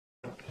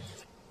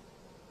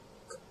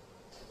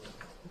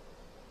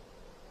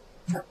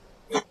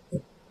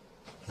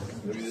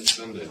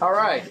All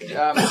right.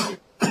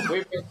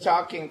 We've been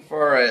talking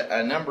for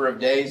a number of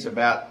days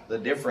about the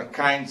different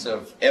kinds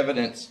of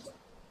evidence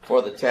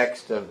for the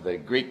text of the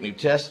Greek New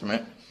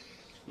Testament.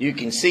 You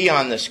can see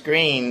on the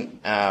screen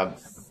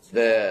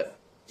the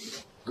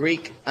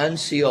Greek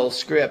uncial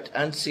script.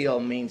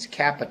 Uncial means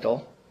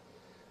capital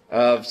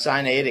of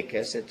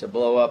Sinaiticus. It's a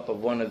blow-up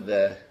of one of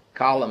the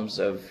columns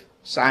of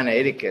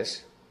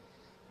Sinaiticus,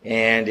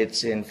 and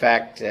it's in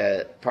fact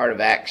part of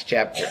Acts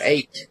chapter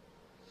 8.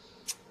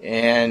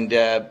 And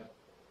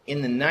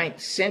in the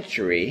 9th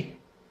century,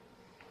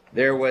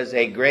 there was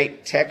a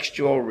great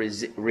textual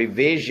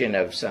revision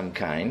of some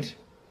kind,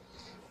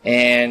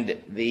 and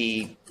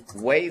the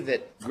way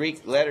that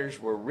Greek letters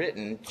were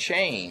written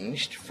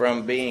changed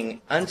from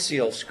being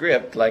uncial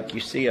script, like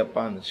you see up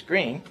on the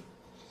screen,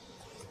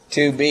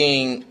 to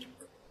being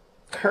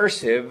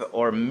cursive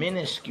or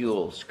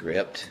minuscule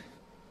script,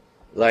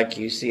 like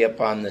you see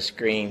up on the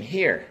screen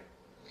here.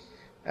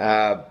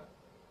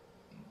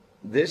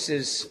 This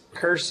is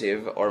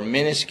cursive or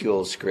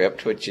minuscule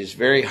script, which is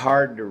very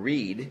hard to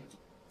read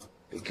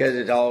because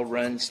it all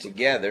runs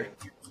together.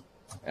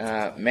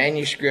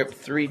 Manuscript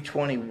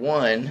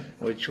 321,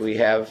 which we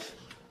have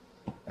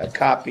a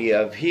copy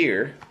of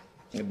here,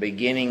 the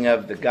beginning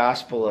of the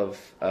Gospel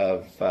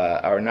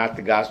or not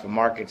the Gospel of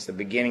Mark, it's the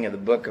beginning of the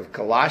book of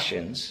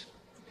Colossians.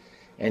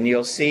 And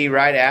you'll see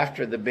right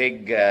after the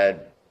big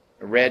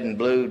red and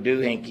blue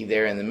doohickey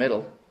there in the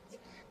middle,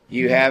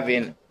 you have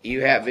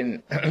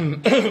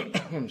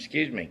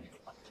excuse me,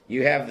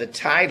 you have the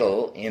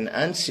title in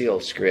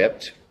uncial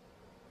script,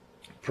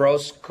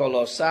 Pros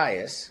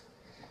Colossias,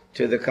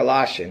 to the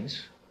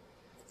Colossians.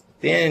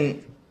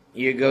 Then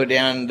you go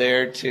down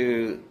there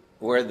to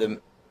where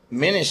the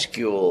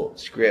minuscule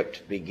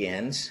script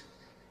begins,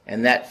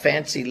 and that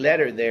fancy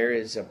letter there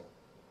is a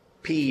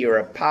P or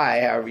a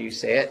pi, however you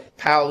say it,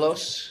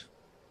 Paulos,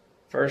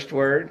 first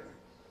word.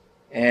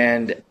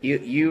 And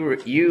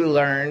you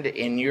learned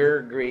in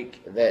your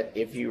Greek that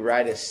if you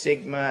write a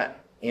sigma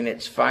in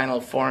its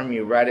final form,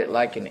 you write it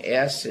like an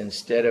S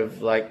instead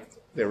of like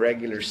the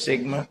regular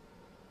sigma.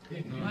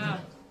 Wow.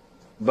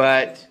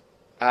 But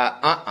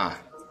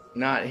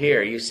not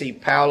here. You see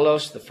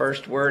Paulos, the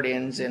first word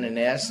ends in an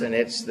S, and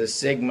it's the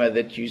sigma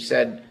that you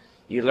said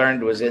you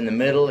learned was in the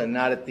middle and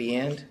not at the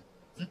end.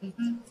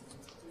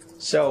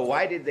 So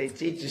why did they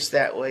teach us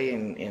that way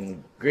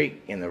in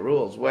Greek in the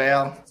rules?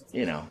 Well,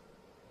 you know,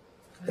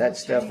 that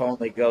stuff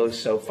only goes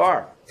so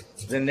far.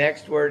 The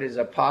next word is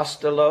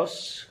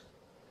apostolos,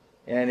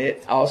 and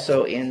it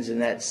also ends in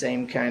that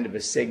same kind of a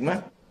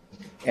sigma.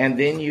 And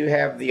then you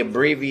have the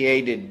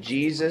abbreviated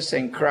Jesus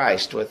and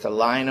Christ with a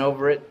line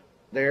over it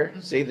there.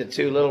 See the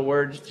two little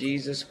words,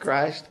 Jesus,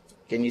 Christ?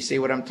 Can you see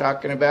what I'm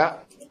talking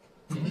about?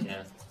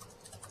 Yeah.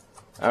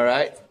 All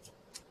right.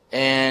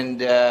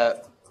 And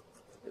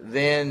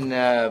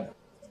then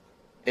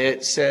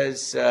it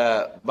says,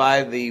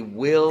 by the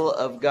will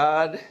of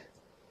God.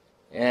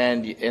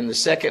 And in the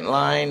second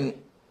line,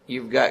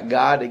 you've got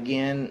God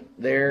again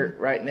there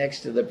right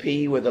next to the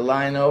P with a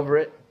line over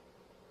it.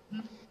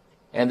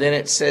 And then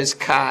it says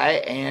Kai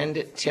and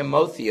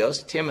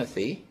Timotheos,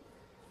 Timothy,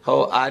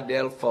 ho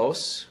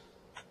adelphos.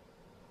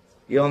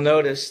 You'll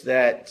notice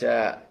that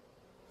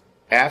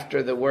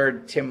after the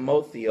word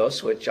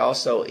Timotheos, which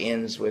also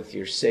ends with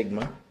your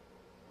sigma,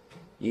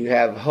 you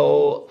have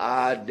ho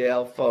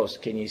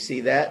adelphos. Can you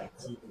see that?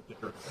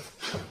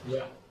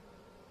 Yeah.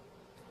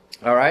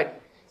 All right.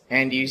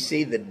 And you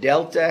see the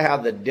delta, how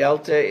the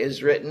delta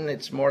is written?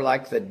 It's more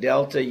like the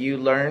delta you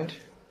learned.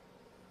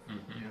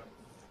 Mm-hmm.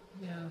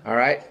 Yeah. All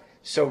right.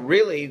 So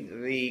really,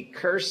 the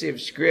cursive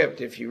script,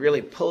 if you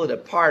really pull it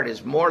apart,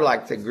 is more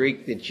like the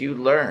Greek that you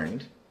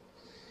learned.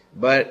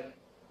 But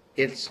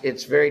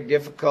it's very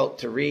difficult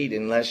to read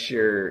unless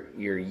you're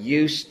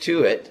used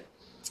to it.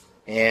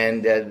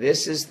 And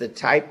this is the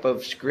type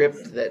of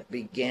script that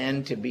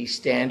began to be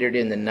standard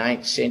in the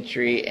 9th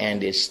century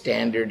and is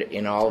standard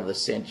in all the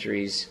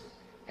centuries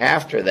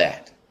after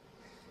that.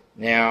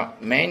 Now,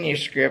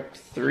 manuscript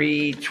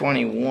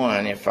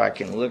 321, if I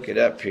can look it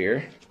up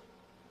here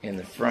in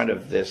the front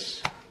of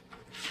this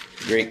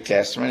Greek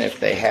Testament, if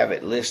they have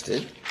it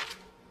listed.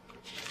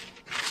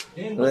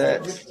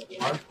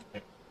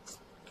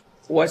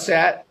 What's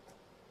that?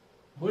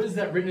 What is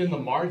that written in the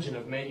margin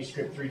of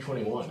manuscript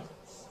 321?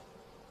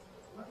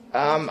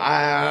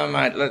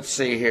 Let's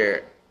see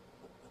here.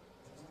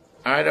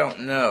 I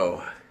don't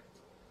know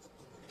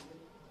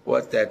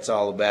what that's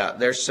all about.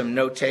 There's some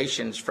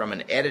notations from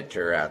an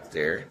editor out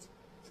there.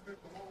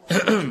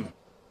 But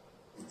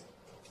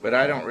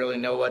I don't really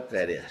know what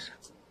that is.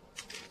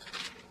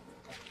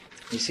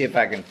 Let me see if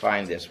I can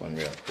find this one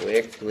real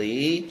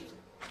quickly.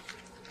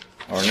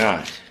 Or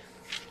not.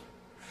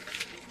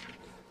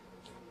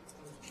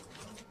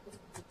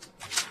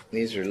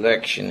 These are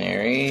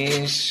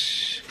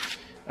lectionaries.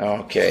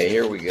 Okay,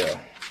 here we go.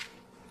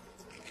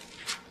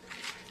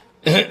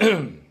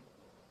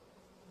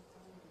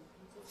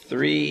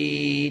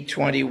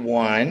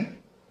 321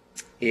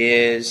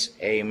 is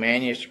a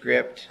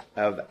manuscript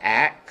of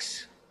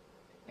Acts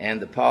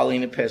and the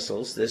Pauline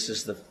epistles. This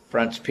is the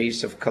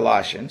frontispiece of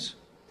Colossians.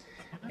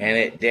 And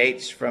it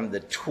dates from the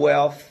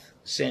 12th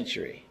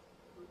century.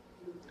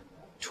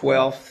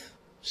 12th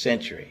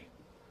century.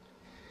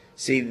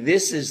 See,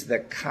 this is the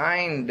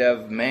kind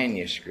of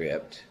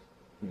manuscript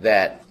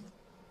that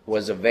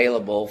was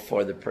available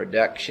for the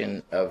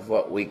production of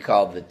what we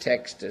call the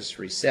Textus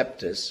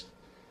Receptus,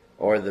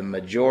 or the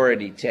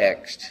majority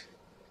text,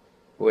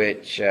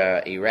 which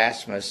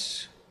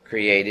Erasmus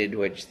created,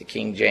 which the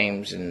King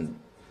James and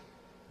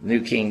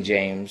New King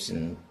James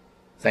and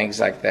things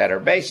like that are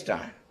based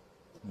on.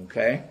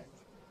 Okay?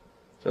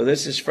 So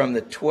this is from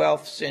the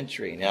 12th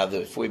century. Now,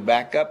 if we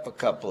back up a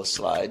couple of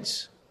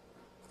slides,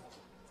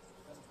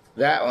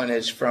 that one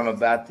is from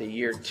about the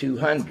year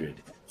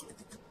 200.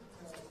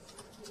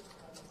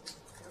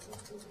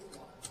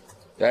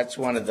 That's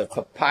one of the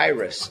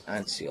papyrus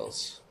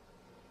uncials.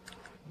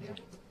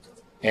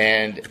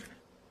 And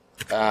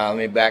let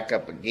me back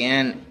up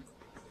again.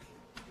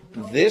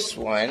 This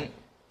one,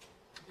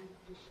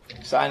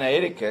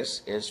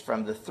 Sinaiticus, is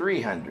from the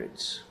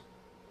 300s.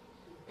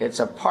 It's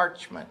a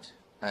parchment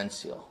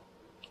uncial.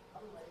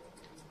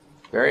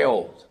 Very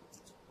old.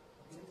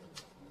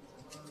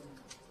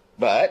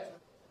 But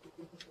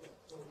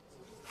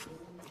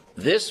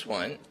this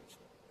one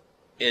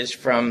is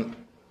from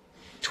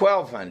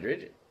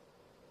 1200,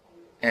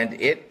 and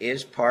it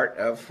is part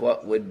of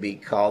what would be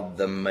called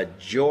the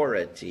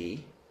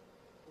majority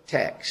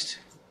text.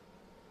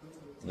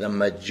 The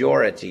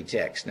majority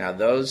text. Now,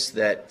 those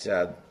that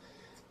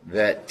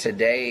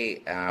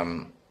today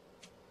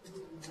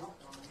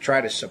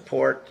try to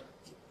support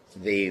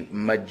the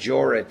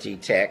majority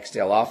text,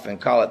 they'll often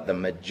call it the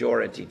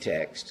majority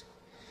text.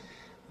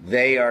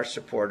 They are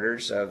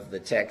supporters of the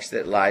text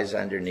that lies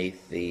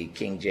underneath the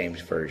King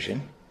James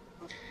Version.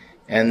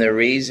 And the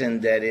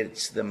reason that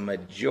it's the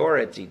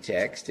majority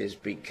text is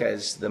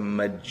because the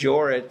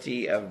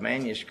majority of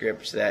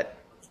manuscripts that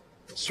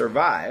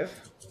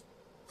survive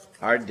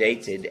are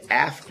dated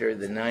after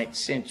the 9th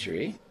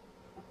century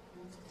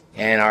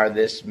and are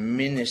this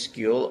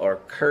minuscule or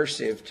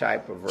cursive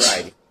type of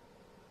writing.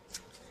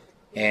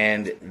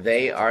 And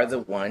they are the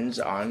ones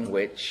on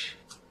which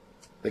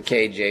the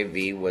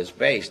KJV was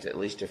based, at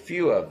least a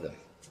few of them.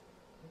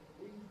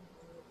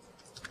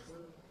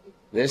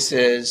 This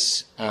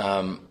is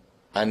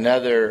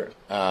another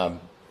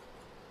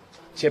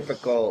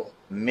typical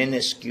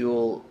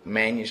minuscule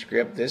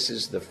manuscript. This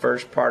is the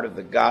first part of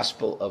the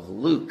Gospel of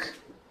Luke.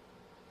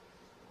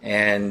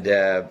 And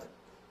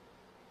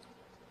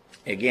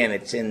again,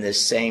 it's in this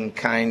same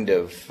kind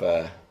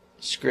of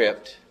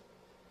script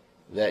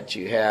that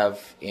you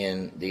have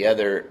in the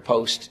other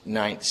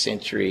post-9th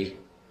century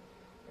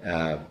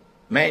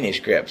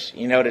manuscripts.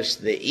 You notice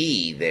the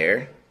E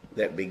there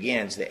that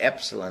begins, the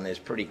epsilon, is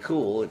pretty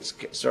cool. It's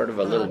sort of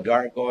a little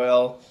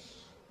gargoyle,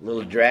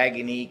 little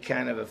dragon-y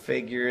kind of a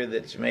figure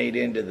that's made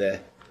into the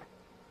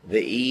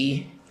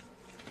E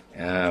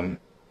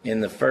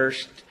in the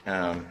first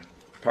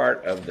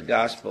part of the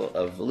Gospel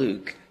of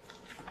Luke.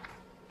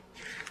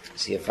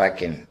 See if I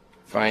can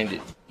find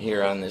it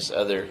here on this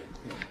other.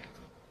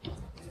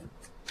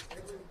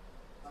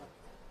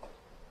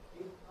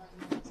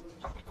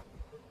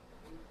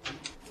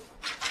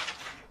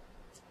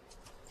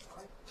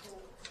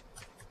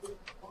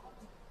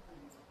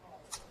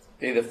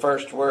 See, the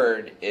first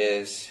word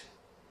is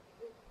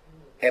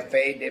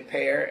epe de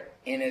per,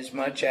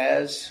 inasmuch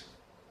as,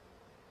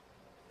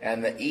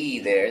 and the E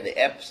there,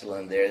 the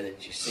epsilon there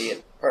that you see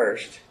at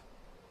first,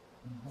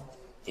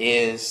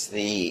 is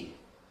the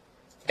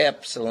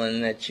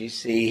epsilon that you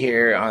see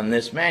here on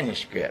this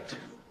manuscript.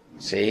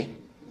 See?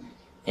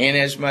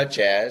 Inasmuch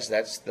as,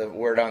 that's the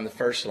word on the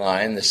first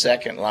line. The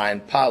second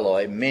line,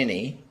 paloi,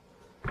 many,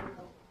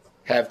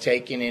 have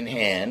taken in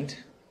hand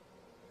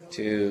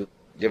to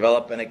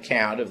develop an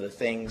account of the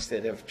things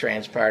that have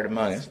transpired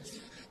among us.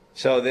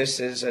 So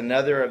this is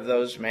another of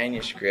those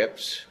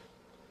manuscripts,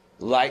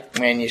 like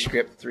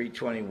manuscript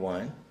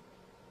 321,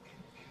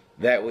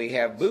 that we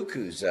have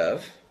bukus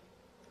of.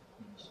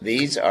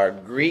 These are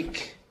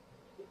Greek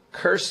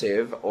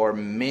cursive or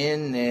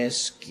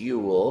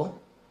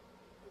minuscule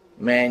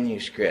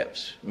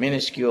manuscripts.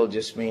 Minuscule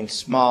just means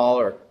small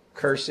or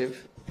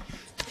cursive.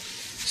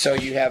 So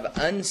you have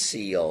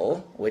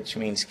uncial, which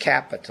means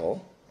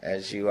capital,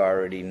 as you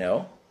already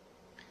know.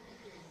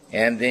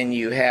 And then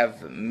you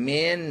have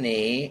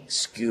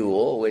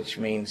minuscule, which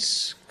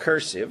means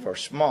cursive or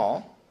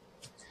small.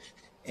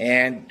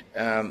 And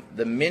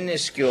the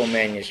minuscule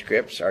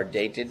manuscripts are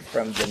dated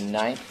from the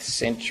 9th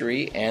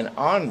century and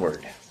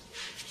onward.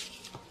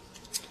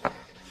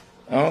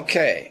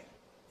 Okay,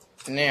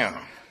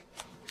 now,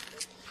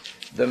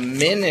 the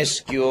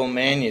minuscule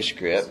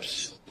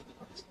manuscripts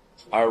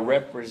are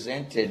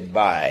represented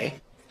by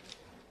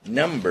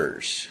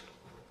numbers.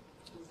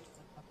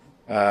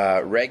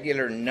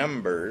 Regular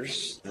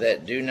numbers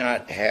that do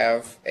not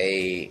have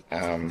a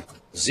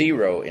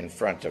 0 in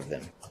front of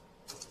them.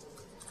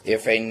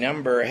 If a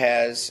number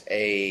has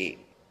a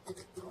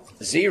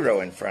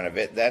 0 in front of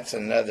it, that's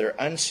another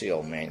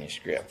uncial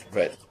manuscript.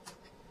 But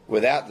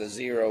without the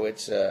 0,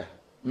 it's a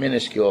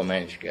minuscule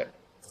manuscript.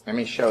 Let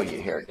me show you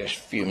here in just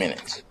a few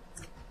minutes.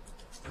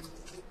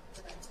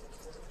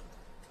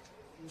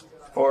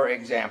 For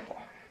example,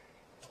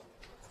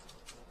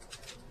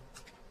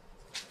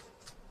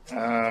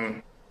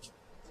 all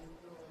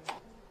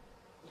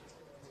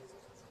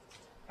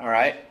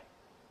right,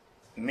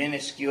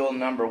 minuscule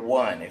number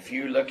 1. If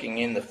you're looking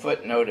in the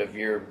footnote of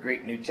your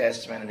Greek New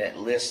Testament that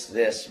lists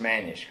this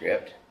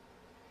manuscript,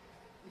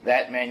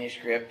 that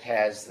manuscript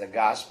has the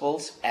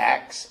Gospels,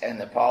 Acts, and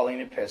the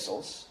Pauline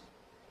epistles,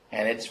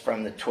 and it's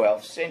from the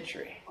 12th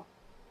century.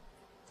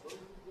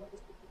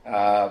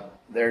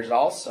 There's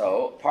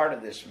also part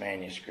of this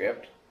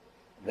manuscript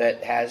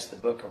that has the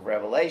book of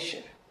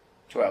Revelation,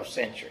 12th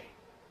century.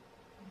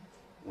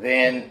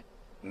 Then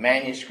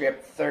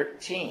manuscript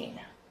 13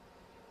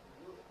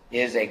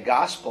 is a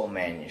gospel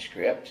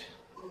manuscript.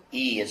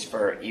 E is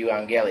for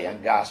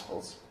Evangelion,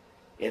 Gospels.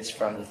 It's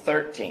from the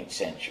 13th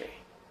century.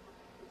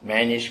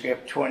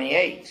 Manuscript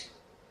 28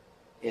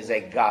 is a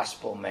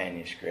gospel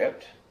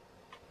manuscript,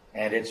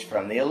 and it's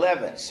from the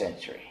 11th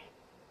century.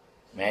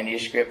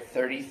 Manuscript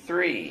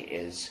 33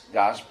 is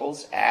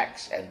Gospels,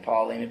 Acts, and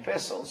Pauline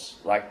epistles,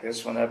 like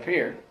this one up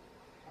here,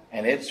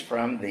 and it's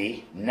from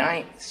the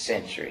 9th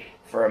century.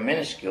 For a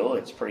minuscule,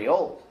 it's pretty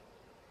old.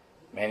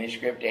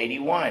 Manuscript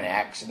 81,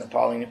 Acts and the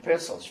Pauline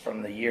epistles,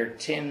 from the year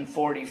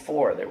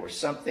 1044. There was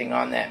something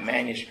on that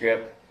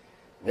manuscript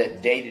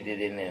that dated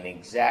it in an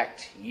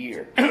exact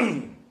year.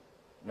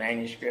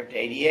 Manuscript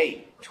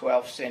 88,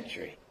 12th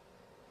century.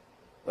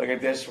 Look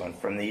at this one,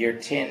 from the year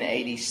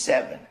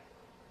 1087.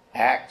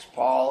 Acts,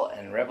 Paul,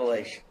 and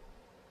Revelation.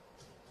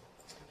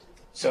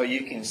 So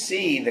you can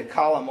see the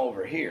column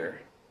over here,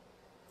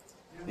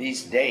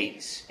 these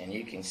dates, and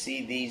you can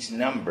see these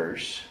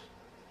numbers.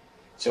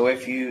 So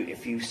if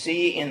you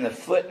see in the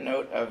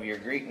footnote of your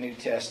Greek New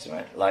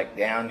Testament, like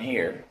down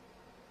here,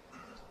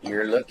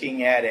 you're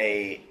looking at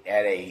a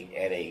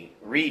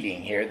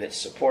reading here that's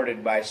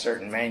supported by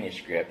certain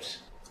manuscripts.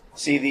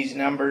 See these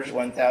numbers,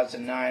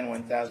 1009,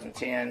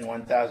 1010,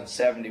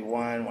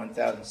 1071,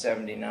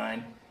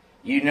 1079.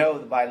 You know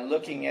by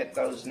looking at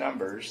those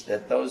numbers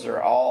that those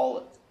are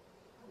all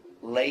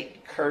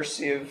late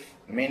cursive,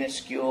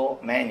 minuscule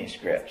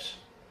manuscripts.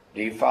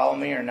 Do you follow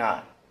me or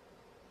not?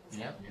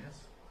 Yep.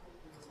 Yes.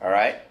 All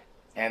right?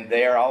 And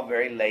they are all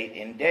very late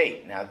in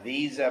date. Now,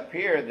 these up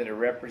here that are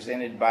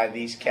represented by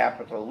these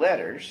capital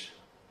letters,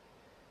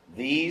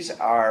 these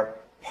are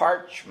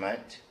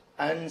parchment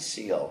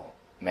unseal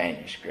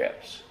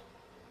manuscripts.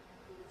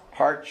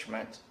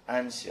 Parchment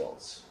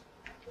unseals.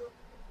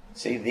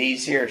 See,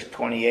 these here is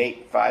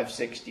 28,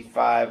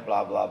 565,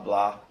 blah, blah,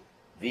 blah.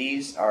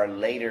 These are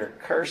later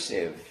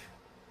cursive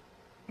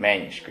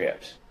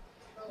manuscripts.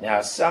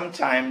 Now,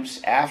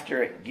 sometimes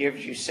after it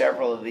gives you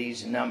several of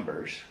these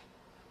numbers,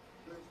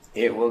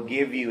 it will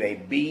give you a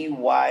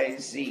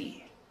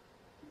BYZ.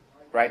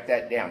 Write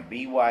that down,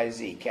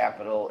 BYZ,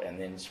 capital and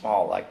then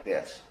small like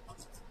this.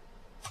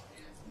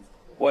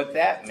 What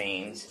that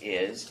means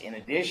is, in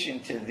addition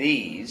to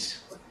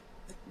these,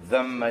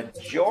 the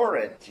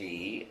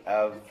majority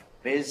of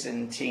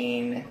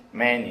Byzantine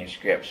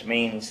manuscripts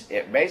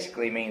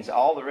basically means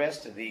all the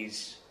rest of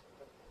these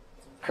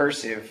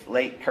cursive,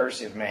 late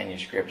cursive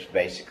manuscripts,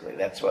 basically.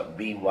 That's what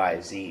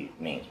BYZ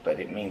means, but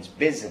it means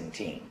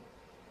Byzantine.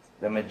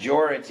 The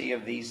majority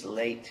of these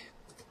late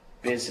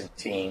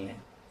Byzantine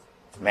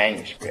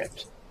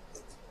manuscripts.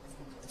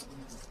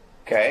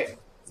 Okay?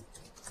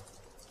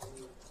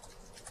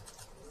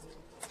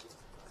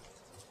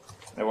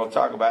 And we'll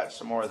talk about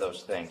some more of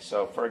those things.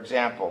 So, for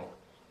example,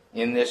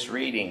 in this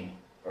reading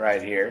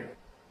right here,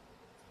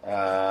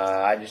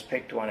 I just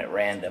picked one at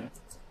random.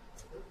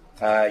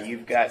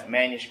 You've got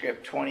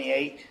manuscript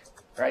 28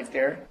 right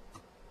there.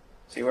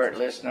 See where it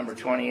lists number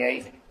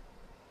 28?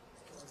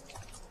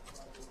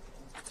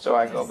 So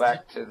I go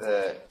back to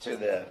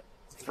the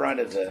front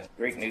of the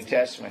Greek New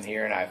Testament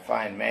here, and I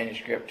find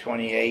manuscript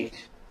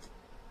 28,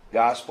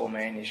 gospel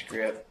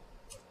manuscript,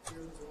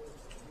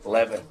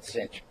 11th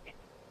century.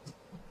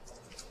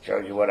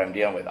 Shows you what I'm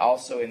dealing with.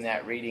 Also in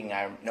that reading,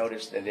 I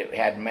noticed that it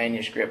had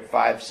manuscript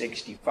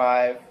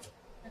 565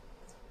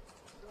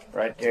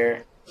 right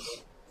there.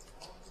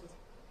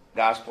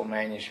 Gospel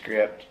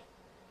manuscript,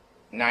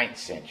 9th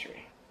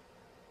century.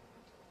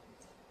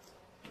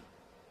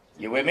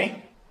 You with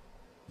me?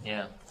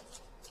 Yeah.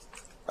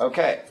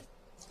 Okay.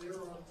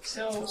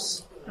 So,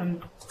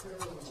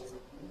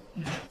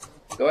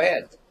 Go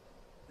ahead.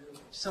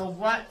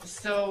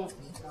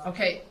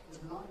 Okay.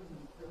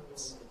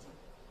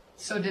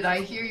 So did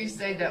I hear you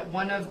say that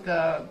one of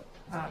the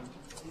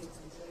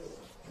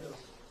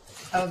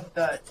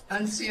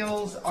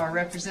unseals are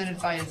represented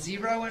by a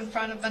 0 in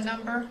front of a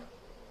number?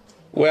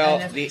 Well,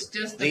 and if it's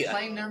just the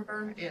plain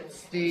number,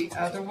 it's the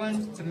other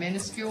one, the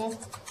minuscule?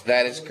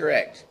 That is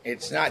correct.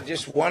 It's not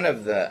just one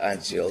of the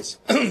unseals.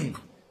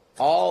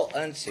 All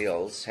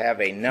unseals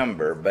have a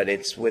number, but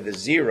it's with a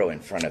 0 in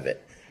front of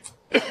it.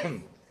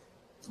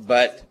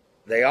 But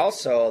they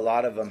also, a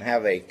lot of them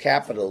have a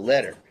capital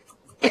letter.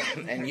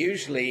 And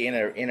usually in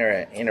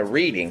a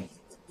reading,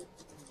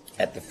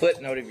 at the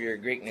footnote of your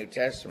Greek New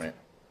Testament,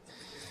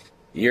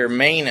 your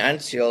main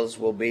unseals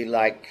will be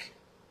like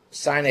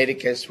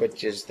Sinaiticus,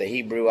 which is the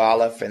Hebrew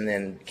Aleph, and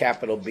then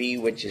capital B,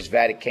 which is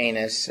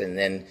Vaticanus, and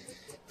then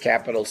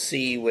capital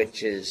C,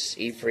 which is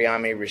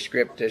Ephraemi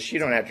Rescriptus. You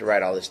don't have to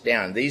write all this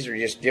down. These are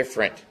just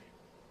different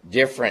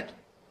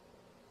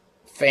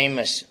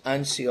famous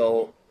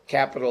uncial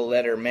capital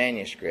letter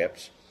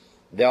manuscripts.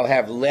 They'll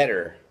have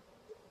letter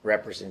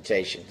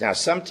representations. Now,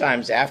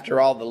 sometimes after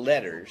all the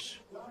letters,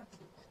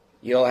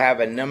 you'll have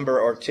a number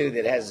or two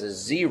that has a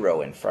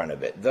 0 in front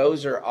of it.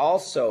 Those are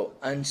also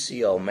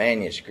uncial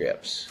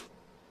manuscripts,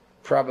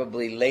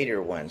 probably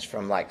later ones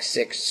from like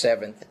 6th,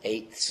 7th,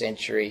 8th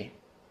century.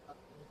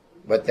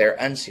 But they're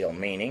uncial,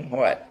 meaning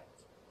what?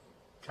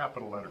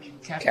 Capital letters.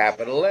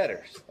 Capital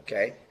letters,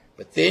 okay?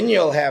 But then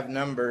you'll have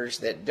numbers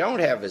that don't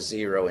have a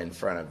 0 in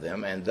front of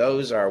them, and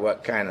those are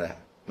what kind of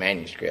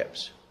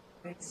manuscripts?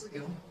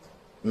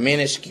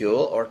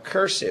 Minuscule or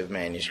cursive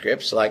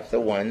manuscripts, like the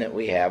one that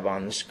we have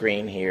on the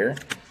screen here,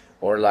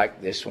 or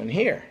like this one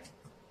here.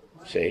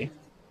 See?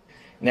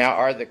 Now,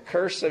 are the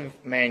cursive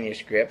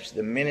manuscripts,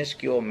 the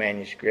minuscule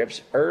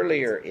manuscripts,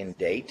 earlier in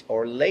date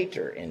or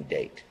later in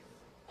date?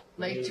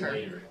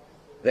 Later.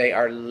 They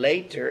are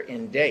later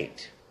in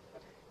date.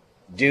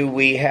 Do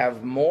we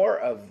have more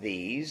of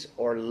these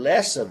or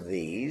less of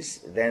these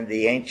than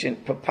the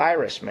ancient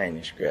papyrus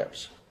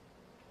manuscripts?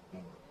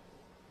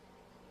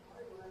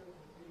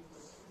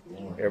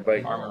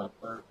 Everybody?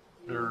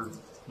 They're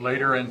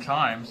later in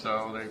time,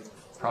 so they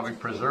probably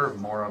preserve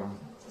more of them.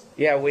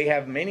 Yeah, we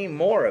have many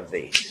more of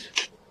these.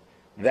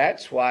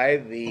 That's why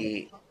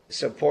the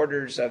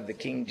supporters of the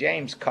King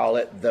James call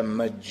it the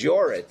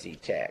majority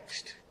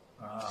text.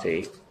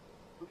 See?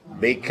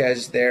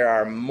 Because there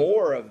are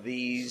more of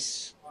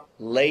these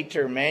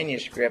later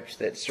manuscripts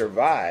that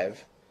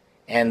survive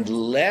and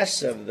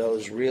less of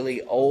those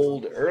really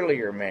old,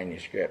 earlier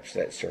manuscripts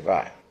that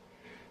survive.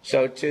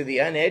 So to the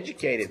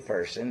uneducated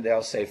person,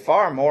 they'll say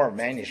far more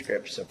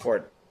manuscripts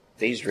support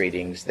these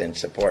readings than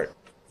support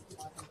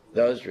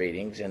those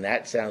readings, and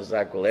that sounds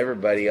like, well,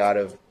 everybody ought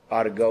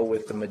to go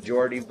with the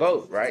majority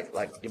vote, right?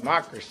 Like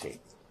democracy.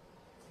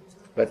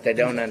 But they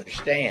don't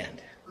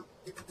understand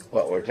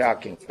what we're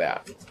talking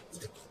about.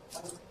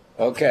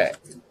 Okay.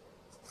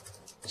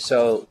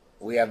 So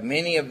we have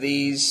many of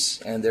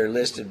these, and they're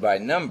listed by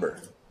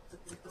number.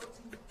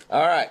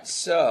 All right,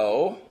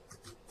 so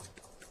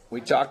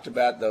we talked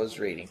about those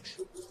readings.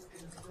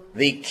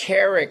 The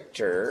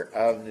character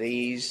of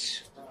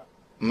these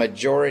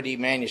majority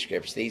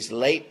manuscripts, these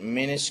late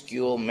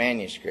minuscule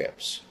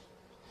manuscripts,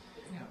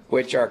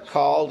 which are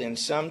called in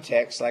some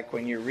texts, like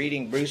when you're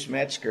reading Bruce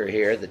Metzger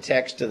here, the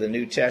text of the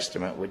New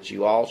Testament, which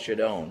you all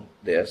should own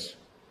this.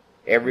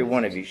 Every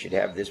one of you should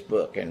have this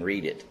book and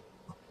read it.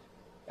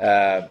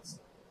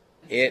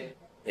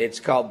 It's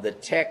called The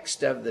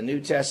Text of the New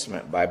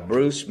Testament by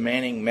Bruce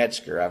Manning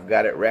Metzger. I've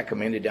got it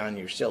recommended on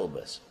your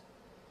syllabus.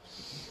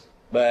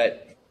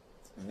 But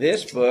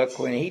this book,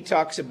 when he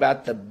talks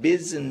about the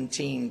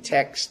Byzantine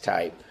text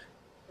type,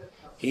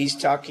 he's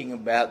talking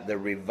about the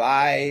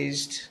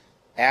revised,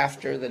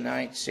 after the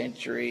 9th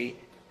century,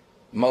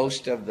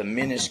 most of the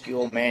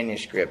minuscule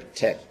manuscript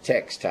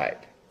text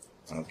type.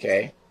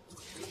 Okay?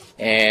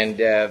 And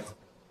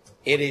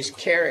it is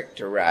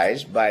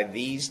characterized by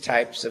these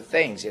types of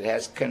things. It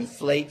has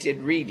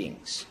conflated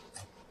readings.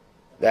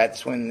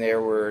 That's when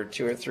there were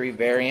 2 or 3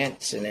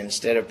 variants, and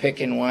instead of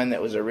picking one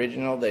that was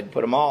original, they'd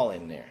put them all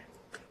in there.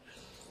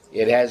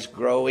 It has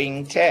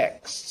growing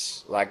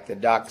texts, like the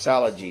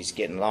doxologies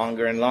getting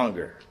longer and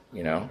longer,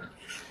 you know.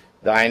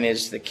 Thine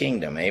is the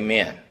kingdom,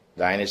 amen.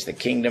 Thine is the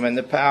kingdom and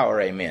the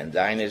power, amen.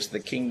 Thine is the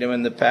kingdom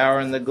and the power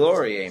and the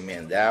glory,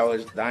 amen.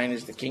 Thine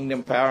is the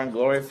kingdom, power, and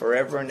glory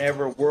forever and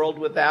ever, world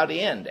without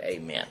end,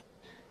 amen.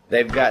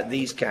 They've got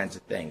these kinds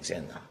of things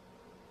in them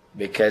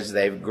because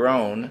they've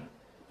grown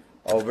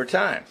over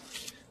time.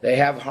 They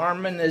have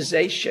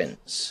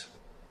harmonizations.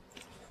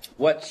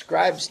 What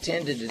scribes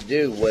tended to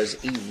do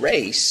was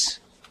erase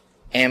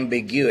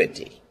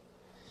ambiguity.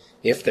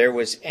 If there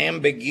was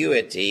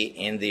ambiguity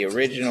in the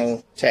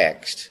original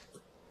text,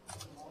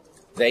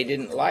 they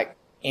didn't like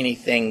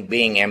anything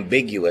being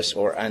ambiguous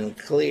or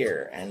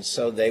unclear, and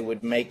so they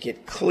would make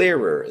it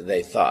clearer,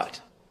 they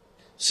thought.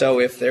 So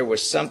if there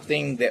was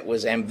something that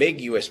was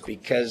ambiguous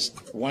because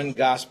one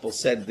gospel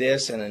said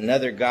this and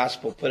another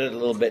gospel put it a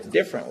little bit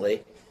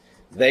differently,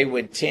 they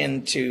would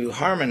tend to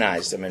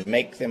harmonize them and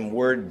make them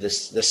word the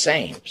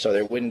same, so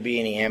there wouldn't be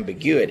any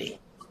ambiguity.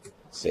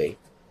 See?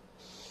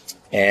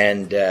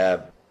 And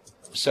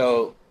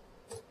so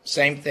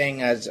same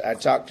thing as I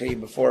talked to you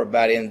before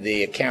about in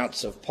the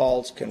accounts of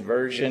Paul's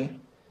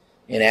conversion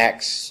in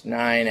Acts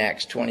 9,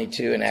 Acts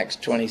 22, and Acts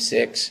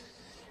 26,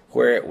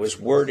 where it was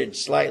worded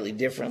slightly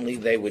differently,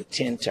 they would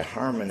tend to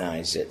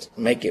harmonize it,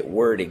 make it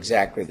word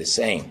exactly the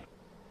same,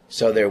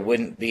 so there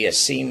wouldn't be a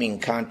seeming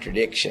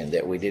contradiction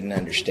that we didn't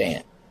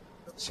understand.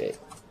 See?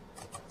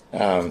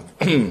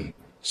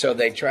 So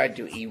they tried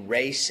to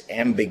erase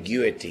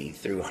ambiguity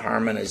through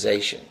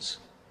harmonizations.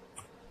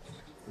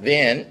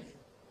 Then,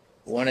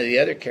 one of the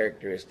other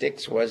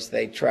characteristics was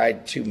they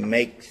tried to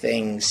make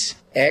things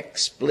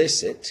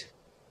explicit,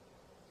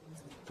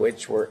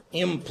 which were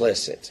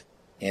implicit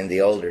in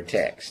the older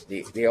text.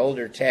 The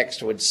older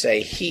text would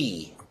say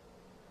he,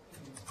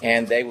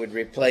 and they would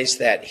replace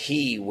that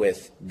he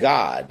with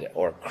God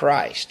or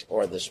Christ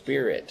or the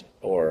Spirit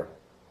or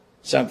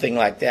something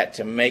like that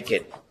to make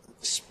it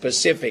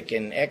specific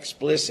and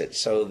explicit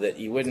so that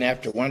you wouldn't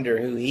have to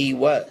wonder who he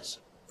was.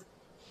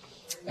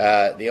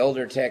 The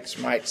older text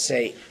might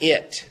say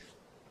it,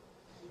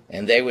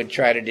 and they would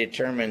try to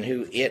determine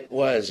who it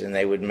was, and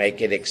they would make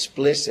it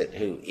explicit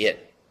who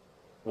it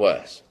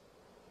was.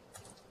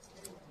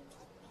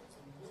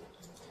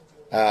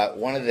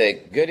 One of the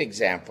good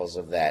examples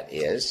of that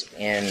is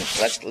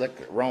let's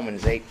look at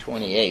Romans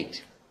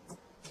 8:28.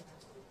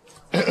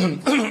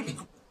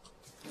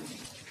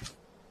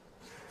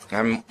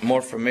 I'm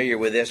more familiar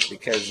with this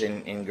because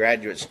in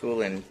graduate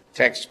school in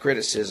text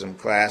criticism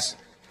class,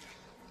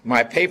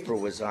 my paper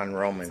was on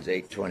Romans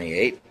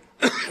 8:28.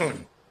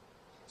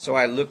 So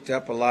I looked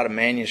up a lot of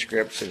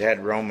manuscripts that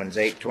had Romans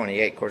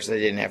 8:28. Of course, they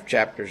didn't have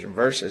chapters and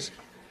verses.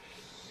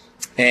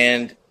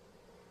 And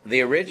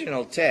the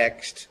original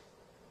text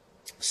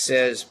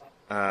says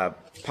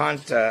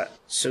panta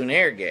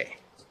sunerge,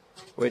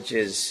 which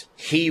is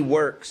he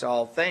works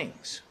all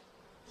things.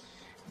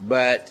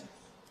 But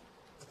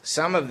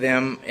some of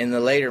them in the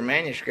later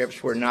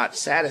manuscripts were not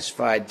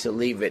satisfied to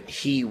leave it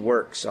he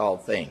works all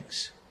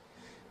things.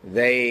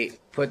 They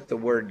put the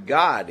word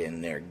God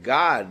in there.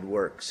 God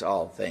works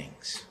all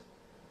things.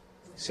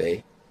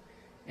 See?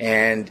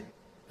 And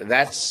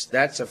that's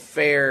a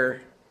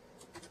fair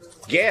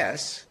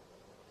guess.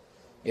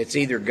 It's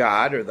either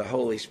God or the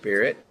Holy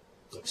Spirit.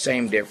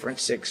 Same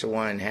difference, 6 of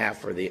one,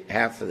 half of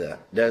the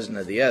dozen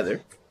of the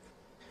other.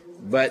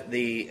 But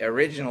the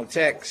original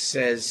text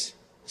says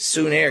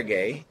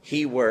sunerge,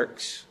 he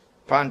works,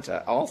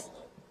 panta,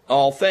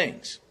 all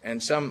things.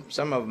 And some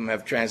of them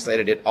have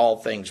translated it all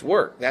things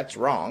work. That's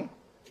wrong.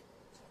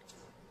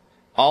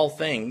 All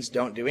things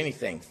don't do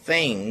anything.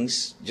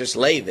 Things just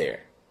lay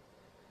there.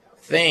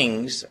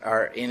 Things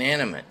are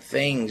inanimate.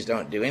 Things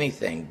don't do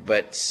anything.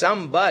 But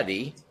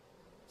somebody,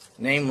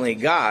 namely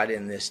God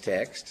in this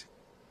text,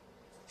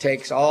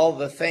 takes all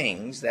the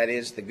things, that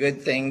is the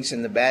good things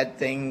and the bad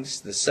things,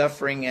 the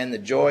suffering and the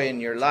joy in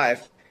your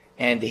life,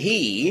 and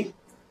he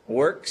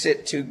works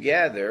it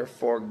together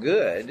for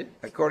good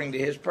according to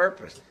his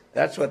purpose.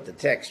 That's what the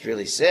text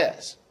really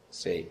says,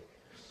 see.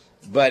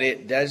 But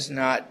it does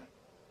not,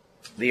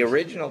 the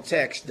original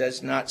text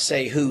does not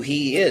say who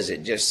he is.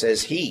 It just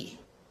says he.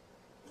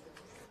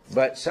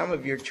 But some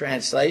of your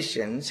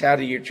translations, how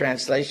do your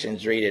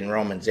translations read in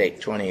Romans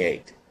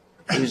 8:28?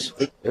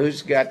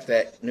 Who's got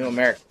that New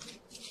American?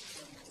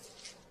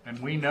 And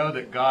we know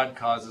that God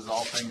causes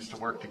all things to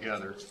work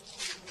together.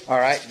 All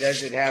right.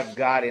 Does it have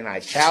God in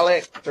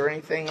italics or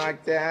anything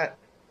like that?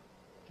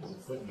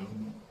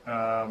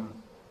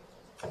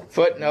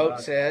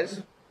 Footnote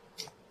says.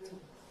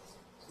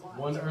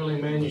 One early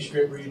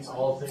manuscript reads,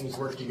 all things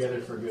work together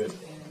for good.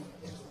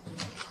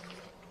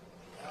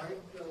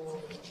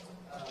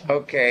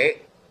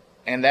 Okay.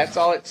 And that's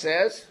all it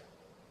says?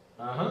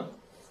 Uh-huh.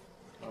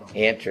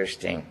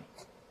 Interesting.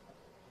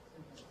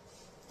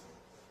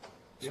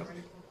 Yep.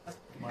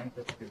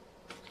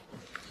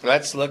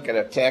 Let's look at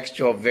a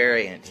textual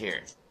variant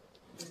here.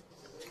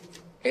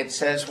 It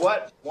says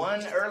what?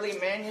 One early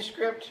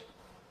manuscript?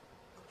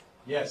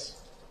 Yes.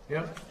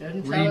 Yep.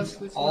 Doesn't tell us Reads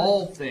which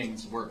all one.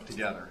 things work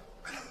together.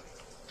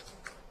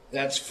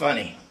 That's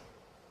funny.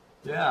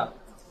 Yeah.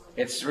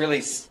 It's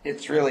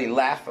really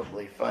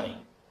laughably funny.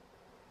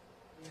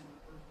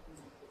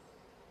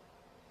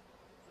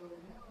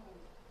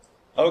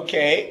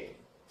 Okay.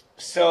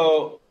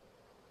 So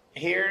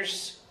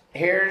here's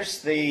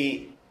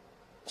the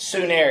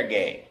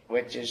sunerge,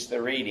 which is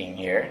the reading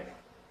here.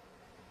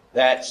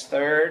 That's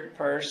third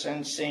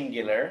person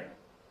singular.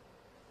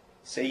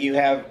 So you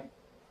have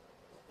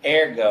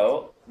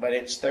ergo, but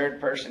it's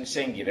third person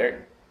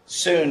singular.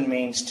 Sun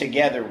means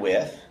together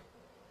with.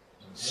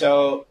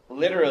 So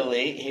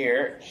literally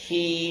here,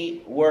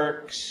 he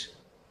works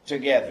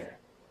together.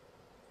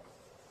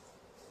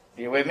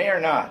 You with me or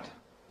not?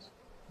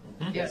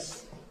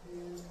 Yes.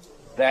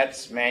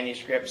 That's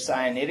manuscript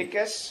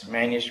Sinaiticus,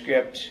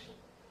 manuscript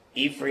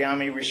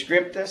Ephraemi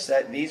Rescriptus.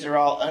 These are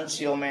all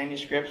uncial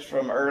manuscripts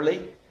from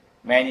early.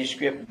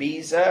 Manuscript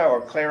Beza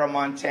or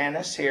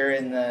Claromontanus here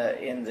in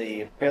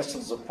the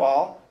epistles of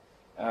Paul.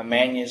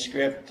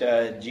 Manuscript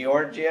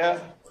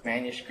Georgia.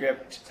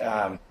 Manuscript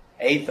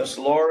Aethos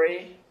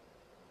Lori.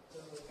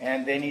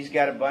 And then he's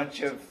got a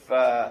bunch of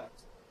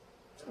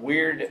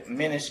weird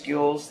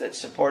minuscules that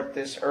support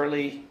this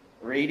early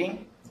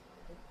reading.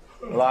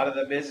 A lot of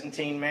the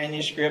Byzantine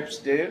manuscripts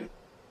do.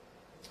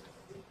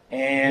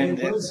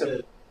 And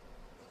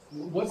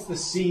what's the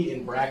C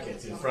in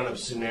brackets in front of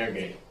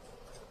sunerge?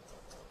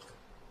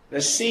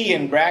 the C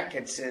in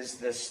brackets is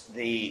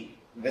the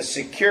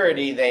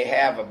security they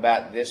have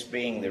about this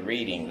being the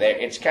reading.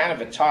 It's kind of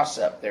a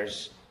toss-up.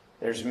 There's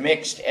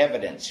mixed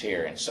evidence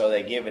here, and so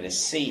they give it a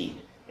C.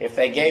 If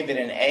they gave it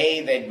an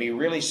A, they'd be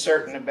really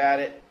certain about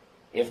it.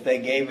 If they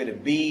gave it a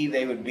B,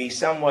 they would be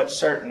somewhat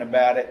certain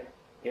about it.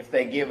 If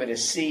they give it a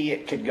C,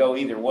 it could go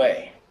either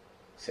way.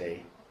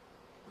 See?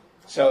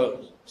 So,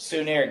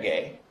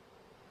 Sunerge.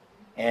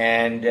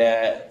 And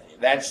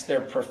that's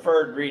their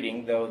preferred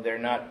reading, though they're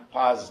not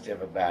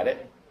positive about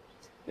it.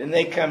 Then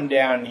they come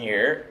down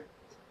here,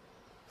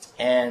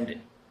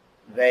 and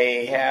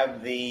they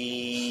have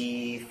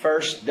the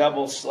first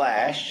double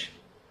slash,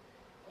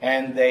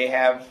 and they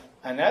have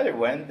another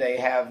one. They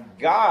have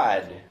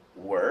God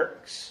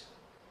works,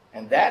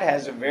 and that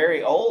has a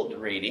very old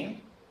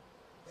reading,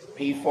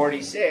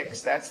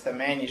 P46. That's the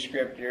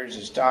manuscript yours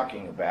is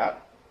talking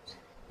about.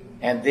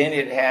 And then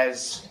it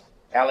has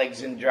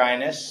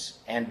Alexandrinus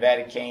and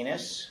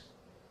Vaticanus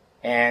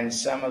and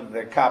some of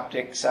the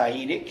Coptic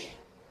Sahidic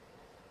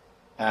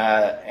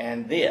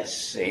and this,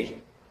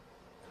 see?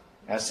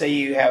 Now say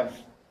you have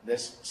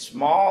this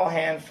small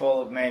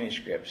handful of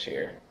manuscripts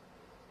here.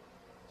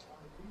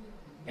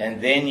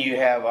 And then you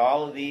have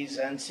all of these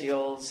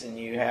uncials, and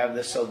you have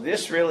this. So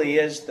this really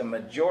is the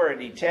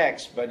majority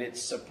text, but it's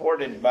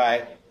supported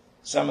by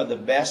some of the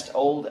best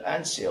old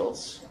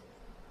uncials.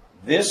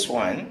 This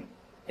one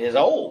is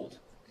old.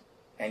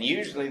 And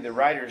usually the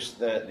writers,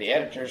 the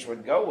editors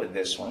would go with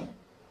this one.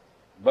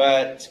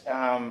 But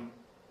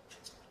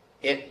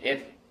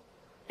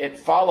it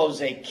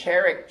follows a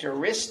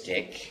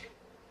characteristic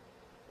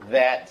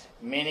that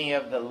many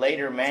of the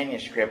later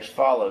manuscripts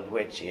followed,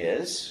 which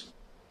is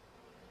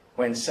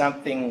when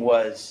something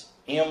was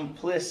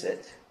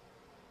implicit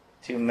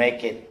to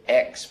make it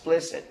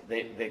explicit.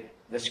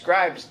 The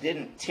scribes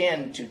didn't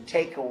tend to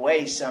take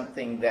away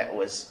something that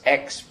was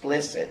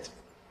explicit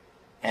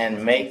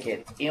and make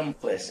it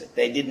implicit.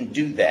 They didn't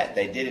do that.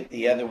 They did it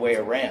the other way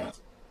around.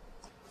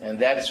 And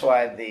that's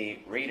why the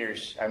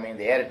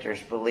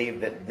editors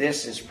believe that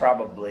this is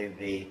probably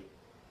the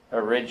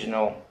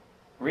original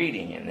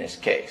reading in this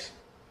case.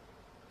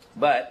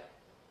 But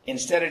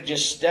instead of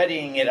just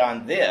studying it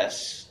on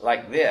this,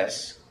 like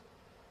this,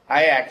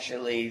 I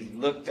actually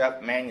looked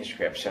up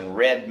manuscripts and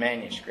read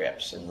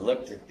manuscripts and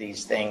looked at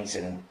these things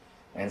and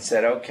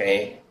said,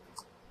 okay,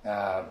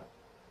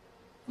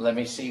 let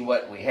me see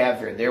what we have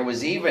here. There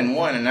was even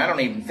one, and I don't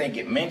even think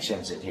it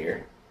mentions it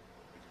here.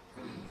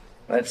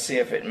 Let's see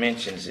if it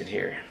mentions it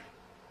here.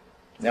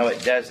 No,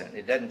 it doesn't.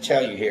 It doesn't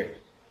tell you here.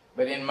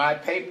 But in my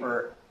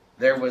paper,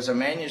 there was a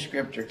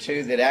manuscript or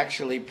two that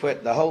actually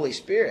put the Holy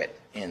Spirit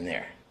in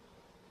there.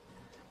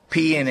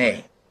 P and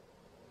A.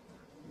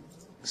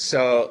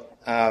 So,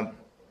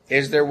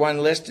 is there one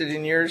listed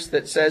in yours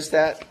that says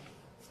that?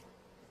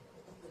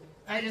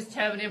 I just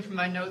have it in from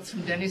my notes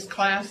from Denny's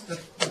class, the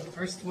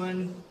first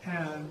one,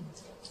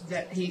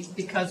 that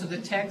because of the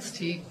text,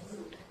 he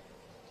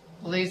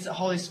believes the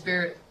Holy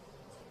Spirit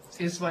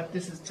is what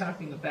this is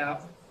talking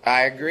about.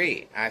 I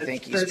agree. I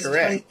think he's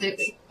correct.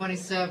 26,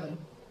 27.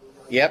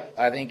 Yep,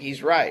 I think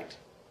he's right.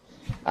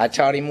 I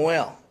taught him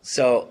well.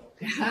 So,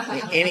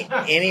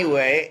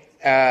 anyway,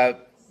 I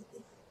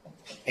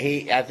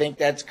think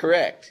that's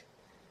correct.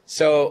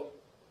 So,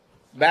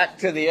 back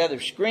to the other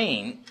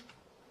screen,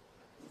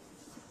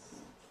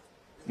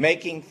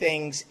 making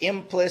things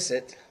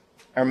implicit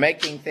or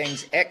making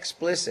things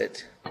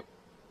explicit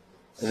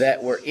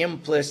that were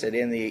implicit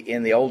in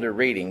the older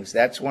readings.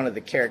 That's one of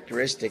the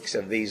characteristics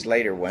of these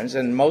later ones,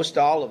 and most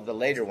all of the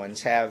later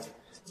ones have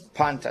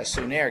Panta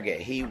Sunerge.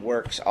 He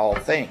works all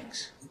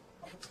things.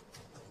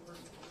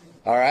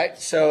 All right,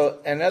 so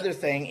another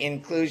thing,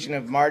 inclusion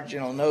of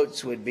marginal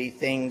notes would be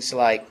things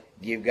like,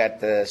 you've got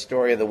the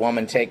story of the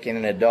woman taken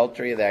in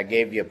adultery that I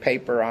gave you a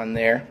paper on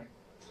there.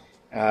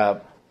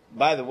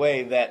 By the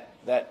way,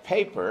 that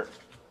paper,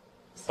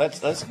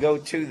 let's go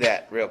to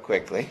that real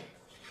quickly.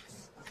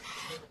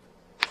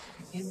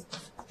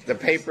 The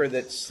paper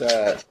that's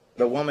the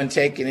woman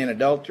taken in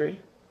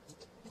adultery.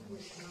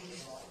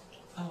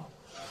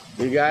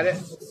 You got it?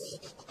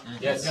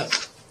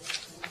 Yes.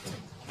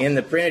 In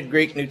the printed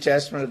Greek New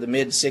Testament of the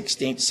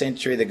mid-16th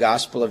century, the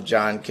Gospel of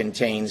John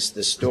contains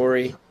the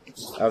story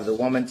of the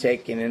woman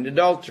taken in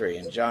adultery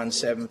in John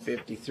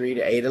 7:53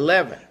 to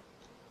 8:11.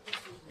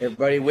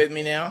 Everybody with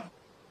me now?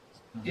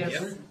 Yes.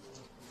 Yep.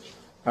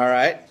 All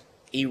right.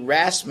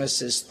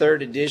 Erasmus's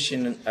third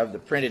edition of the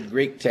printed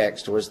Greek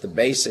text was the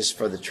basis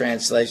for the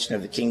translation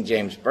of the King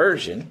James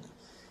Version,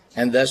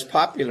 and thus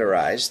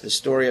popularized the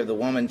story of the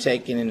woman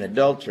taken in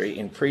adultery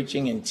in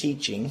preaching and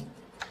teaching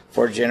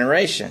for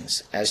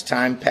generations. As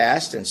time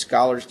passed and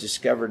scholars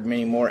discovered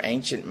many more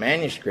ancient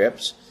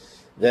manuscripts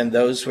than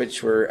those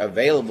which were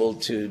available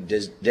to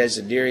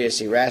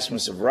Desiderius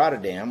Erasmus of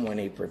Rotterdam when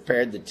he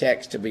prepared the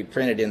text to be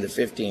printed in the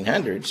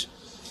 1500s,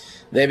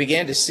 they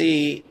began to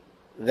see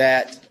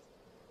that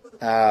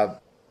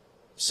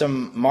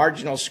some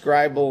marginal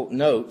scribal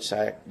notes,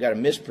 I got a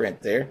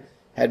misprint there,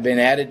 had been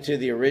added to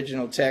the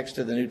original text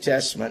of the New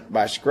Testament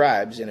by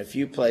scribes in a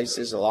few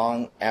places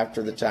long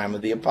after the time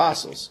of the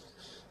apostles.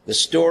 The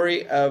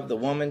story of the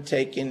woman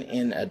taken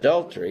in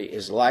adultery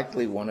is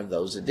likely one of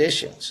those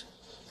additions.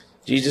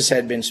 Jesus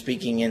had been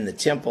speaking in the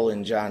temple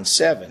in John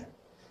 7.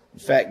 In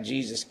fact,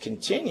 Jesus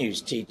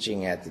continues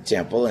teaching at the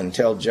temple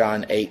until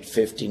John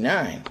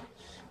 8:59.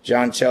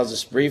 John tells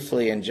us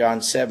briefly in John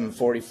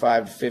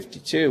 7:45 to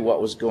 52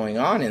 what was going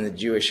on in the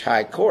Jewish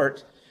high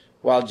court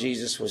while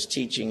Jesus was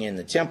teaching in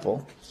the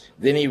temple.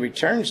 Then he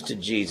returns to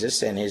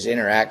Jesus and his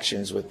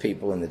interactions with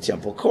people in the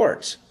temple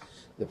courts.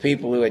 The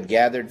people who had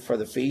gathered for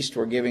the feast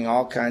were giving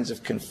all kinds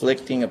of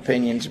conflicting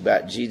opinions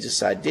about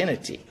Jesus'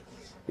 identity.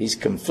 These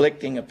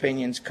conflicting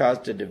opinions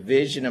caused a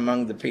division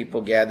among the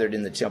people gathered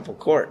in the temple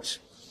courts.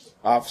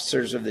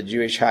 Officers of the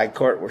Jewish high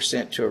court were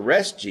sent to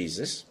arrest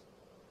Jesus,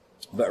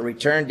 but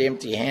returned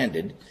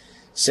empty-handed,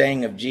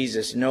 saying of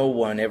Jesus, "No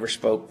one ever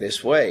spoke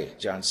this way,"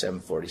 John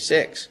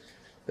 7:46.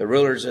 The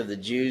rulers of the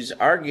Jews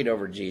argued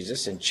over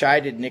Jesus and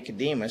chided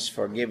Nicodemus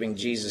for giving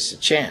Jesus a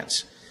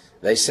chance.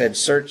 They said,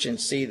 "Search and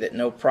see that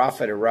no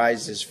prophet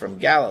arises from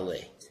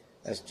Galilee."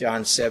 That's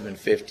John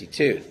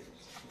 7:52.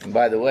 And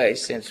by the way,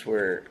 since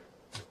we're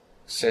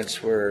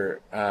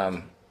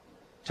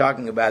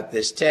talking about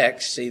this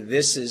text, see,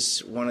 this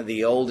is one of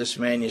the oldest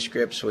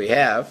manuscripts we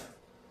have.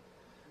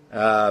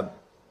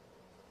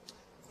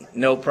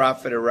 No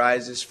prophet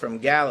arises from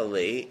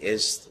Galilee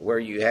is where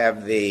you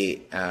have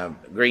the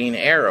green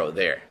arrow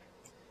there.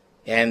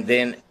 And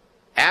then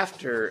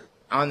after,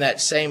 on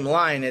that same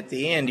line at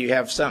the end, you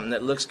have something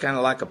that looks kind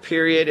of like a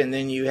period, and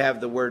then you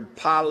have the word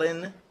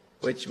palin,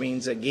 which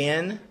means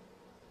again.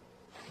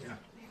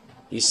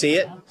 You see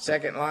it?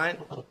 Second line?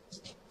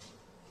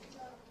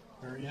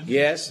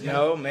 Yes,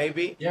 no,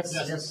 maybe?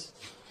 Yes.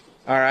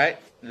 All right.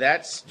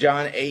 That's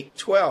John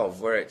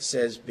 8:12, where it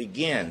says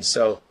begin.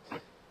 So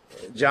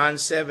John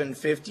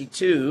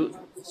 7:52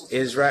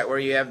 is right where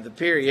you have the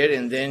period,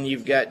 and then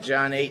you've got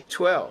John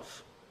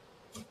 8:12.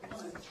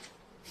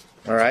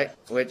 All right,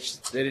 which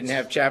they didn't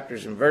have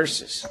chapters and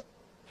verses.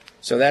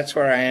 So that's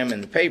where I am in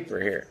the paper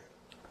here.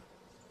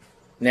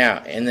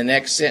 Now, in the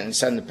next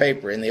sentence on the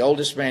paper, in the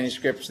oldest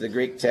manuscripts of the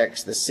Greek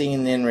text, the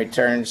scene then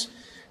returns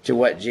to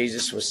what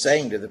Jesus was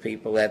saying to the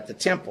people at the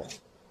temple.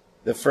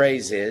 The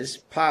phrase is,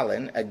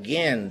 palin,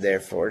 again,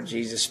 therefore,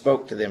 Jesus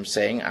spoke to them,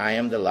 saying, "I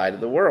am the light of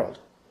the world."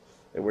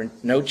 There were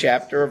no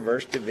chapter or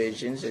verse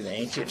divisions in the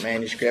ancient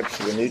manuscripts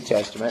of the New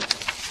Testament,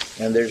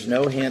 and there's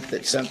no hint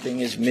that something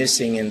is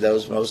missing in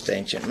those most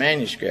ancient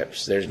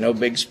manuscripts. There's no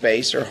big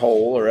space or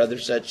hole or other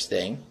such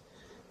thing.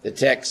 The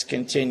text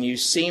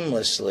continues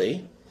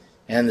seamlessly,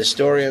 and the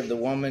story of the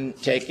woman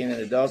taken in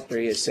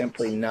adultery is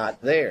simply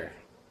not there.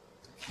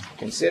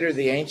 Consider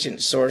the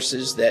ancient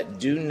sources that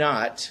do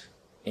not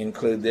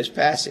include this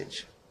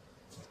passage.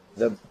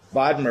 The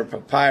Bodmer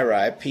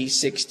Papyri,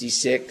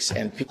 P66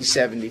 and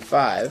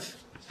P75,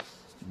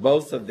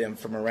 both of them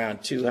from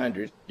around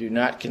 200, do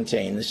not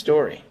contain the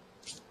story.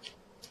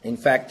 In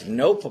fact,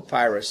 no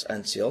Papyrus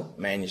Uncial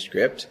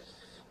manuscript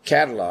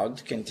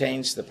cataloged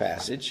contains the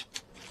passage,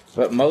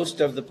 but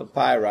most of the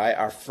papyri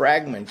are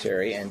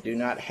fragmentary and do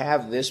not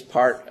have this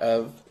part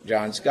of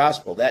John's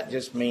Gospel. That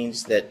just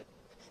means that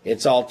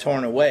it's all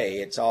torn away,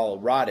 it's all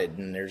rotted,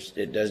 and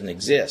it doesn't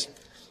exist.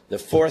 The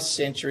 4th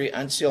century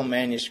Uncial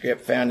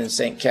manuscript found in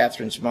St.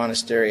 Catherine's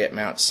Monastery at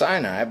Mount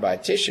Sinai by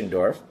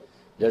Tischendorf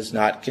does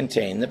not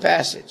contain the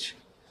passage.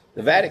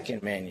 The Vatican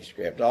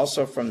manuscript,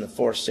 also from the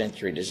 4th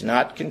century, does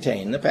not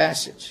contain the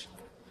passage.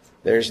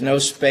 There is no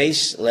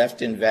space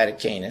left in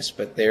Vaticanus,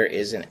 but there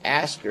is an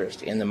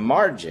asterisk in the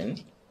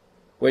margin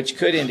which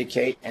could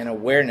indicate an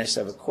awareness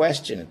of a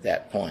question at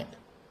that point.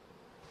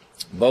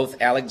 Both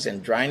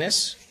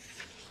Alexandrinus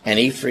and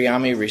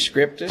Ephraemi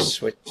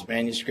Rescriptus, which is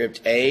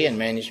manuscript A and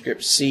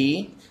manuscript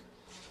C,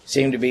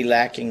 seem to be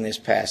lacking this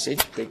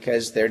passage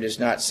because there does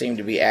not seem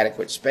to be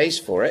adequate space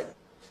for it,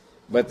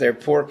 but their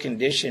poor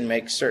condition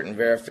makes certain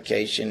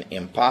verification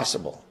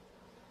impossible.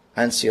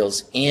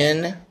 Uncials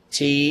N,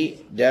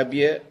 T,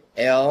 W,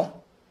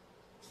 L,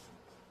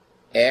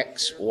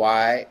 X,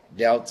 Y,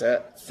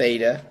 delta,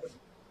 theta,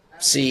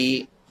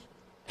 C,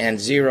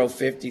 and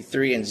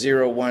 053 and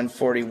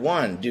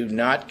 0141 do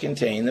not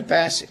contain the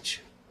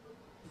passage.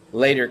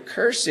 Later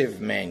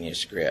cursive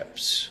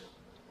manuscripts,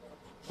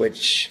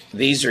 which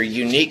these are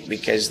unique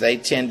because they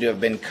tend to have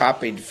been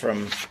copied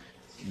from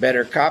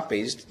better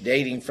copies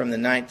dating from the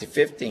 9th to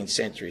 15th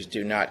centuries,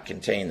 do not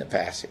contain the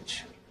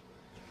passage.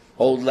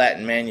 Old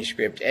Latin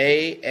manuscript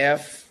A,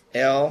 F,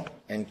 L,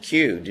 and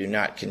Q do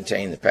not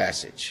contain the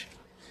passage.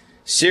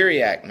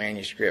 Syriac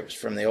manuscripts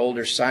from the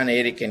older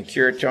Sinaitic and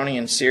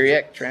Curetonian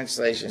Syriac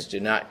translations do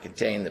not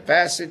contain the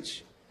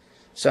passage.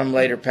 Some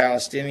later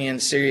Palestinian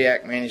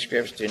Syriac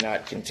manuscripts do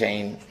not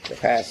contain the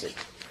passage.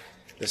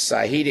 The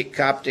Sahidic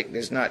Coptic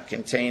does not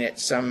contain it.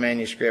 Some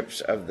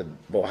manuscripts of the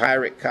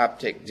Bohairic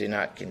Coptic do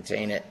not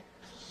contain it.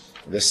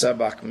 The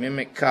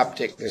Sub-Akhmimic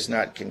Coptic does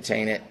not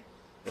contain it.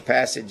 The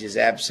passage is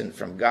absent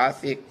from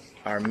Gothic,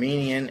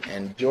 Armenian,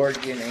 and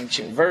Georgian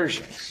ancient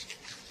versions.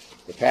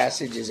 The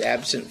passage is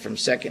absent from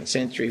 2nd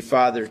century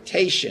Father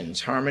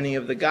Tatian's Harmony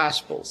of the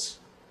Gospels.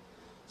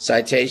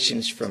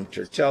 Citations from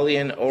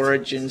Tertullian,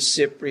 Origen,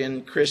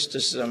 Cyprian,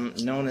 Chrysostom,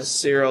 Nonus,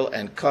 Cyril,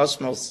 and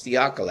Cosmos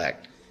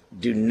Theocalact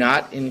do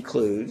not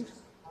include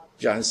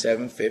John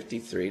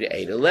 7:53 to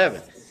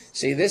 8:11.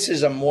 See, this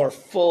is a more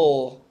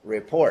full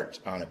report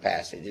on a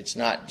passage. It's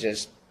not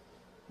just,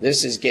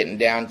 this is getting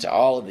down to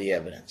all of the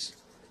evidence.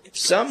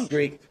 Some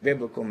Greek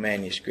biblical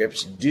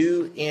manuscripts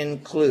do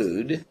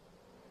include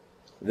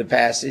the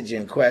passage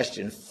in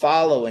question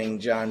following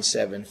John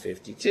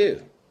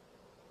 7:52.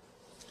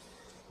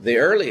 The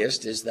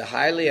earliest is the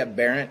highly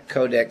aberrant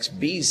Codex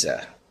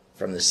Beza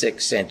from the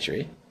 6th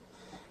century,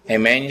 a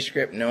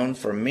manuscript known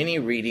for many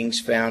readings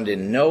found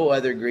in no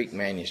other Greek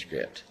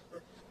manuscript.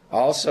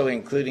 Also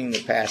including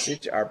the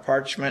passage are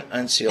parchment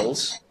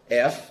uncials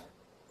F,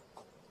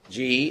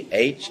 G,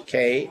 H,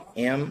 K,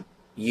 M,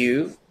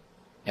 U,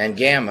 and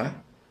Gamma,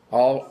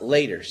 all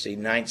later, see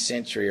 9th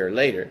century or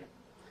later.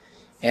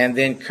 And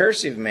then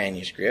cursive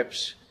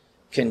manuscripts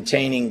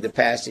containing the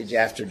passage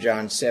after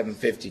John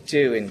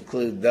 7:52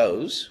 include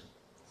those,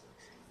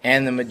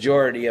 and the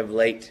majority of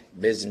late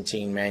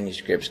Byzantine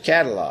manuscripts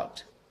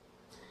cataloged.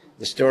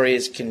 The story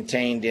is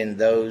contained in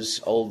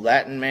those Old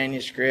Latin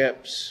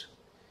manuscripts,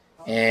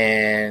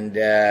 and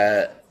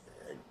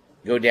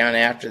go down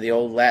after the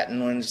Old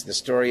Latin ones. The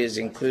story is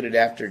included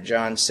after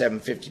John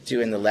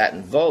 7:52 in the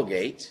Latin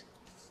Vulgate,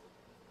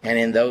 and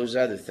in those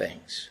other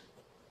things.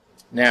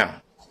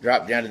 Now,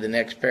 drop down to the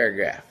next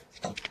paragraph.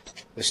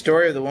 The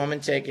story of the woman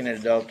taken in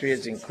adultery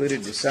is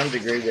included to some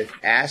degree with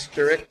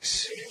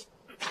asterisks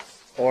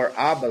or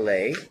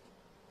obelé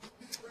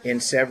in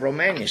several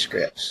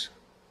manuscripts.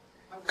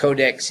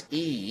 Codex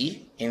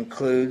E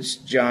includes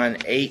John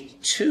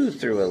 8:2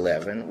 through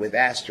 11 with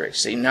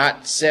asterisks. See,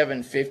 not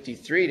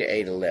 7:53 to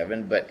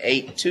 8:11, but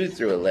 8:2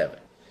 through 11.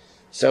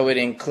 So it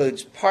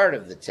includes part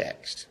of the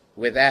text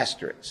with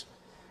asterisks.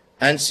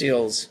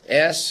 Uncials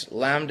S,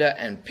 lambda,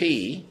 and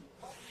P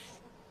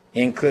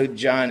include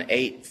John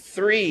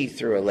 8:3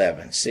 through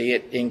 11. See,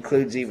 it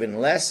includes even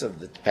less of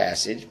the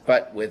passage,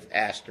 but with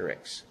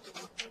asterisks.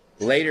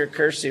 Later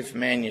cursive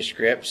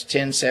manuscripts,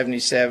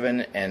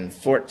 1077 and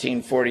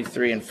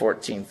 1443 and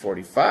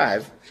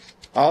 1445,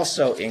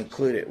 also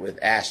include it with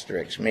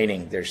asterisks,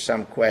 meaning there's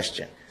some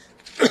question.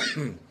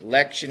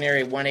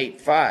 Lectionary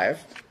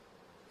 185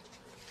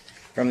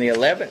 from the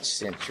 11th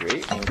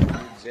century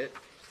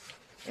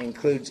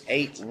includes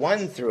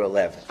 8:1 through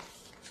 11.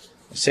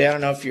 See, I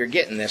don't know if you're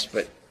getting this,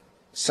 but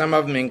some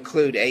of them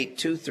include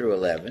 8:2 through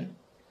 11.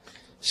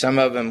 Some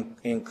of them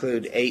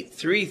include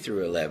 8:3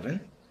 through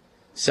 11.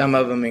 Some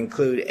of them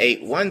include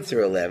 8:1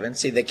 through 11.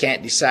 See, they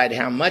can't decide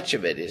how much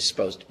of it is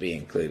supposed to be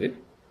included.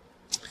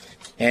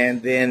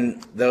 And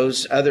then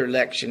those other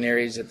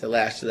lectionaries at the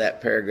last of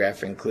that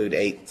paragraph include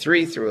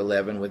 8:3 through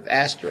 11 with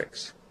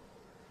asterisks.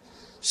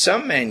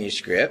 Some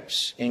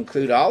manuscripts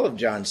include all of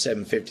John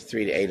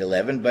 7:53 to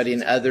 8:11, but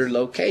in other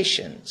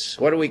locations.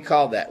 What do we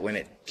call that when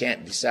it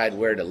can't decide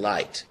where to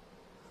light?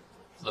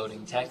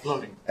 Floating text.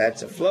 Floating.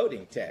 That's a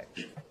floating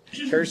text.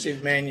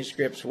 Cursive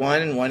manuscripts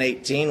 1 and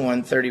 118,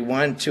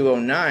 131,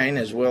 209,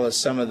 as well as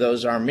some of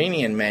those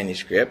Armenian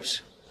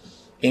manuscripts,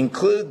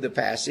 include the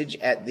passage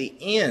at the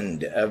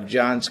end of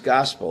John's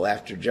Gospel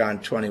after John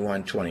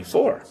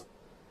 21:24.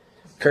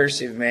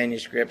 Cursive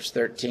manuscripts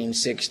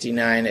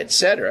 1369,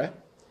 etc.,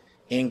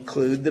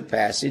 include the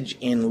passage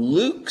in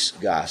Luke's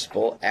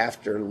Gospel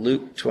after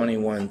Luke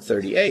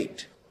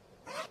 21:38.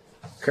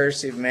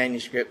 Cursive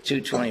manuscript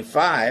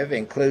 225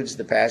 includes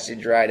the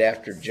passage right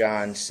after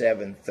John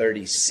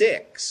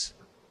 7:36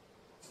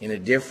 in a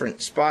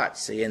different spot,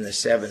 see, in the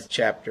 7th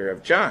chapter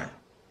of John.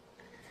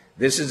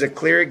 This is a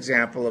clear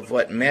example of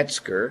what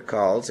Metzger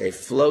calls a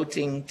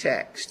floating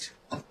text.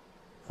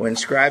 When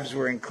scribes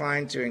were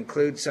inclined to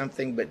include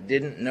something but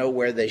didn't know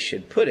where they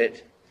should put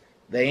it,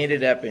 they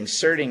ended up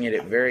inserting it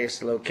at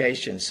various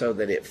locations so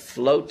that it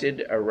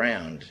floated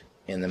around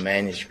in the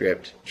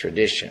manuscript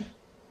tradition.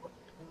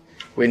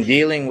 When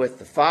dealing with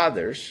the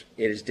fathers,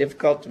 it is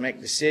difficult to make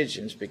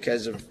decisions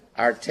because of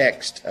our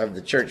text of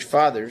the church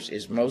fathers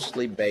is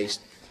mostly based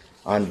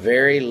on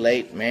very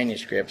late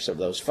manuscripts of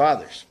those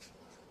fathers.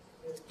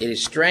 It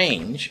is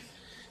strange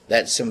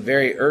that some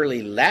very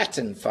early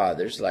Latin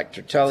fathers like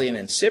Tertullian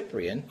and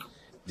Cyprian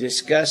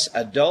discuss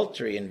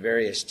adultery in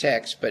various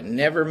texts but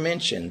never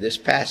mention this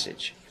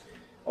passage.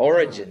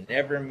 Origen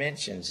never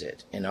mentions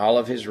it in all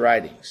of his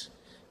writings.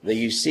 The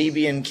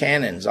Eusebian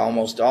canons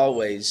almost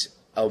always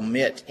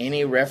omit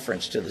any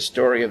reference to the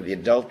story of the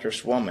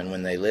adulterous woman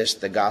when they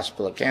list the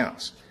gospel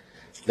accounts.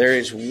 There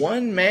is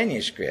one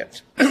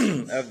manuscript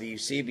of the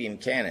Eusebian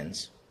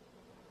canons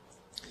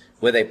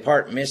with a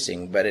part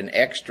missing, but an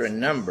extra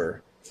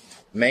number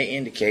may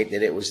indicate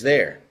that it was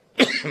there.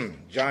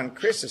 John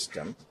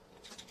Chrysostom,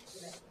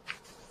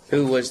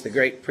 who was the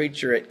great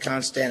preacher at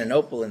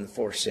Constantinople in the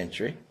 4th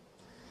century,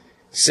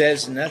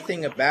 says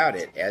nothing about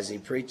it as he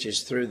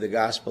preaches through the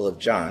Gospel of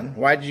John.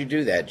 Why did you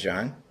do that,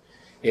 John?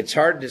 It's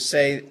hard to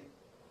say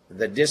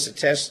the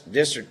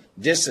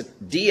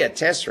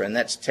Diatessaron,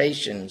 that's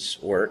Tatian's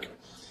work,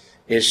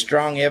 is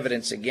strong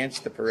evidence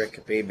against the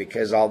pericope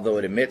because although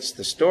it omits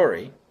the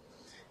story,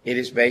 it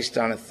is based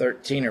on a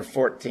 13th or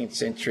 14th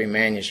century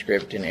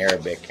manuscript in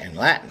Arabic and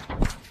Latin.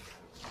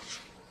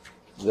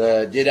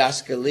 The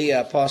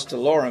Didascalia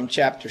Apostolorum,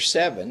 chapter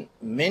 7,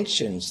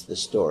 mentions the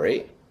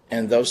story,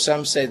 and though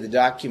some say the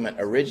document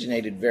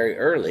originated very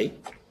early,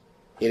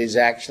 it is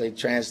actually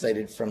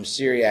translated from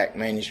Syriac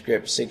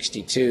manuscript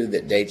 62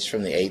 that dates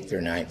from the 8th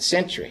or 9th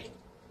century.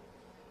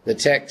 The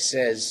text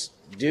says,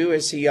 do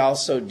as he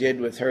also did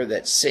with her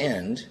that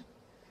sinned,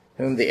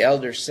 whom the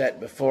elders set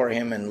before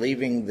him, and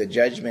leaving the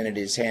judgment at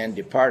his hand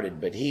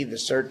departed. But he, the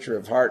searcher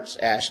of hearts,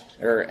 asked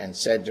her and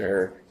said to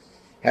her,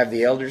 have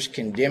the elders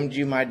condemned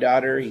you, my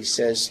daughter?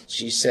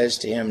 She says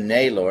to him,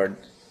 Nay, Lord.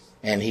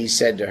 And he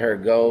said to her,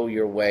 Go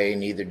your way,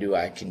 neither do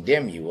I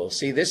condemn you. Well,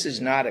 see, this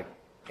is not an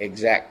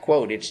exact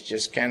quote. It's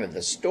just kind of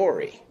the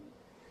story,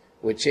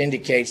 which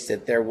indicates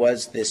that there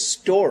was this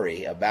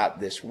story about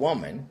this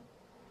woman,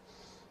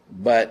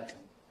 but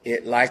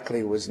it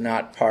likely was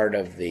not part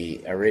of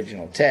the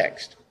original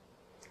text.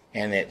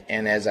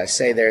 And as I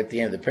say there at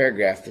the end of the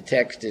paragraph, the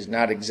text is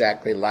not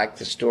exactly like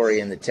the story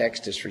in the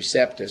Textus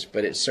Receptus,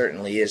 but it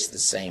certainly is the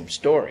same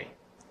story.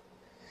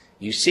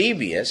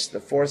 Eusebius, the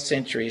 4th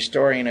century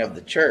historian of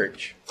the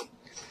church,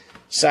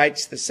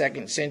 cites the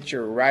 2nd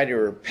century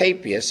writer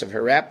Papias of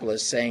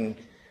Hierapolis, saying,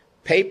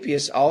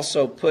 Papias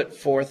also put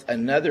forth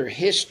another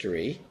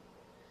history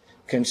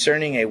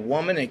concerning a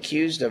woman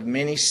accused of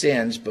many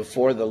sins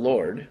before the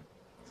Lord,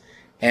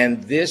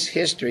 and this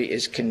history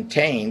is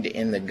contained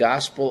in the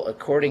Gospel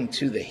according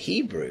to the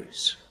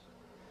Hebrews.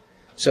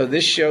 So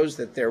this shows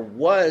that there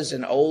was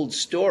an old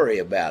story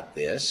about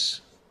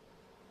this,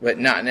 but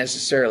not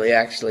necessarily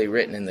actually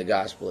written in the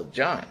Gospel of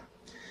John.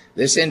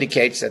 This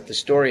indicates that the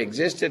story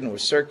existed and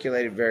was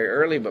circulated very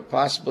early, but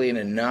possibly in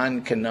a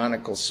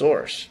non-canonical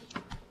source,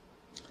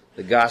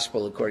 the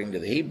Gospel according to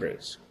the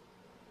Hebrews.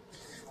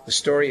 The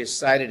story is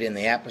cited in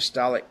the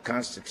Apostolic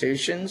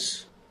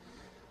Constitutions.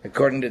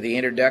 According to the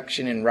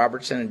introduction in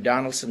Robertson and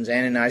Donaldson's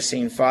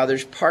Ante-Nicene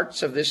Fathers,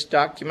 parts of this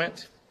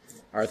document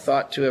are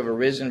thought to have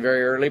arisen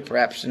very early,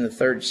 perhaps in the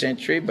 3rd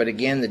century, but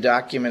again, the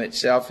document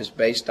itself is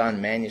based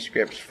on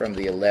manuscripts from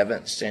the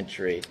 11th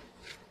century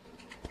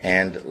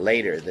and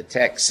later. The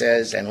text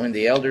says, And when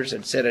the elders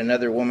had set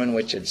another woman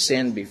which had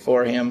sinned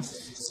before him,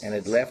 and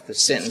had left the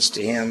sentence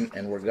to him,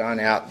 and were gone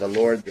out, the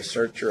Lord, the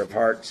searcher of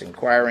hearts,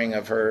 inquiring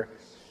of her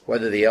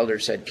whether the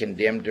elders had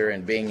condemned her,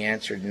 and being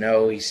answered,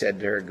 No, he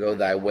said to her, Go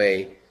thy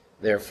way,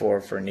 therefore,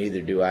 for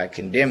neither do I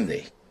condemn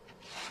thee.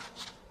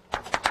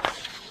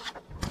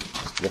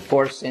 The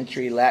 4th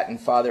century Latin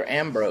Father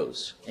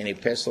Ambrose, in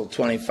Epistle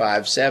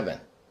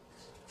 25:7,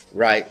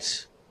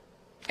 writes,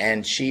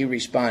 And she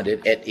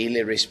responded, et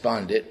ille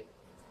respondit,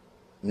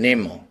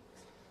 Nemo.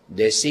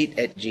 Decit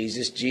et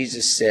Jesus.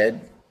 Jesus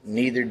said,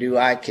 Neither do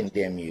I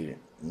condemn you,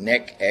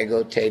 nec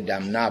ego te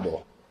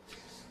damnabo.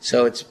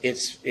 So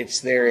it's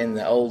there in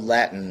the old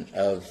Latin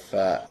of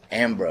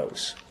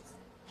Ambrose.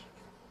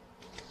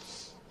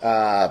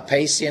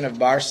 Pacian of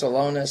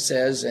Barcelona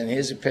says in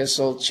his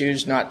epistle,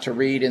 Choose not to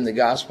read in the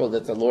gospel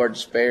that the Lord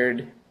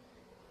spared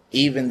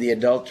even the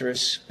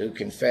adulteress who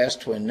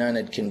confessed when none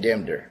had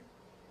condemned her.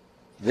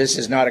 This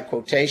is not a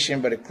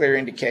quotation, but a clear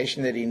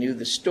indication that he knew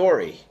the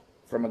story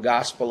from a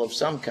gospel of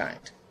some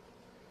kind.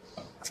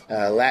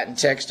 Latin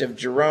text of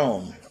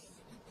Jerome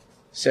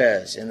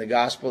says, in the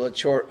gospel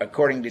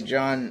according to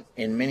John,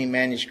 in many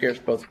manuscripts,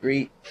 both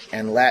Greek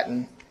and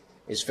Latin,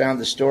 is found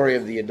the story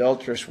of the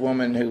adulterous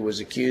woman who was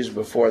accused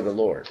before the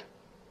Lord.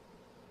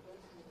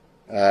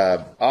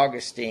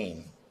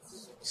 Augustine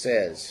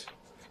says,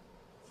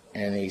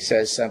 and he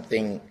says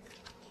something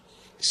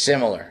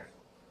similar.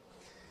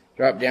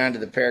 Drop down to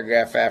the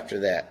paragraph after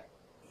that.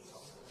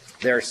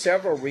 There are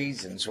several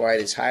reasons why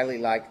it is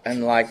highly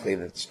unlikely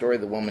that the story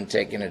of the woman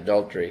taken in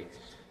adultery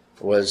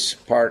was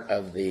part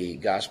of the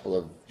Gospel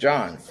of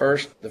John.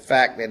 First, the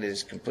fact that it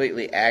is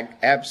completely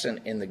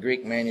absent in the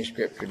Greek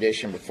manuscript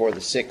tradition before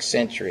the 6th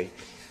century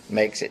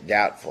makes it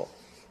doubtful.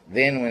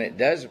 Then, when it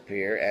does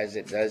appear, as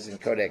it does in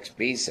Codex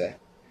Beza,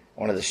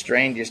 one of the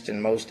strangest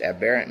and most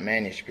aberrant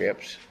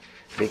manuscripts,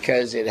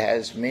 because it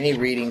has many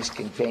readings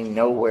contained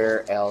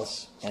nowhere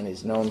else and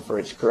is known for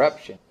its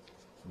corruption.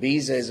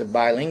 Beza is a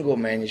bilingual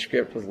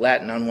manuscript with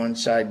Latin on one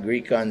side,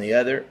 Greek on the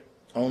other.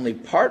 Only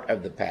part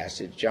of the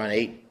passage, John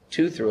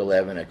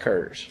 8:2-11,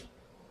 occurs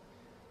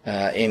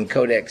in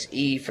Codex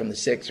E from the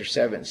 6th or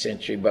 7th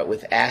century, but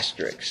with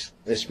asterisks.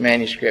 This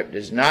manuscript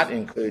does not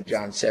include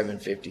John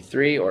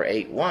 7:53 or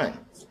 8:1.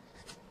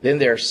 Then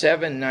there are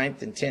 7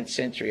 9th and 10th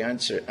century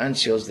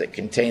uncials that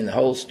contain the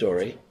whole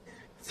story.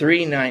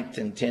 3 9th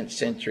and 10th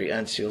century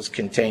uncials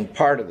contain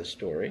part of the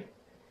story,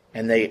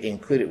 and they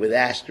include it with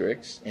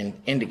asterisks,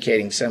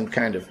 indicating some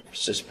kind of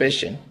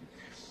suspicion.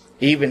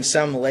 Even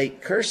some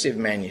late cursive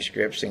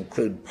manuscripts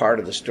include part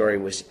of the story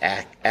with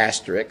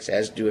asterisks,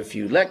 as do a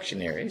few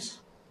lectionaries.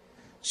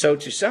 So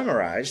to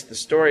summarize, the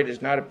story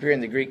does not appear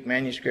in the Greek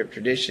manuscript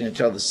tradition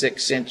until the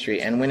 6th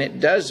century, and when it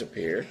does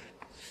appear,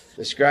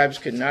 the scribes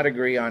could not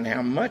agree on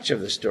how much of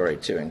the story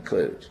to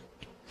include.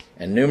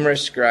 And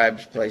numerous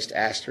scribes placed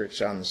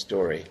asterisks on the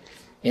story,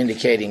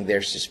 indicating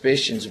their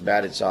suspicions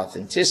about its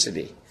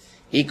authenticity.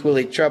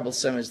 Equally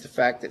troublesome is the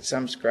fact that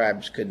some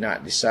scribes could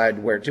not decide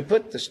where to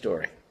put the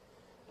story,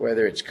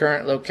 whether its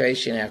current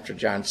location after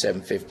John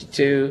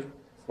 7:52,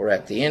 or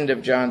at the end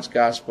of John's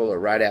Gospel, or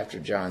right after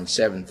John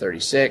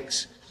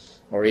 7:36,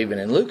 or even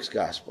in Luke's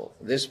Gospel.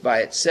 This by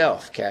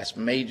itself casts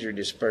major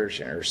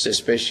dispersion or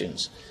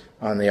suspicions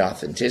on the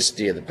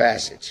authenticity of the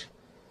passage.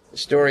 The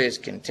story is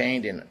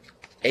contained in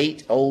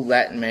 8 Old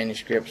Latin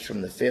manuscripts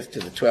from the 5th to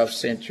the 12th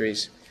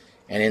centuries,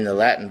 and in the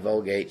Latin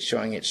Vulgate,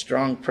 showing its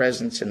strong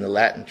presence in the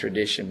Latin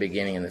tradition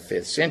beginning in the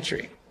 5th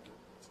century.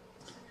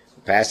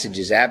 The passage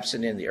is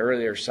absent in the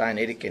earlier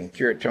Sinaitic and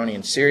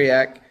Curetonian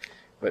Syriac,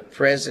 but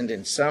present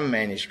in some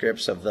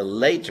manuscripts of the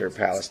later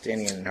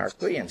Palestinian and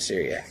Harquaean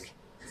Syriac.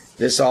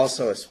 This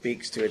also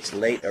speaks to its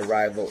late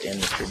arrival in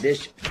the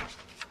tradition.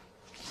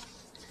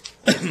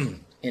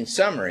 In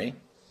summary,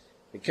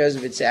 because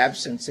of its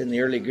absence in the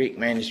early Greek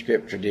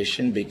manuscript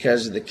tradition,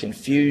 because of the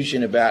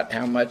confusion about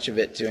how much of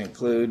it to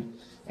include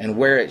and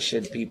where it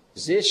should be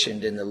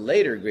positioned in the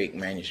later Greek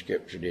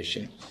manuscript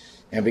tradition,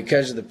 and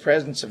because of the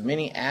presence of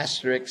many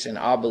asterisks and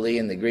oboli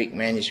in the Greek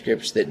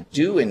manuscripts that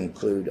do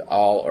include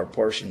all or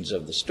portions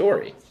of the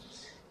story,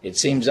 it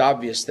seems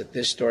obvious that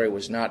this story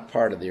was not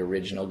part of the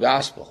original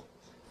gospel.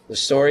 The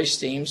story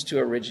seems to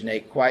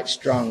originate quite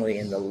strongly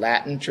in the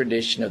Latin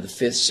tradition of the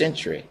 5th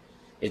century.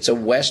 It's a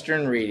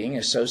Western reading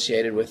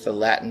associated with the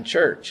Latin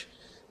Church.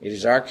 It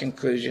is our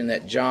conclusion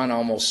that John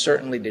almost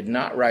certainly did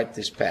not write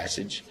this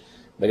passage,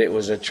 but it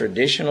was a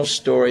traditional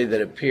story that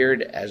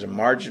appeared as a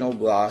marginal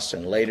gloss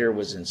and later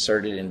was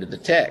inserted into the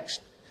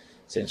text.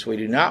 Since we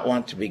do not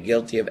want to be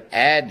guilty of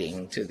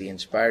adding to the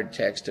inspired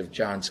text of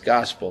John's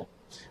Gospel,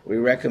 we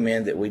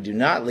recommend that we do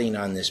not lean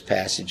on this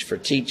passage for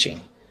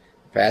teaching.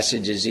 The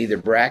passage is either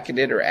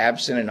bracketed or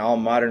absent in all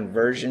modern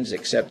versions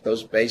except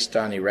those based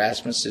on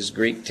Erasmus's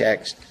Greek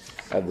text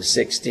of the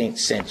 16th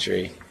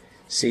century.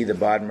 See the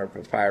Bodmer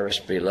Papyrus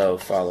below,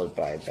 followed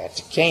by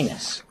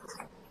Vaticanus.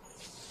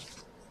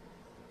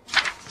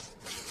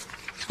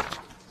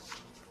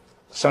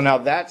 So now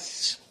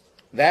that's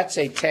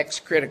a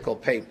text critical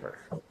paper.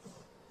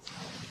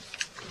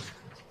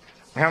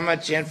 How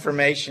much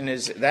information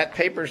is it? That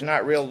paper's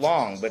not real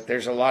long, but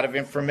there's a lot of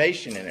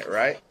information in it,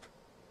 right?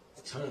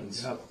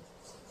 Tons.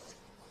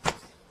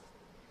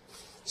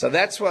 So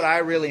that's what I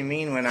really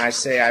mean when I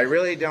say I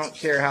really don't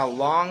care how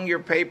long your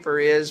paper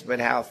is,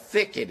 but how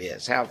thick it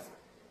is,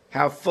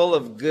 how full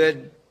of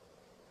good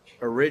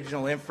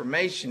original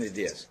information it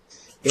is.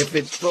 If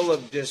it's full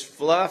of just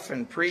fluff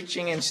and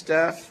preaching and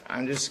stuff,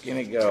 I'm just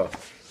going to go.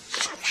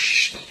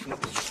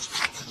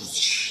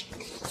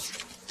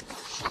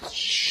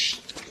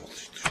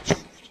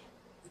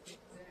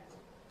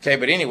 Okay,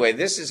 but anyway,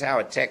 this is how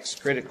a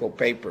text critical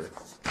paper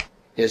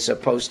is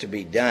supposed to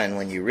be done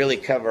when you really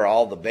cover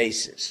all the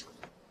bases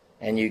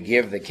and you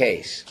give the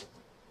case.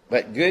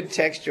 But good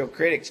textual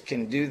critics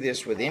can do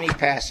this with any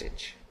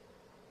passage.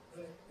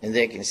 And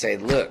they can say,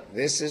 look,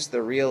 this is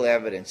the real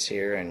evidence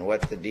here and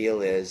what the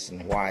deal is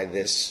and why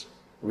this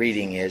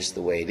reading is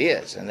the way it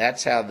is. And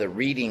that's how the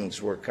readings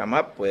were come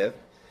up with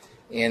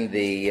in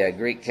the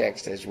Greek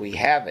text as we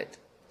have it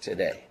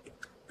today.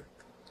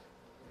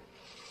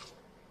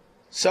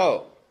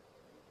 So,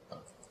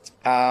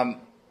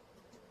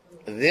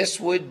 this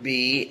would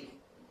be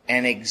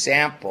an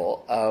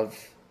example of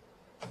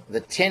the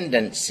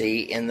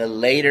tendency in the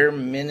later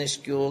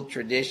minuscule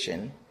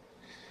tradition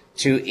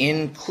to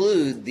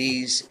include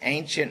these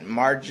ancient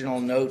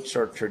marginal notes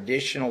or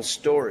traditional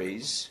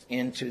stories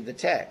into the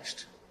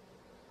text,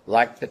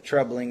 like the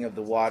troubling of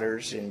the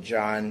waters in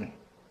John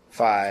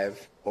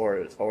 5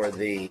 or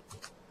the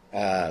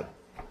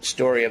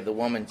story of the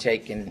woman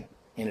taken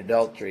in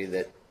adultery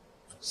that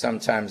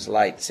sometimes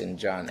lights in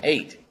John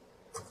 8.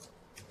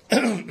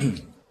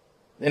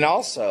 Then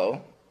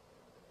also,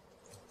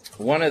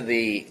 one of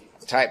the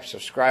types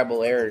of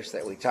scribal errors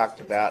that we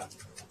talked about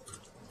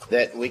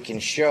that we can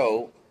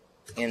show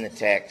in the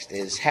text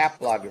is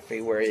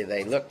haplography, where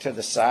they look to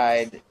the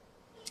side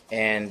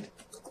and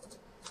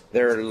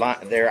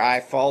their eye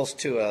falls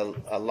to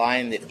a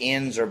line that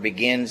ends or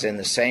begins in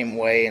the same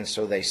way, and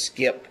so they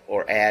skip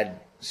or add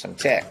some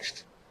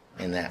text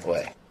in that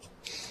way.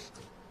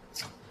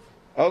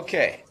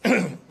 Okay.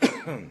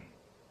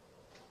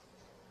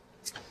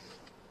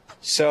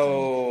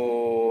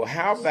 So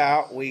how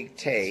about we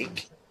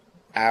take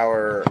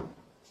our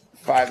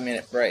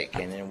 5-minute break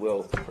and then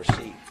we'll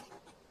proceed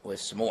with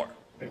some more.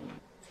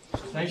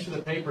 Thanks for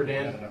the paper,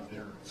 Dan.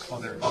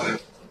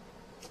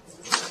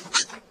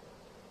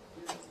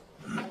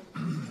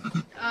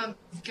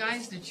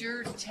 Guys, did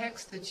your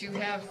text that you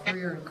have for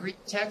your Greek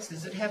text,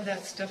 does it have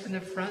that stuff in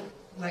the front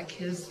like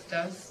his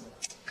does?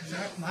 Because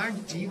mine,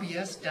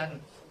 UBS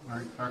doesn't.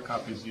 Our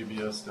copy's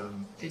UBS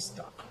doesn't. They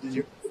stop.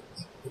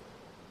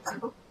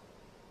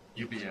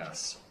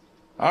 UBS.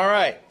 All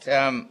right.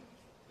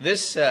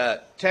 This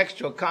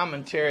textual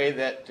commentary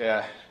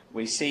that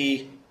we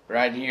see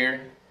right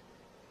here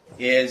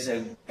is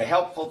a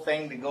helpful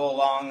thing to go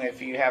along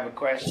if you have a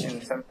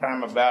question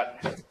sometime about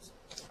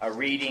a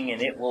reading,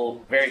 and it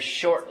will very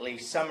shortly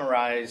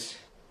summarize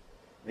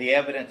the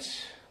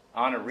evidence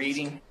on a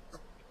reading.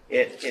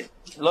 It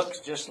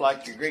looks just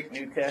like your Greek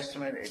New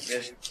Testament. It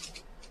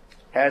just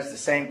has the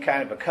same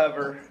kind of a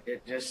cover.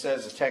 It just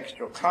says a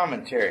textual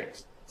commentary.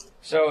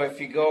 So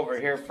if you go over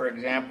here, for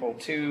example,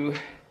 to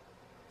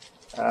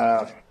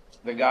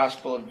the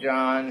Gospel of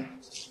John,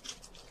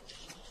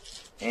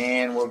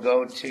 and we'll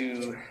go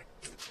to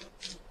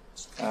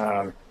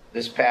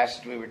this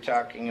passage we were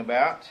talking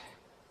about.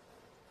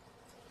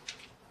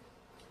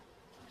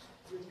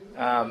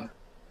 You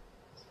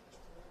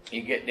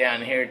get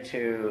down here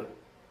to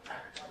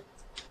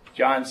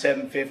John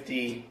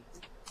 7:53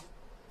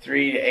 to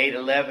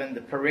 8:11,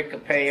 the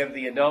pericope of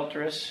the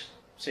adulteress.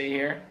 See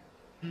here?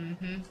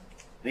 Mm-hmm.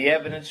 The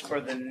evidence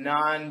for the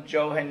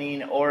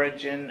non-Johannine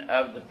origin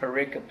of the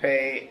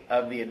pericope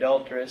of the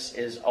adulteress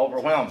is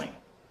overwhelming.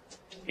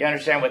 You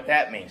understand what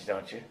that means,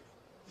 don't you?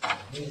 It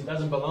means it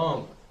doesn't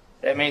belong.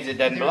 That means it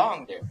doesn't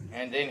belong there.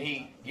 And then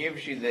he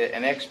gives you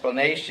an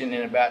explanation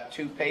in about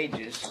 2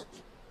 pages.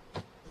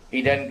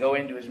 He doesn't go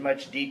into as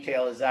much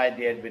detail as I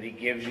did, but he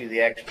gives you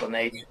the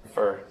explanation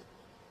for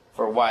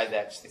why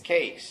that's the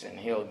case. And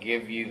he'll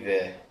give you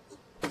the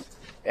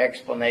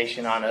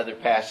explanation on other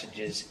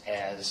passages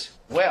as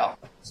well.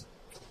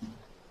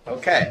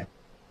 Okay.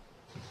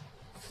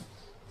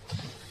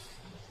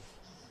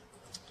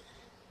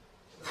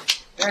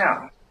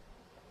 Now,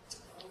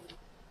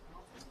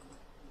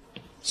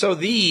 so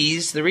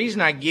the reason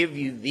I give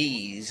you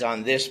these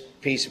on this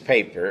piece of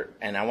paper,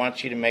 and I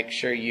want you to make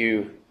sure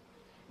you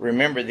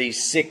remember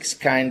these 6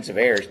 kinds of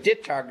errors.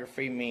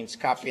 Dittography means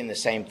copying the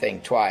same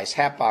thing twice.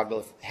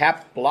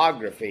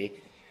 Haplography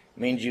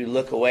means you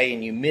look away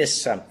and you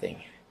miss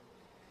something.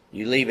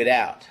 You leave it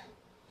out.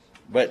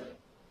 But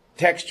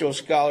textual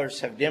scholars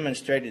have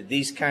demonstrated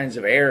these kinds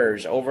of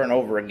errors over and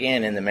over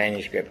again in the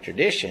manuscript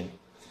tradition.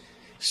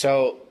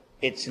 So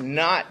it's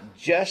not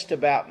just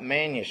about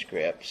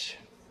manuscripts.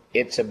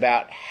 It's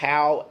about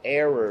how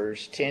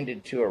errors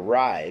tended to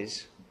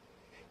arise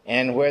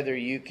and whether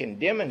you can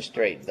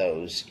demonstrate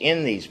those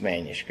in these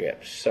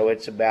manuscripts. So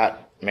it's about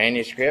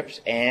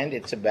manuscripts and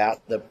it's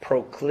about the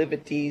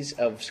proclivities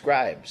of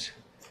scribes.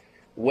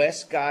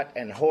 Westcott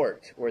and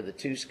Hort were the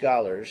 2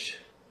 scholars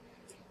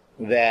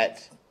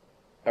that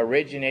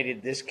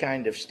originated this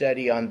kind of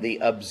study on the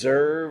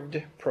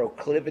observed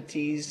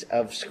proclivities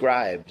of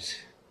scribes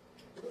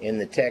in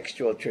the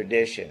textual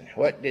tradition.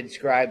 What did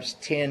scribes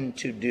tend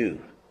to do?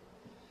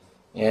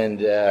 And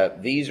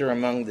these are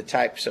among the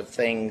types of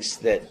things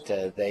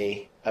that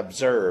they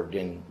observed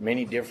in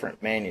many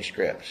different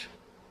manuscripts.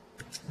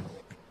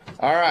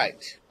 All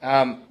right.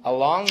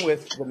 Along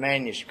with the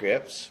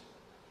manuscripts,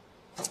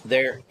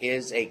 there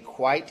is a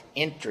quite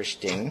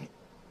interesting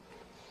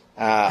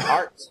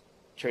art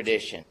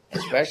tradition,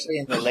 especially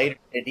in the later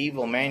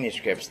medieval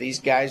manuscripts. These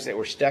guys that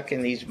were stuck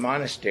in these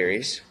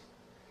monasteries,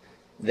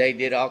 they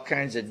did all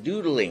kinds of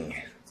doodling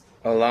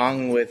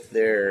along with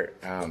their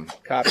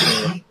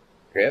copying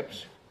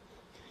manuscripts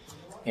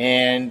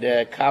and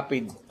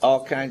copied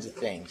all kinds of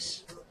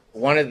things.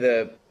 One of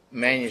the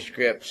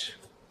manuscript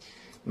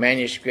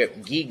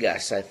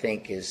Gigas, I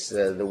think, is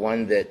the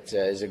one that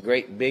is a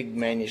great big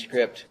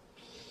manuscript.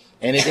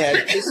 And it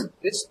had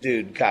this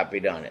dude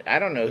copied on it. I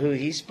don't know who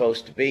he's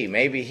supposed to be.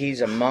 Maybe he's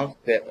a monk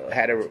that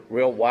had a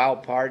real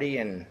wild party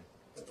and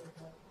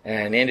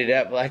ended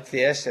up like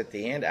this at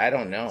the end. I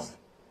don't know.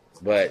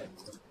 But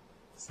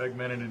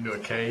segmented into a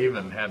cave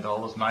and had all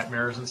those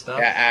nightmares and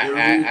stuff.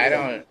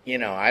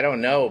 I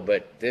don't know,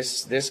 but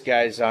this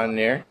guy's on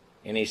there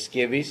in his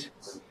skivvies.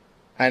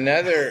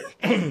 Another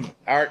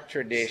art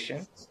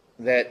tradition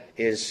that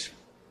is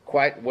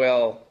quite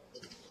well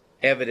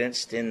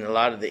evidenced in a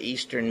lot of the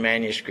Eastern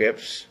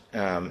manuscripts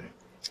and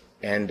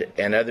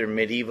other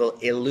medieval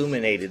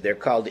illuminated. They're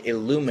called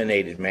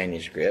illuminated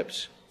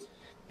manuscripts.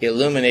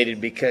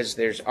 Illuminated because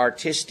there's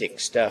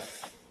artistic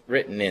stuff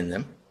written in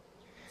them.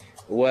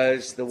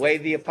 Was the way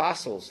the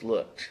apostles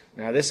looked.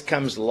 Now this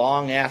comes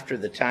long after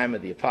the time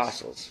of the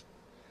apostles.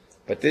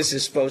 But this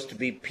is supposed to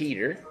be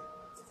Peter.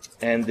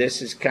 And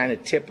this is kind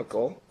of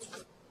typical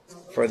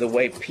for the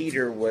way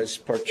Peter was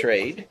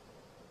portrayed.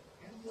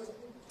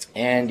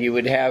 And you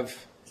would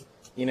have,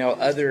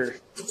 other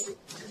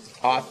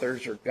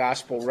authors or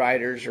gospel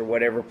writers or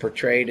whatever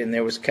portrayed, and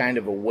there was kind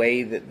of a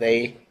way that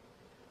they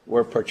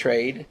were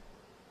portrayed.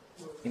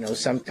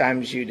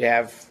 Sometimes you'd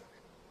have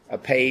a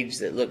page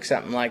that looked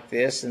something like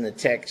this, and the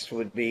text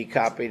would be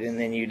copied, and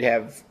then you'd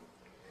have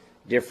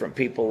different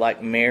people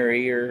like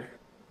Mary or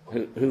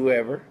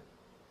whoever.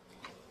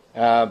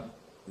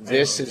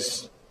 This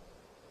is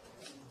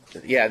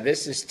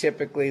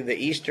typically the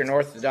Eastern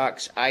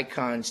Orthodox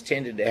icons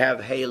tended to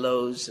have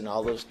halos and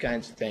all those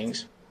kinds of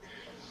things.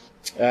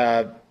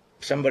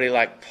 Somebody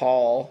like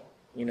Paul,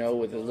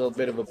 with a little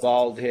bit of a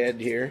bald head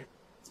here.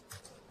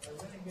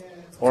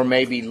 Or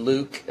maybe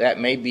Luke. That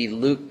may be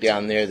Luke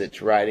down there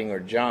that's writing, or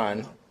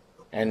John,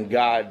 and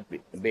God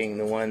being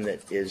the one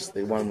that is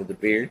the one with the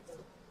beard.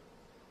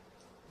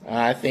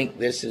 I think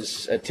this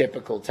is a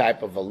typical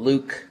type of a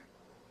Luke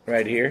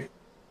right here.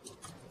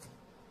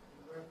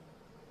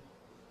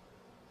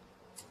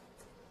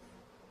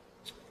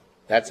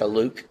 That's a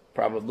Luke,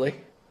 probably.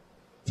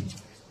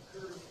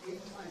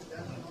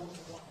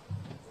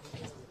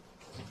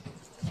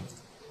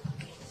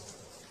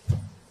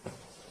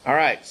 All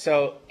right,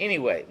 so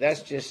anyway,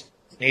 that's just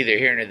neither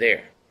here nor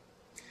there.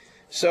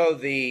 So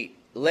the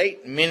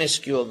late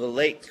minuscule, the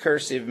late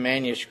cursive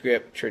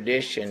manuscript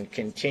tradition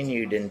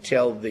continued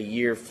until the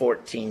year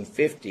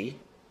 1450,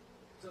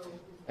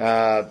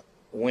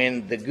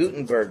 when the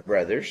Gutenberg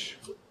brothers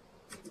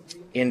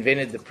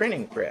invented the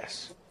printing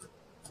press.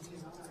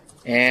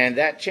 And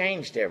that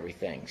changed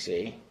everything,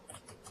 see?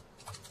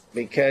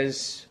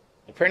 Because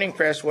the printing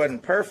press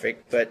wasn't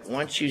perfect, but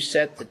once you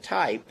set the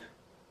type,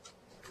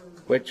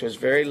 which was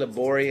very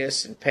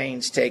laborious and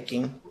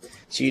painstaking,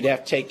 so you'd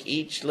have to take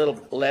each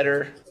little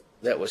letter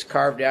that was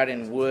carved out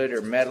in wood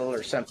or metal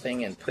or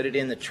something and put it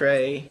in the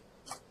tray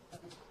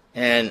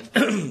and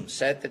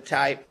set the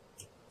type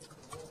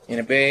in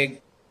a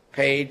big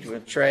page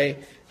with tray.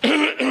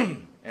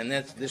 And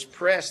that's this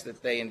press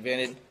that they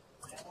invented.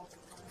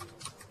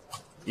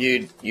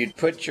 You'd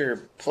put your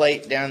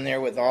plate down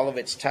there with all of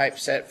its type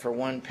set for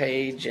one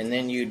page, and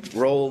then you'd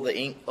roll the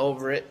ink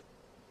over it,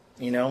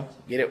 get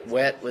it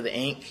wet with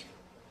ink.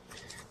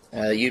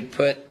 You'd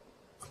put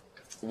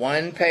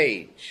one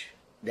page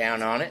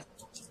down on it,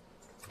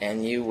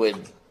 and you would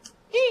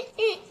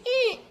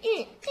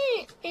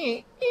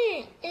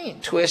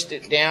twist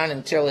it down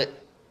until it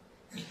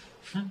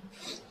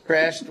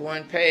pressed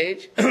one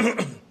page.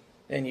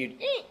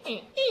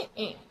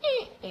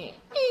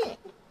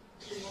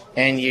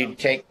 Then you'd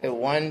take the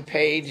one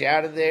page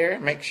out of there,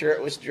 make sure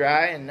it was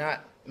dry and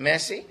not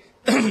messy,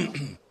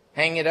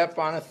 hang it up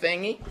on a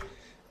thingy,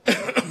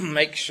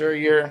 make sure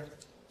your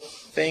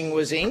thing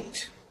was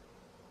inked,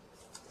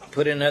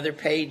 put another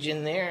page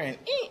in there, and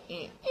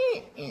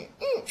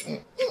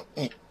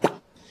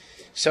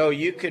so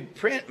you could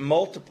print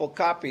multiple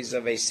copies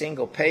of a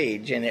single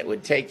page, and it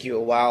would take you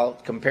a while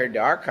compared to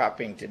our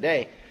copying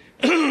today.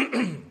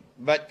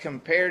 But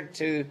compared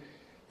to,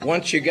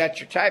 once you got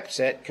your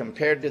typeset,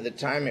 compared to the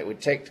time it would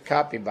take to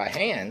copy by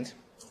hand,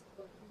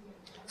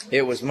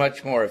 it was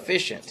much more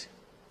efficient.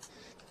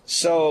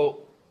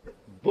 So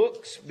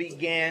books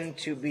began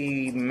to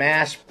be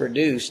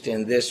mass-produced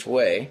in this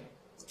way.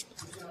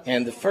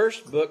 And the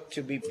first book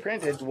to be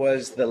printed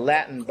was the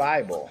Latin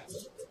Bible.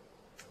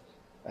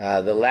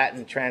 The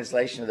Latin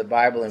translation of the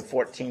Bible in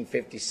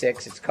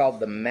 1456. It's called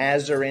the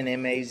Mazarin,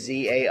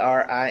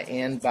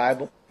 M-A-Z-A-R-I-N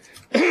Bible.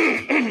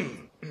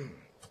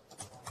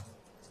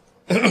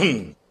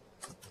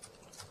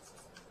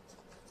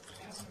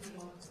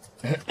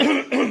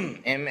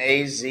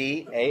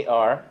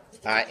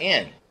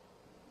 M-A-Z-A-R-I-N.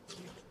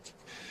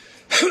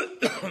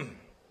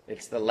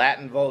 It's the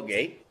Latin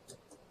Vulgate,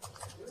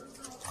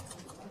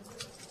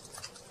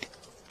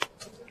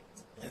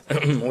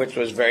 which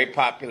was very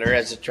popular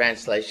as a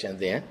translation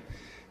then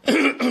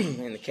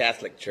in the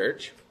Catholic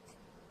Church.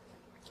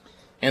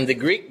 And the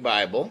Greek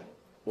Bible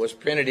was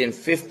printed in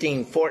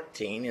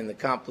 1514 in the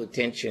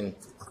Complutensian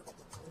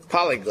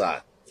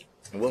Polyglot.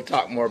 And we'll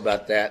talk more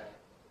about that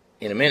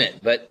in a minute.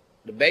 But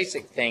the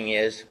basic thing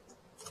is,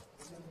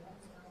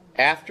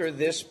 after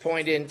this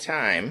point in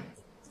time,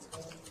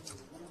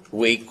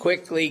 we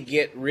quickly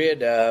get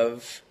rid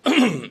of,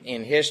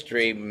 in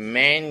history,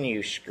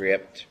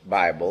 manuscript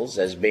Bibles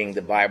as being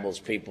the Bibles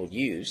people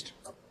used.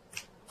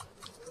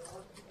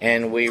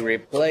 And we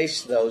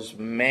replace those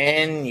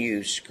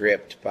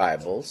manuscript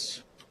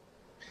Bibles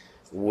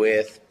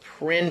with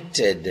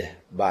printed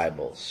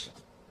Bibles.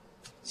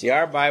 See,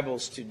 our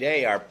Bibles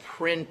today are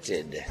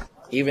printed.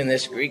 Even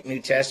this Greek New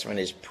Testament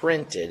is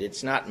printed.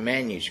 It's not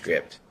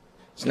manuscript.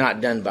 It's not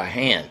done by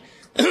hand.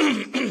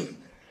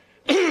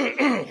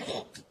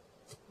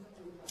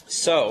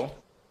 So,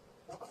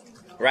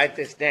 write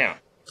this down.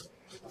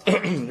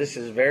 This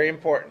is very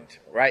important.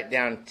 Write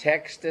down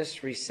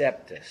Textus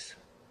Receptus.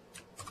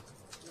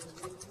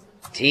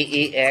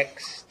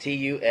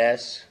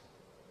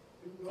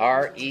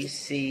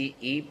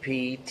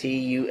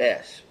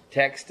 T-E-X-T-U-S-R-E-C-E-P-T-U-S.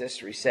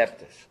 Textus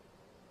Receptus.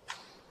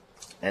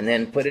 And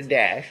then put a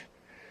dash.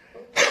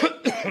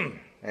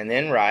 And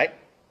then write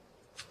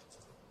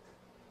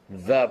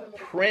the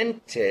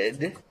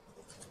printed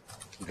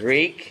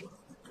Greek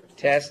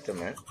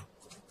Testament,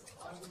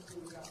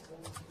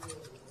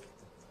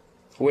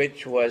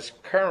 which was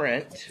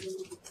current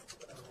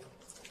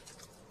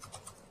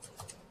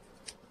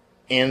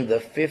in the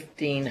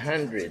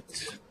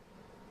 1500s.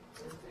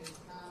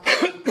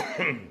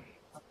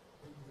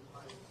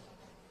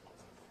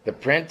 The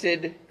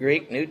printed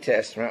Greek New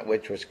Testament,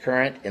 which was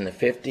current in the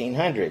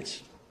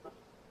 1500s.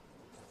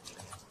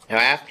 Now,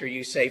 after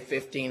you say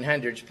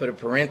 1500s, put a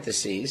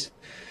parenthesis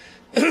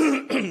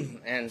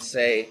and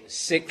say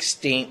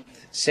 16th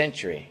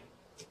century.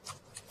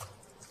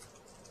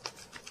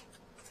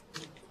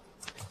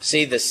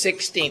 See, the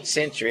 16th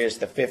century is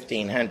the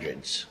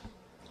 1500s.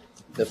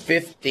 The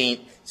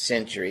 15th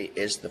century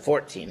is the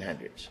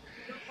 1400s.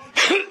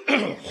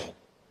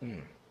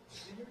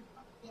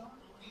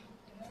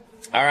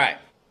 All right.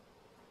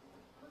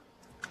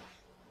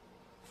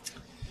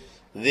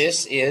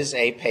 This is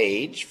a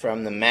page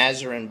from the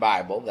Mazarin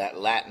Bible, that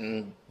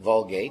Latin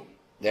Vulgate,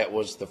 that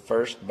was the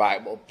first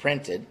Bible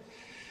printed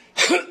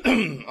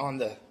on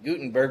the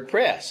Gutenberg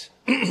press.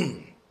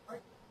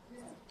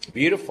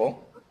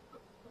 Beautiful.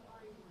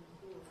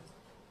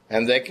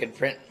 And they could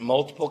print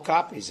multiple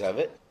copies of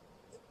it.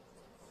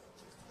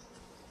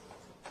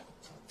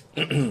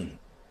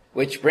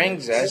 Which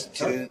brings us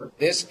to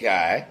this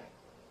guy.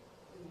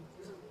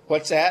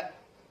 What's that?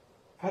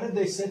 How did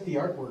they set the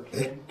artwork,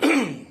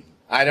 man?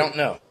 I don't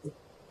know.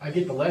 I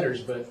get the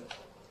letters, but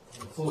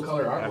full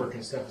color artwork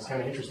and stuff is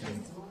kind of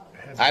interesting.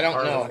 I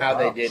don't know how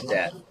they did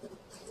that.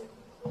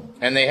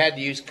 And they had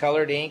to use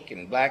colored ink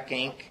and black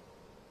ink.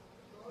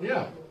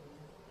 Yeah.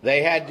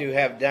 They had to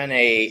have done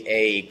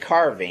a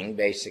carving,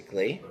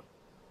 basically,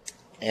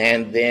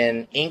 and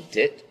then inked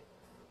it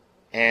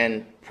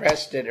and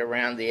pressed it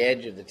around the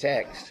edge of the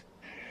text.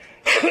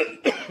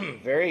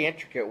 Very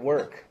intricate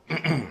work.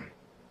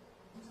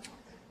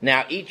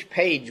 Now, each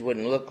page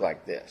wouldn't look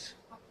like this.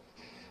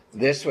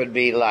 This would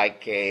be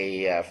like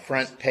a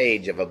front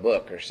page of a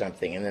book or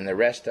something, and then the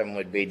rest of them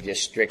would be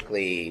just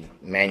strictly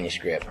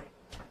manuscript,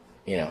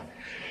 you know.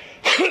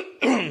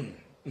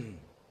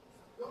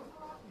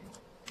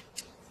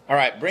 All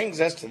right, brings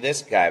us to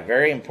this guy,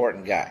 very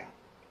important guy.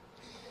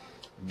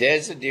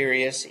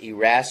 Desiderius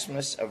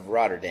Erasmus of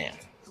Rotterdam.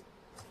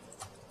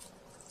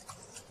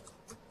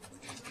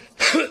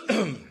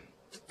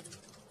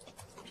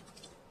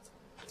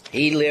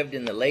 He lived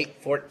in the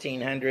late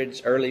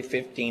 1400s, early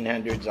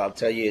 1500s. I'll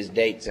tell you his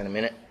dates in a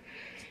minute.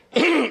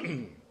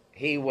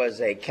 He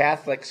was a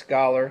Catholic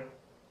scholar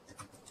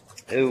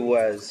who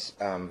was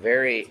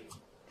very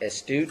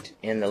astute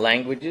in the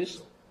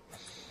languages.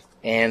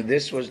 And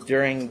this was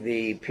during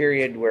the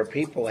period where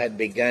people had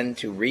begun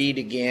to read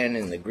again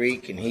in the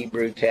Greek and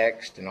Hebrew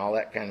text and all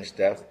that kind of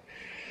stuff.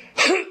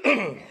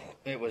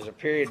 It was a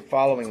period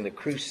following the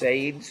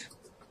Crusades.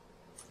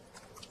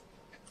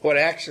 What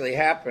actually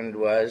happened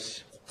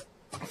was,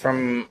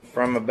 from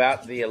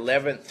about the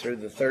 11th through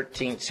the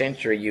 13th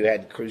century, you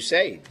had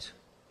crusades.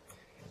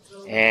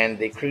 And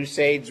the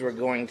crusades were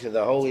going to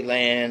the Holy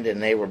Land,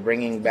 and they were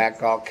bringing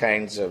back all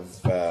kinds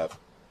of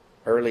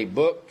early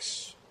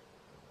books,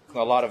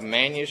 a lot of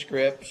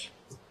manuscripts,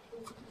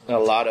 a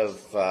lot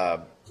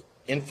of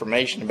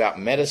information about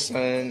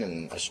medicine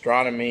and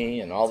astronomy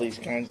and all these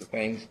kinds of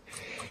things.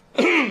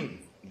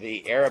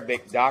 The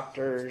Arabic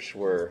doctors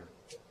were,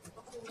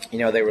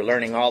 they were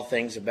learning all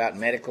things about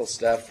medical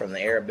stuff from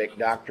the Arabic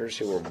doctors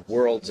who were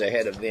worlds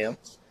ahead of them.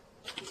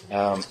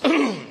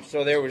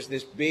 So there was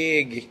this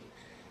big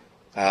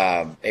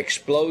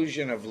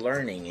explosion of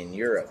learning in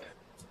Europe.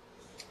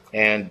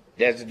 And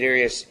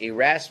Desiderius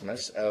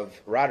Erasmus of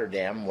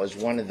Rotterdam was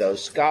one of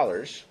those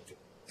scholars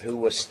who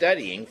was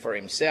studying for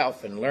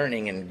himself and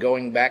learning and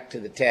going back to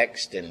the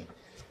text and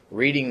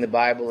reading the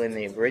Bible in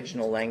the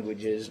original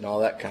languages and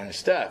all that kind of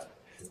stuff.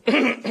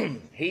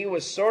 He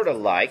was sort of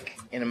like,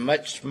 in a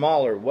much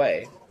smaller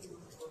way,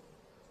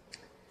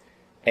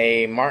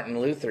 a Martin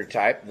Luther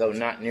type, though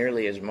not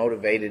nearly as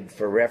motivated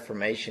for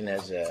Reformation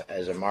as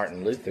a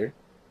Martin Luther.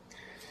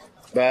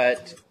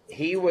 But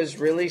he was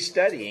really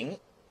studying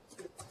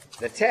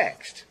the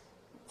text.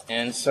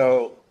 And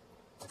so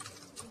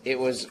it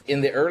was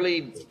in the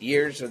early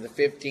years of the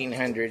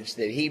 1500s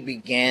that he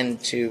began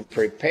to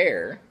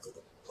prepare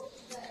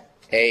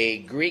a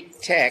Greek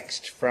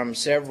text from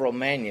several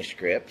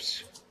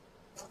manuscripts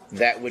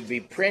that would be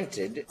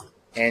printed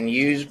and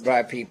used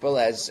by people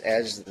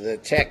as the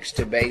text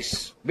to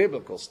base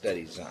biblical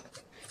studies on.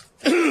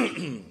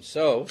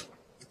 So,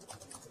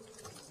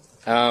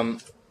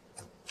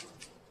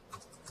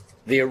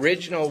 the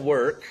original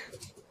work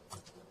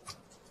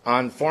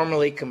on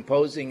formally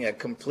composing a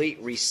complete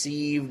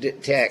received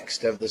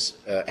text of this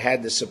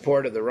had the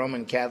support of the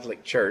Roman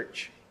Catholic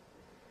Church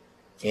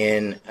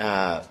in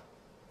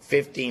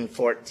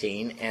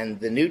 1514, and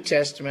the New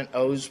Testament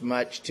owes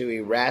much to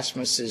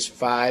Erasmus's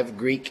 5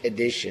 Greek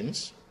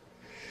editions.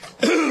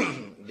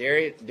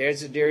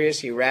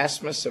 Desiderius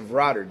Erasmus of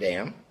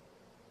Rotterdam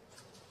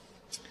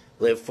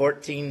lived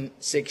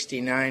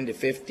 1469 to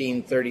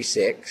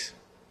 1536.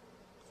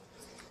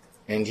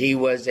 And he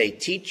was a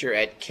teacher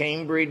at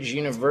Cambridge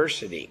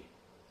University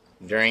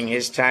during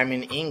his time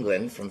in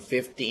England from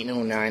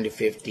 1509 to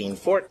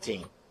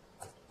 1514.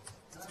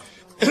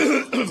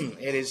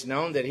 It is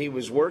known that he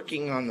was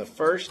working on the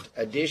first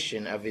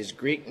edition of his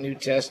Greek New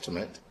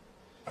Testament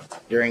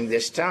during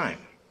this time.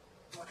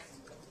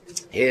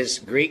 His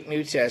Greek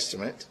New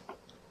Testament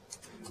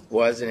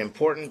was an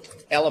important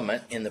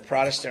element in the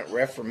Protestant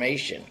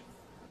Reformation,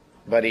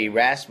 but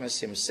Erasmus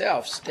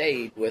himself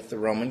stayed with the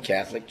Roman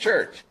Catholic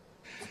Church.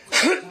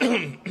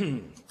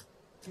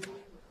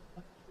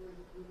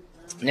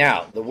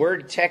 Now, the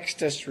word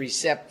textus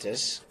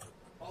receptus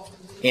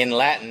in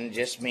Latin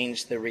just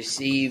means the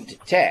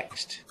received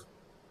text.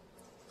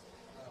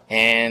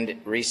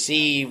 And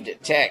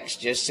received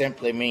text just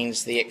simply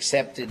means the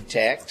accepted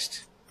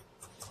text,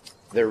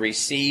 the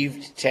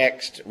received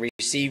text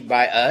received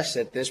by us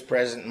at this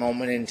present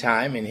moment in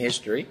time in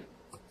history.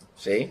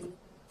 See?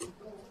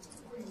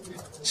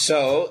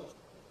 So,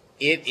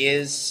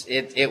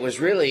 it was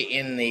really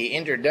in the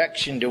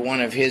introduction to one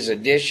of his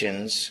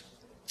editions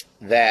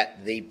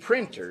that the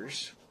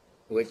printers,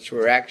 which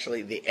were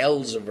actually the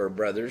Elsevier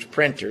brothers,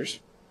 printers,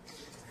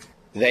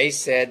 they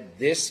said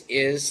this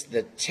is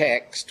the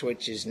text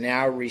which is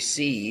now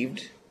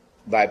received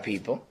by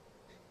people,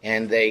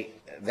 and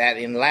that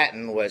in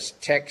Latin was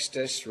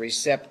textus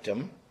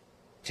receptum,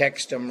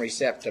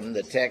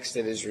 the text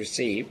that is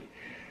received.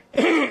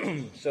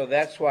 So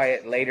that's why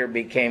it later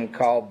became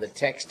called the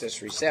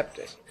Textus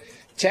Receptus.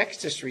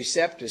 Textus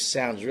Receptus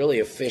sounds really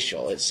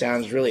official. It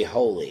sounds really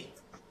holy.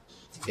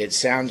 It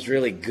sounds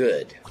really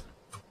good.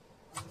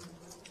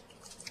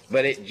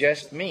 But it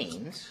just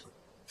means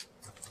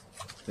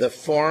the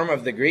form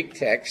of the Greek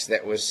text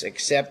that was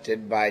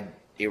accepted by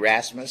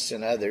Erasmus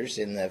and others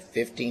in the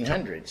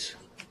 1500s.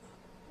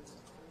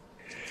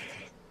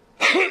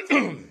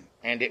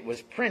 And it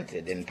was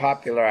printed and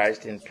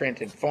popularized in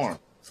printed form.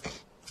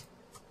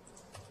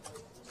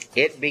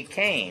 It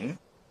became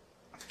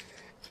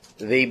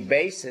the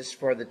basis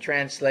for the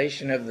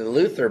translation of the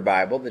Luther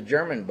Bible, the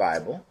German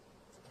Bible,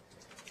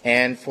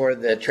 and for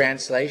the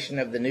translation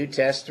of the New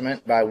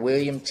Testament by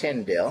William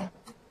Tyndale,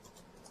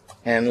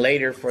 and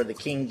later for the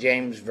King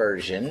James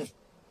Version,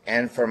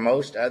 and for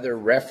most other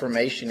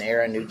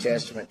Reformation-era New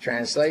Testament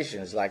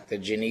translations, like the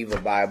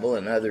Geneva Bible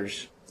and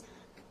others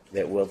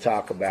that we'll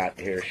talk about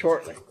here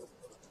shortly.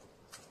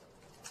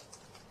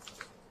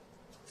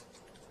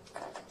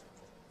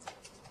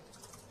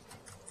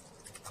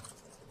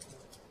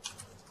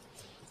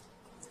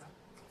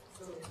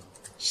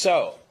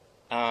 So,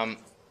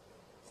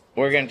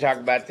 we're going to talk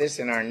about this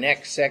in our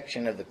next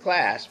section of the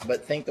class,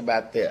 but think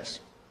about this.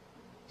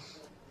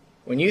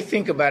 When you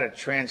think about a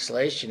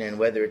translation and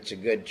whether it's a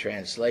good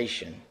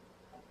translation,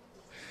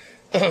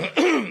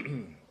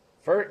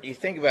 first you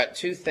think about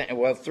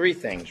three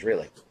things,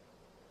 really.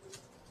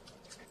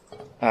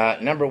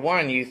 Number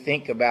one, you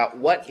think about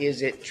what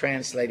is it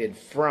translated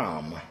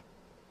from?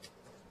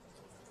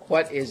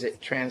 What is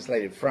it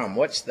translated from?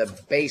 What's the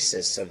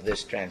basis of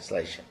this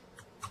translation?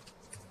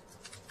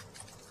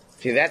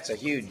 See, that's a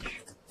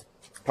huge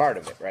part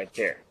of it right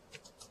there.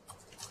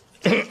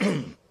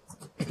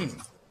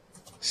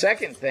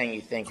 Second thing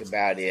you think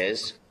about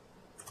is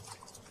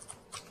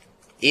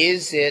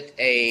it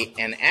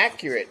an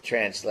accurate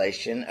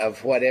translation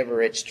of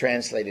whatever it's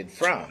translated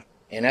from?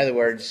 In other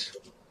words,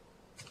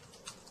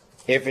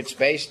 if it's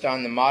based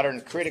on the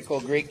modern critical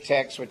Greek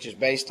text, which is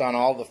based on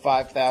all the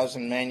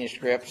 5,000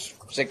 manuscripts,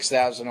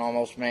 6,000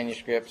 almost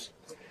manuscripts,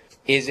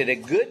 is it a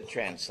good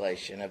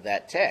translation of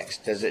that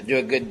text? Does it do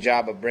a good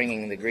job of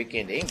bringing the Greek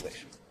into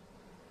English?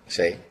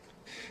 See?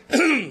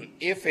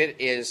 If it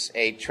is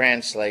a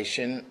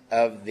translation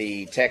of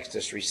the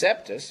Textus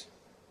Receptus,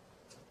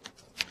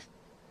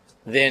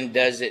 then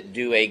does it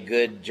do a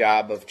good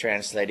job of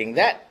translating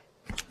that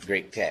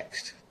Greek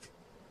text?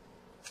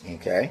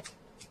 Okay?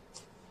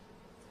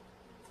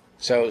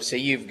 So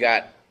you've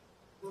got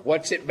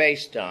what's it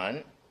based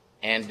on,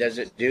 and does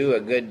it do a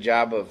good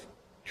job of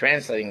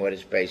translating what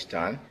it's based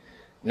on?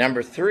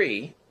 Number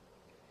three,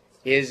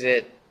 is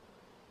it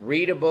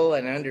readable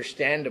and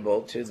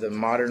understandable to the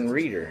modern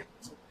reader?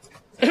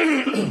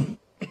 Because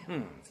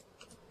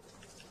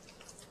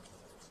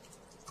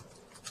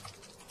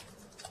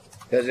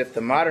if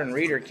the modern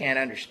reader can't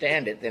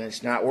understand it, then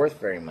it's not worth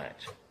very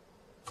much.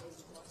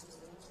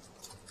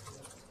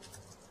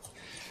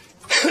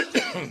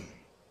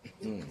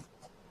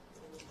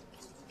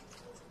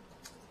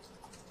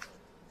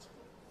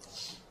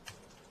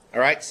 All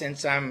right,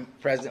 since I'm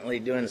presently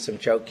doing some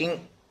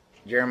choking,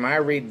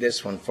 Jeremiah, read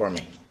this one for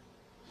me.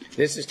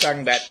 This is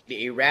talking about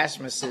the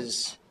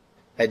Erasmus's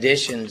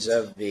editions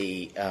of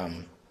the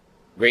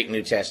Greek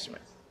New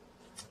Testament.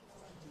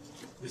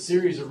 The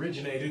series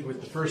originated with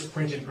the first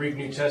printed Greek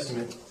New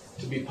Testament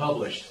to be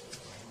published,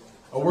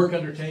 a work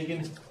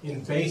undertaken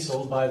in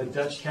Basel by the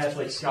Dutch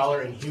Catholic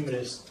scholar and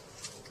humanist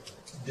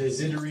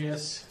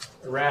Desiderius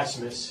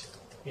Erasmus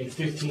in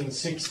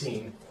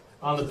 1516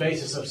 on the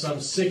basis of some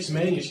 6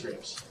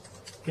 manuscripts,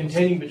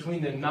 containing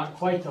between them not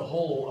quite the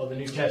whole of the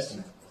New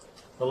Testament.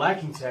 The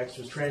lacking text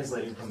was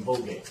translated from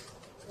Vulgate.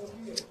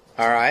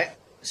 All right.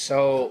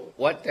 So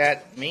what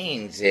that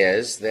means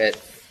is that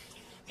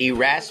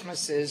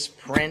Erasmus's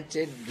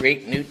printed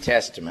Greek New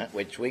Testament,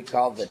 which we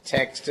call the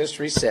Textus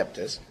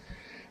Receptus,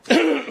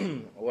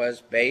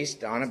 was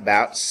based on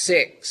about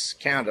 6,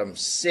 count them,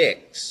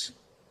 6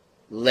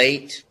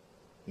 late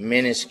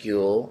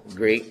minuscule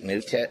Greek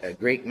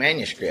Greek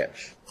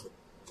manuscripts.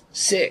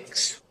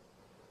 6.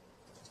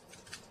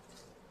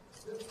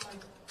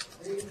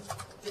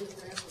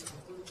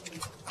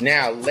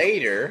 Now,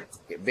 later,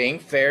 being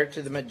fair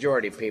to the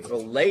majority of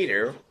people,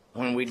 later,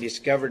 when we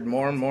discovered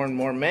more and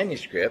more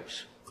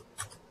manuscripts,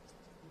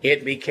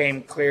 it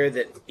became clear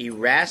that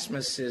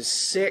Erasmus's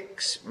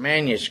 6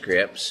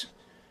 manuscripts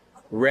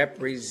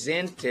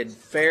represented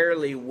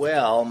fairly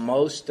well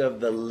most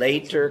of the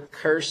later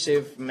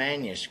cursive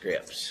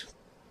manuscripts.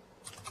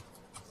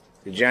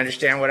 Did you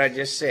understand what I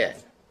just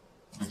said?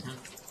 Mm-hmm.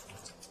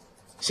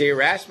 See,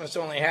 Erasmus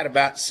only had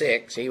about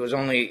 6. He was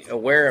only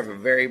aware of a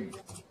very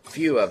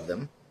few of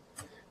them.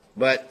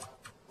 But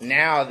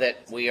now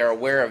that we are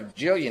aware of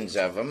jillions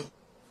of them,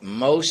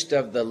 most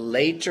of the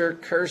later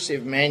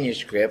cursive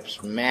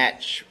manuscripts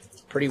match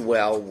pretty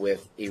well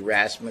with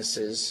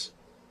Erasmus's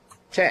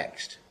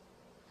text.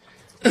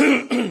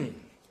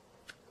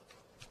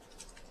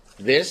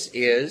 This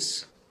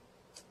is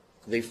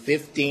the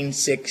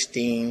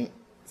 1516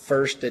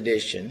 first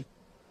edition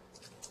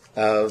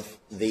of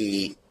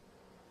the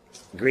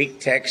Greek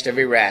text of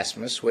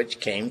Erasmus, which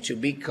came to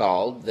be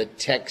called the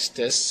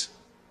Textus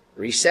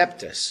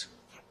Receptus.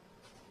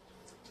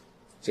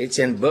 See, it's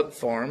in book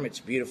form. It's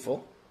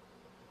beautiful.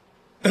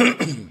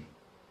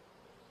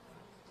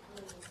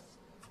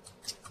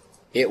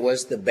 It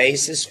was the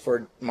basis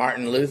for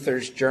Martin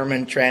Luther's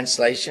German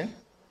translation.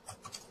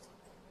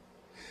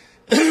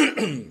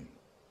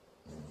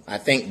 I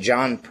think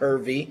John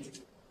Purvey,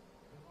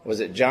 was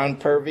it John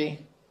Purvey?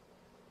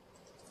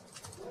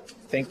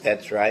 I think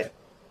that's right.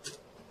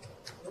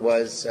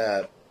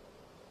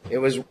 It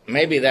was,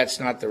 maybe that's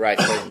not the right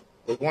thing. It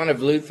was one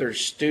of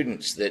Luther's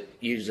students that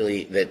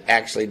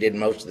actually did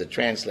most of the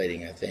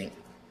translating, I think.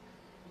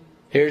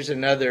 Here's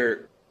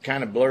another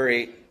kind of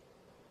blurry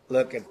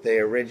look at the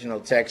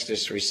original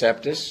Textus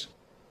Receptus.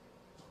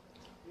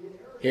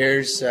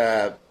 Here's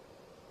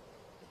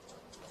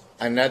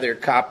another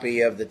copy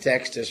of the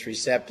Textus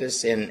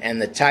Receptus,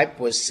 and the type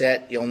was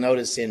set, you'll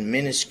notice, in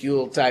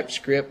minuscule type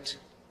script,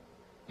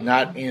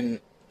 not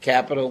in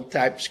capital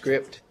type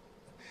script,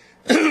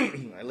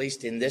 at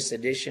least in this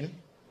edition.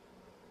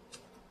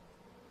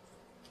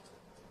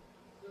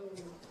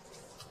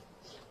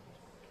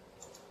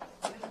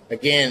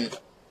 Again,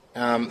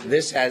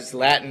 this has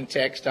Latin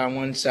text on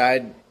one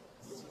side,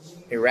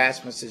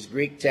 Erasmus's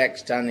Greek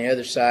text on the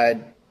other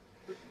side.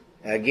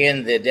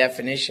 Again, the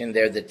definition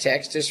there, the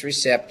Textus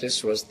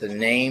Receptus was the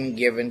name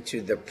given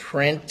to the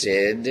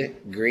printed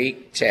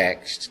Greek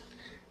text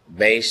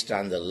based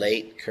on the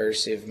late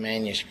cursive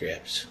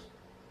manuscripts.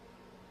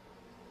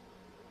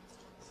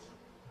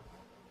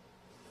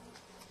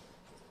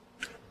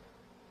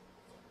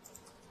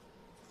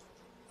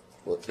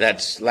 Well,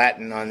 that's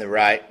Latin on the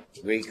right,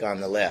 Greek on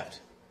the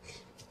left.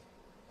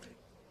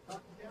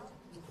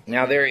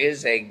 Now there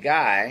is a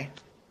guy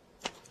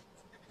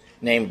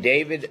named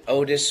David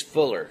Otis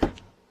Fuller,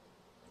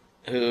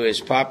 who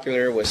is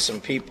popular with some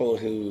people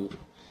who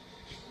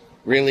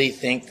really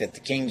think that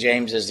the King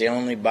James is the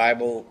only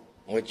Bible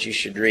which you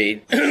should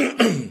read.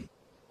 And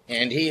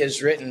he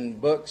has written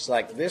books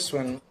like this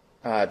one,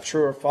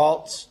 True or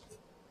False,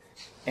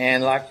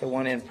 and like the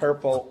one in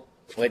purple,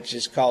 which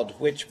is called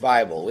Which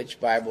Bible? Which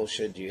Bible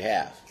should you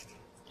have?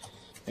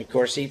 Of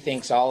course, he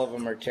thinks all of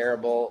them are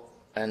terrible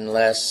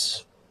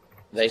unless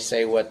they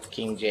say what the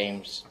King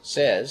James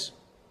says.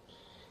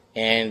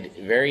 And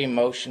very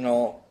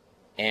emotional,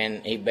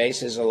 and he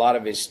bases a lot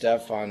of his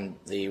stuff on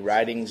the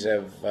writings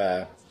of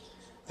a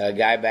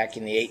guy back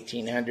in the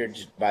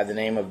 1800s by the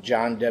name of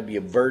John W.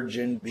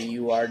 Burgon,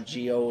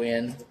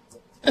 B-U-R-G-O-N.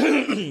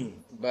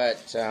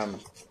 But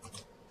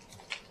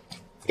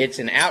it's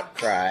an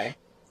outcry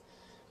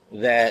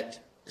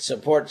that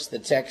supports the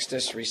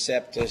Textus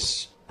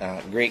Receptus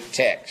Greek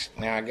text.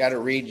 Now, I got to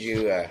read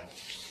you a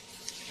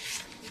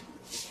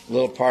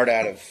little part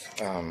out of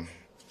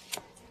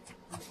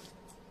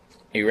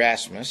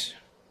Erasmus.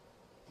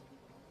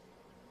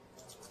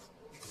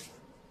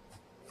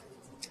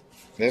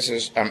 This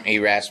is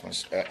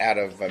Erasmus out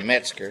of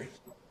Metzger.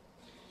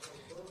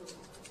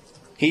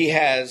 He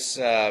has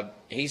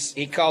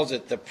he calls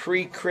it the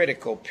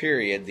pre-critical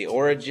period, the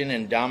origin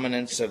and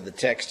dominance of the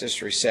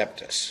Textus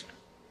Receptus.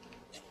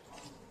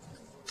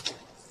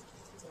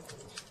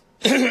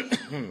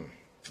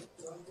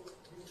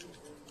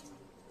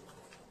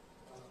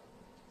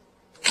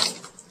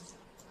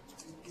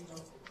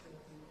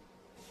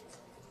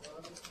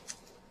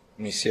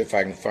 Let me see if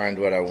I can find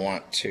what I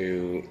want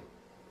to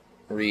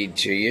read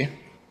to you.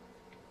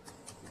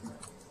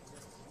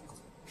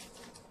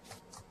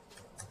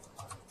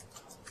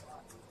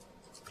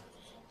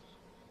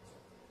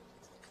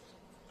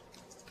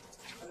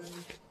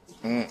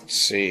 Let's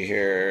see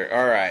here.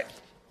 All right.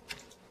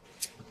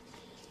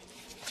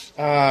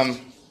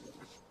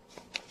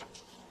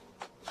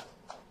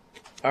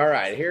 All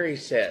right, here he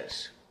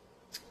says,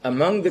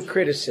 among the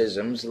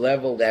criticisms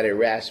leveled at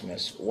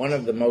Erasmus, one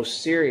of the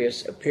most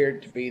serious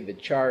appeared to be the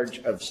charge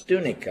of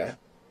Stunica,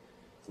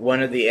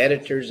 one of the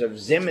editors of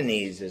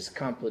Ximenes'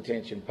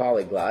 Complutensian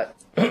Polyglot,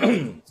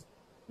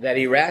 that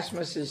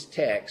Erasmus's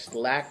text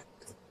lacked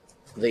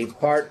the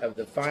part of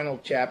the final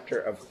chapter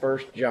of 1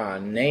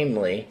 John,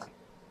 namely,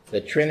 the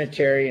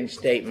Trinitarian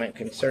statement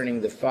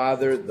concerning the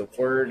Father, the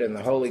Word, and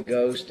the Holy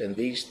Ghost, and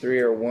these three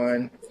are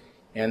one,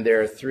 and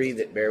there are three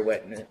that bear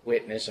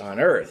witness on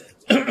earth.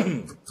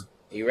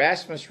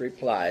 Erasmus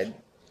replied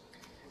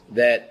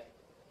that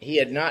he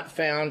had not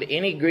found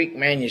any Greek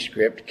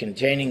manuscript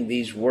containing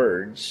these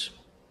words,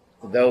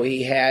 though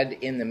he had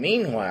in the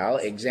meanwhile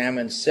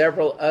examined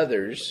several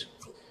others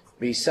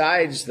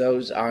besides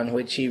those on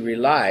which he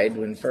relied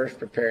when first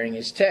preparing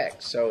his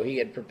text. So he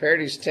had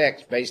prepared his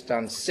text based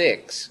on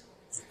 6,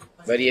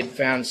 but he had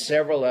found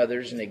several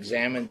others and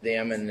examined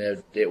them, and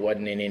it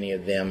wasn't in any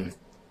of them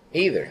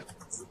either.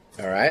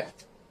 All right?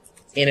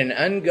 In an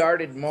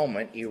unguarded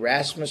moment,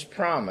 Erasmus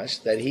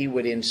promised that he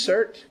would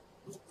insert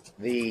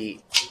the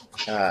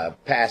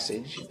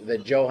passage, the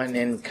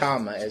Johannine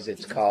comma as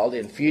it's called,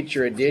 in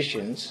future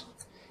editions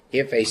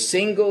if a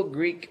single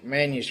Greek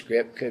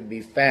manuscript could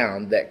be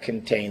found that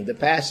contained the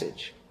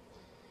passage.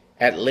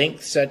 At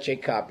length such a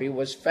copy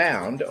was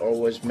found or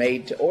was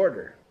made to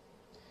order.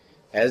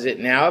 As it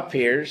now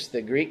appears,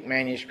 the Greek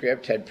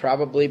manuscript had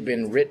probably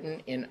been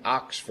written in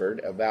Oxford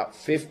about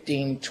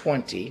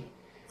 1520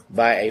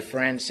 by a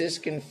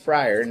Franciscan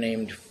friar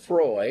named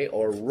Froy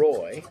or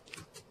Roy,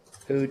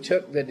 who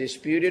took the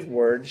disputed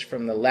words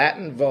from the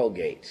Latin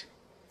Vulgate.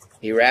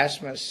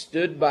 Erasmus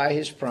stood by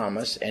his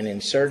promise and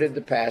inserted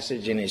the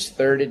passage in his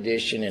third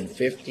edition in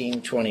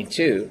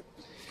 1522,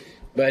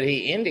 but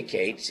he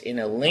indicates in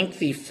a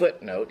lengthy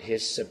footnote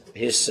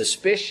his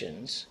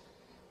suspicions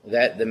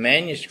that the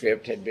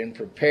manuscript had been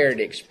prepared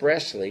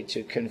expressly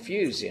to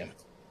confuse him.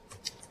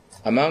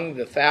 Among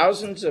the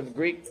thousands of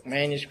Greek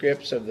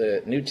manuscripts of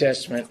the New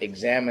Testament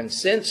examined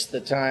since the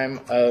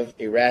time of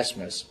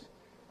Erasmus,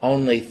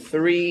 only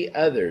 3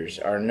 others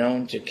are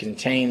known to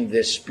contain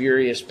this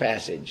spurious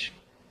passage.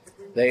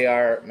 They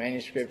are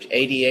manuscript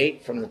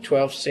 88 from the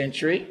 12th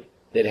century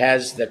that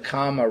has the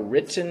comma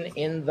written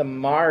in the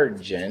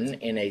margin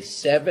in a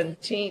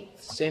 17th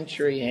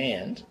century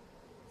hand,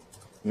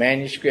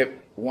 manuscript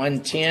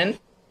 110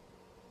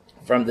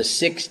 from the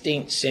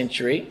 16th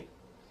century,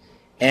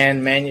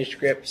 and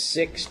manuscript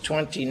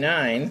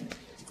 629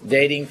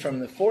 dating from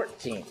the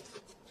 14th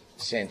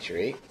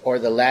century or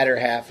the latter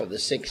half of the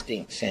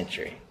 16th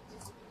century.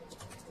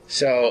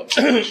 So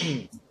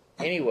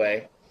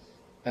anyway,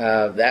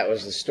 that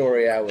was the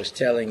story I was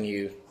telling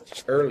you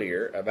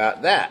earlier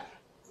about that.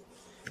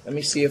 Let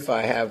me see if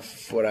I have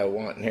what I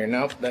want here.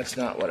 Nope, that's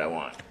not what I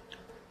want.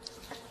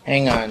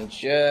 Hang on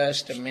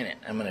just a minute.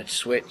 I'm going to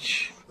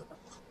switch.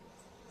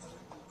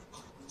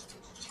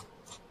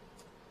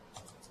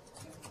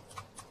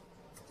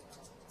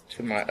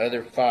 To my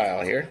other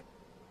file here.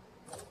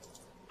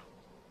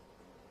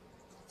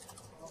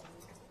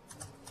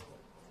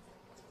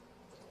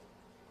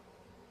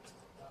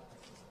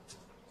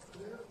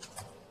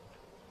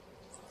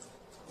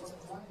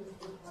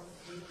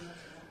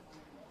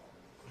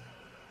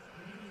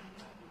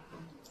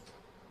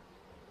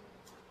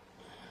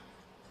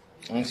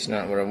 That's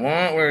not what I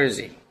want. Where is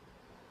he?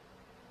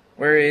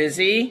 Where is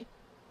he?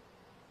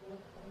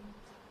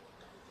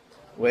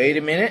 Wait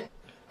a minute.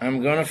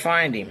 I'm going to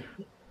find him.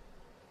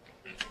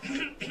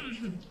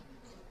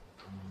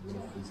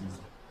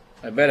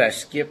 I bet I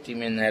skipped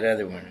him in that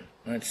other one.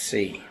 Let's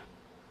see.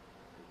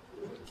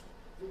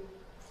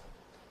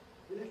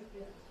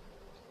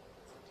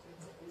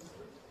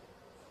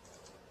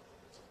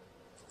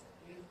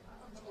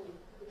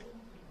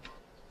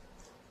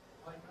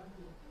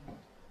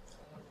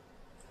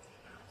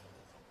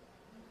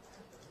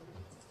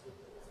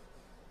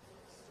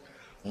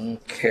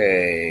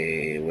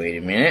 Okay, wait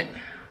a minute.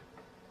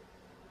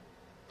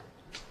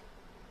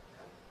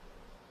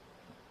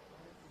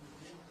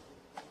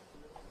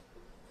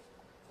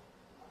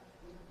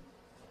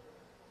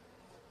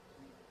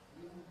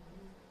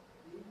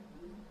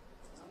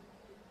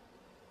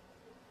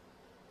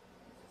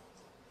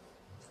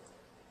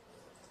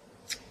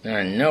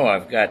 I know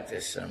I've got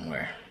this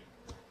somewhere.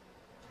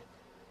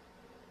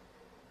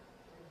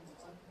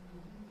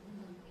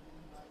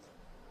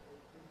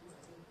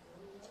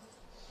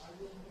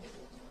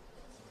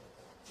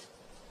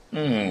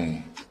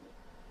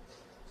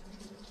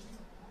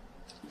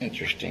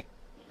 Interesting.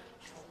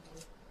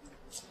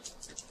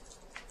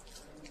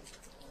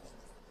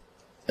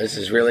 This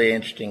is really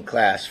interesting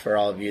class for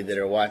all of you that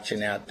are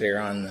watching out there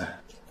on the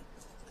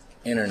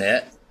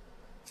internet.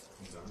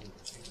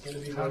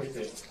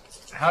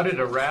 How did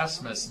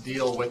Erasmus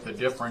deal with the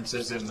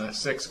differences in the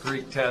 6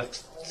 Greek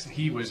texts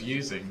he was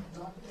using?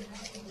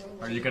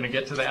 Are you going to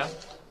get to that?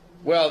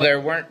 Well, there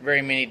weren't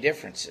very many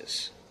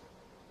differences.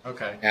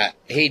 Okay.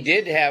 He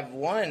did have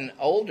one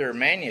older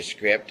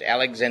manuscript,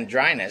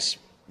 Alexandrinus,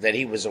 that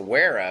he was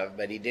aware of,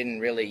 but he didn't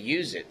really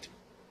use it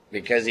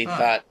because he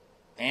thought,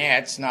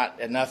 it's not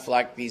enough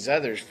like these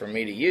others for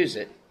me to use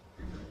it.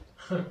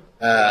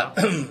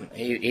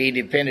 He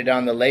depended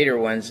on the later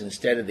ones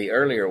instead of the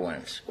earlier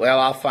ones. Well,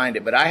 I'll find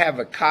it, but I have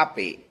a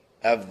copy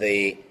of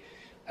the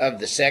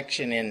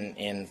section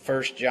in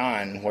 1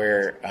 John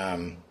where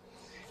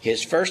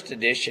his first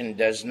edition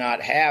does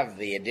not have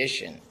the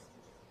addition,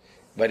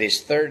 but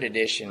his third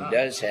edition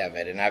does have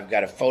it, and I've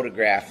got a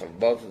photograph of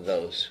both of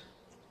those.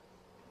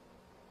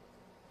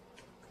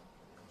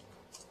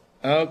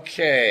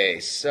 Okay,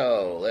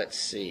 so let's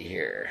see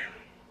here.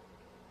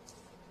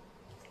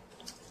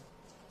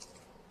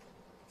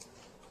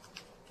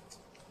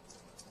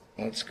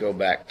 Let's go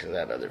back to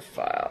that other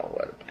file.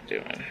 What am I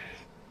doing?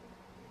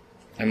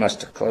 I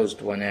must have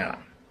closed one out.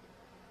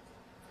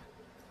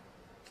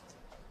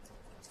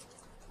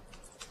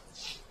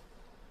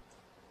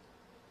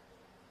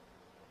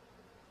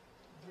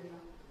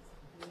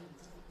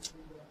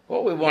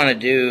 What we want to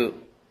do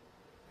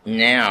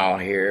now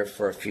here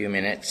for a few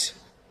minutes,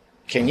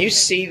 can you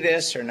see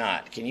this or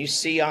not? Can you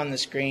see on the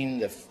screen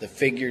the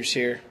figures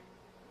here?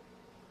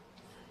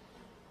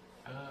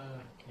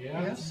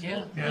 Yeah.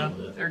 Yeah,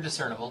 they're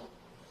discernible.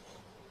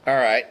 All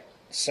right.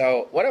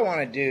 So what I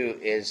want to do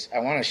is I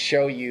want to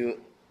show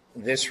you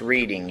this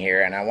reading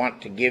here, and I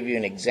want to give you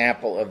an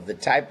example of the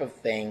type of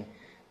thing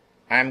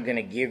I'm going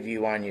to give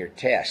you on your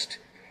test.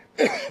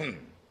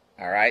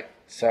 All right.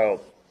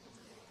 So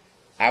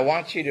I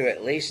want you to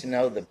at least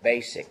know the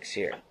basics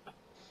here.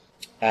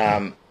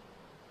 I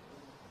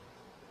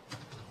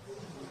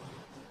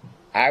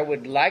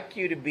would like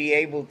you to be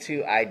able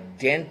to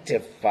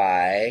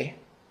identify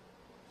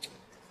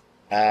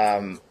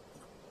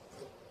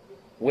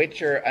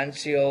which are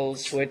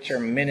uncials, which are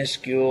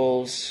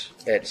minuscules,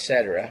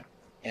 etc.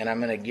 And I'm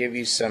going to give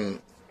you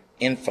some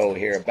info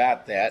here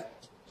about that.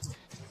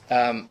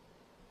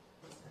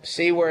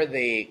 See where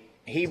the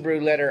Hebrew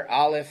letter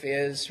Aleph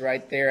is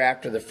right there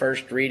after the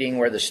first reading,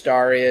 where the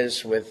star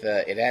is with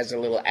it has a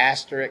little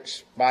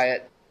asterisk by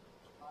it.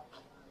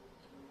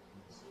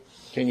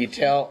 Can you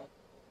tell?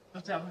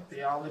 What's that what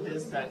the olive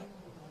is, that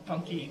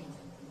funky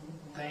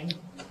thing?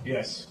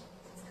 Yes.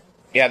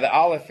 Yeah, the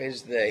Aleph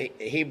is the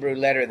Hebrew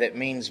letter that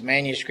means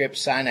manuscript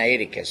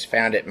Sinaiticus,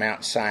 found at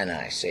Mount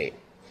Sinai, see.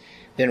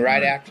 Then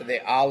right after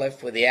the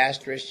Aleph with the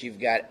asterisk, you've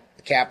got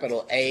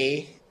capital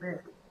A.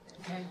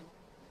 Okay.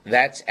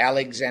 That's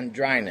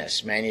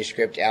Alexandrinus,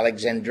 manuscript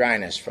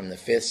Alexandrinus from the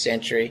 5th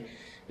century.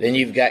 Then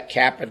you've got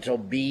capital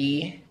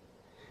B.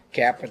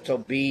 Capital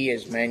B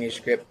is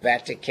manuscript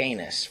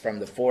Vaticanus from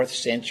the 4th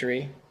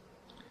century.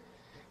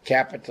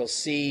 Capital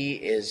C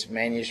is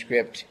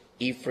manuscript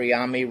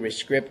Ephraemi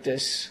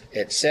Rescriptus,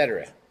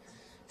 etc.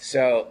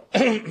 So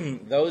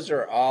those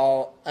are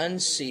all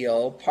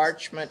unsealed,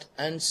 parchment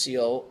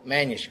unsealed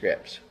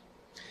manuscripts.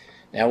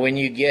 Now when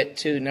you get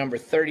to number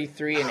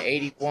 33 and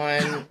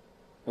 81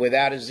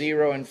 without a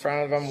zero in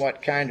front of them,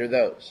 what kind are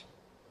those?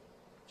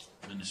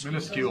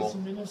 Minuscule.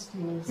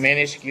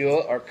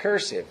 Minuscule or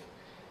cursive.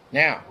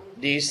 Now,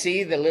 do you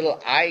see the little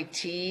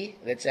IT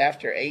that's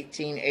after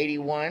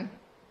 1881?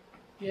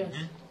 Yes.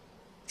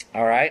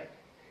 All right.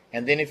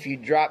 And then if you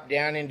drop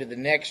down into the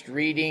next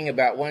reading,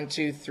 about 1,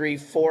 2, 3,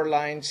 4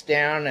 lines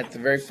down, at the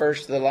very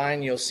first of the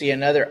line, you'll see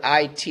another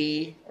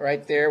IT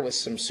right there with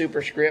some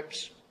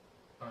superscripts.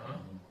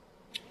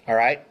 All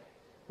right.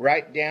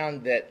 Write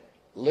down that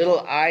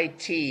little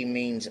IT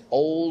means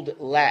Old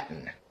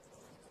Latin.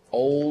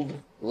 Old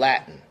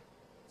Latin.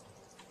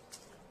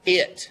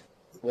 It,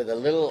 with a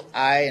little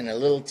I and a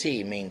little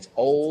T, means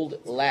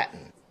Old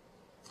Latin.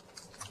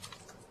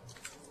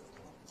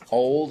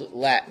 Old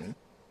Latin.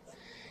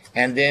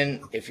 And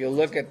then if you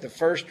look at the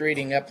first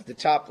reading up at the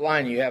top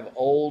line, you have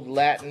Old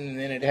Latin, and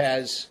then it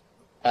has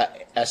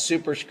a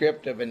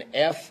superscript of an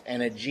F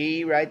and a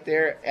G right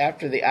there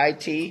after the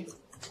IT.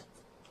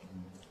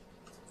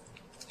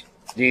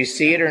 Do you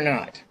see it or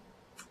not?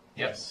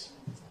 Yes.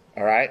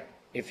 All right.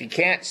 If you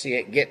can't see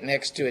it, get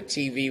next to a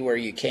TV where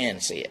you can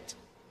see it.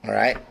 All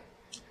right.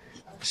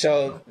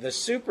 So the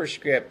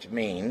superscript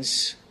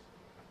means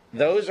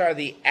those are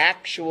the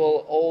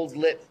actual Old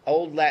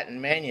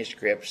Latin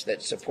manuscripts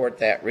that support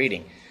that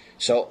reading.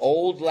 So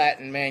Old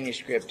Latin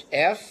manuscript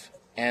F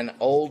and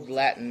Old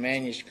Latin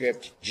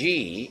manuscript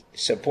G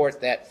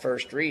support that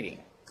first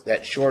reading,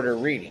 that shorter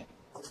reading.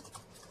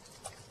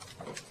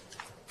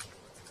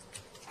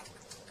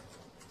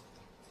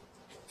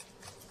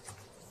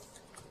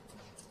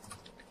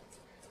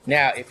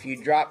 Now, if you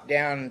drop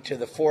down to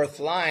the 4th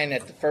line,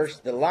 at the first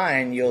of the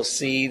line, you'll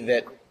see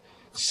that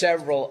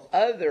several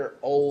other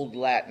Old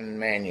Latin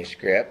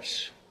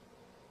manuscripts,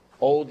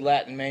 Old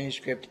Latin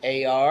manuscript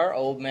AR,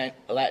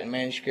 Latin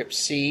manuscript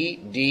C,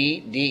 D,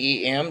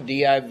 DEM,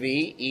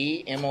 DIV,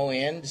 E,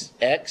 MON,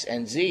 X,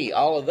 and Z,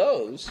 all of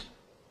those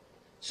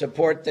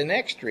support the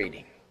next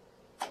reading.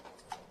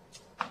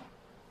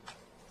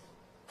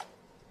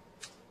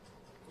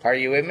 Are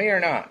you with me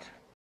or not?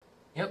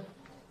 Yep.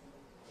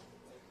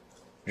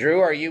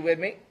 Drew, are you with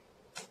me?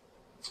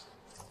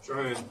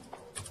 Trying.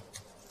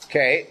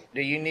 Okay,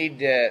 do you need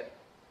to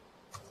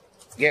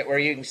get where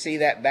you can see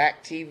that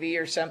back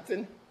TV or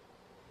something?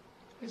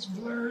 It's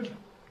blurred.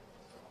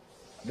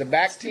 The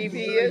back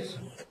TV is?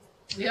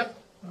 Yep.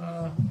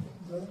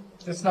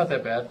 It's not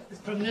that bad.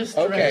 From this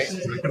Okay.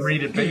 direction. I can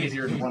read it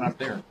easier than one up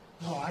there.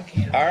 Oh, I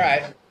can't. All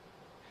right.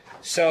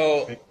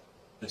 So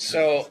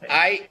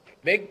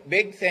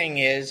big thing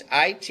is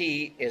IT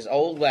is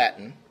Old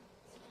Latin,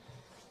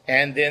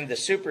 and then the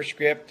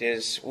superscript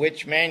is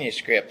which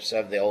manuscripts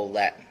of the Old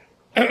Latin.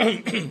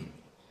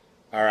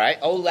 All right.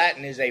 Old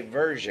Latin is a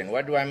version.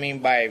 What do I mean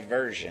by a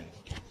version?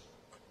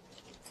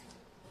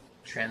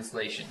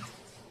 Translation.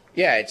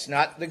 Yeah, it's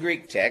not the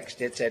Greek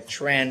text. It's a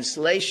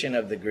translation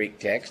of the Greek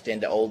text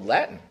into Old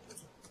Latin.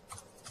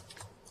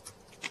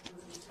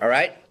 All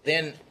right.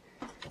 Then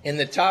in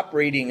the top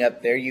reading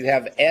up there, you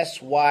have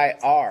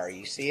SYR.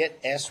 You see it?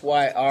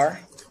 SYR?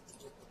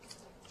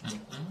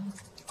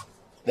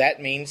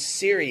 That means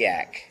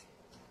Syriac,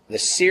 the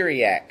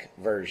Syriac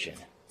version.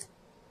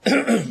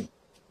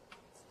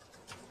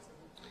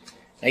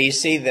 Now you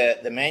see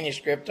the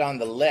manuscript on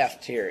the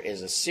left here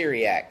is a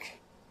Syriac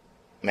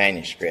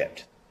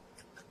manuscript.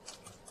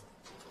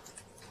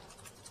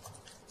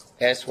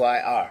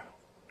 SYR.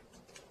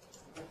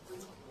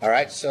 All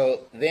right,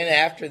 so then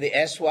after the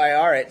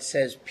SYR it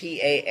says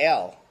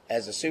PAL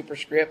as a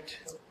superscript.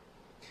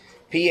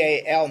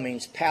 PAL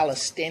means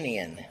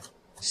Palestinian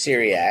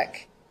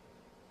Syriac.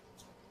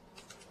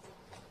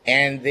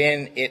 And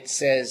then it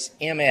says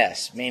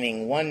MS,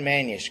 meaning one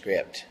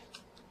manuscript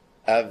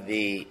of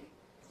the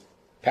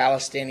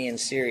Palestinian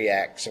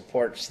Syriac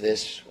supports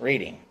this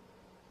reading.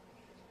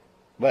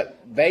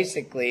 But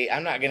basically,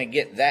 I'm not going to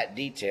get that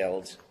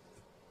detailed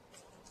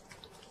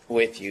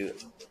with you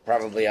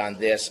probably on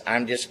this.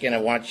 I'm just going to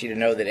want you to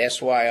know that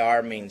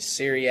SYR means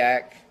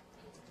Syriac,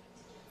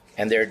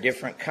 and there are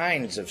different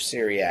kinds of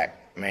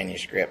Syriac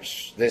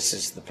manuscripts. This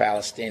is the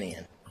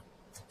Palestinian.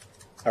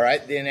 All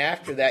right, then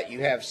after that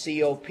you have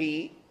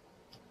COP.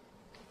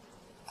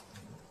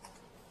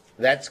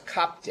 That's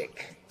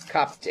Coptic.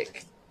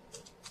 Coptic.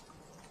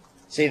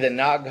 See, the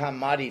Nag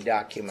Hammadi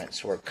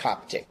documents were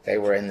Coptic. They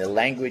were in the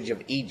language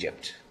of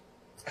Egypt.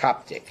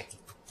 Coptic.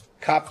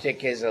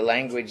 Coptic is a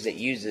language that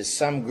uses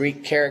some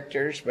Greek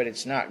characters, but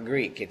it's not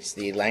Greek. It's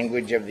the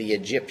language of the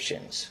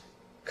Egyptians.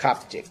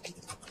 Coptic.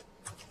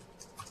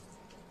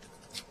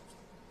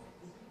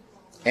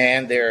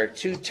 And there are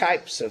two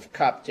types of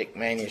Coptic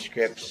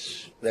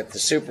manuscripts that the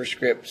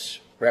superscripts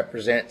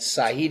represent: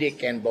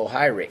 Sahidic and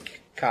Bohairic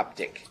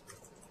Coptic.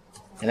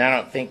 And I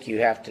don't think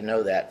you have to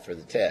know that for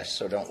the test,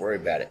 so don't worry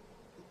about it.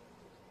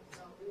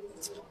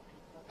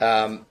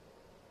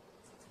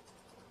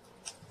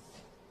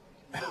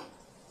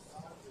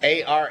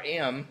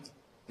 ARM,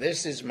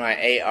 this is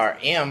my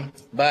ARM,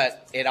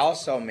 but it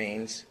also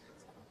means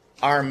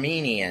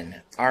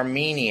Armenian.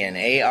 Armenian,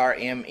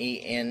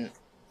 ARMENIAN.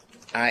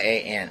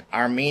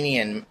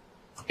 Armenian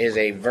is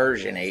a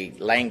version, a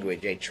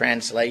language, a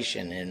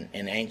translation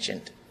in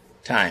ancient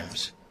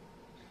times.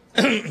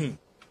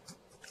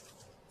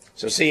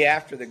 So see,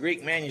 after the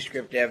Greek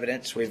manuscript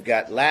evidence, we've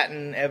got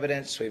Latin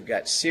evidence, we've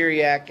got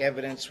Syriac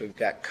evidence, we've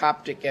got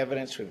Coptic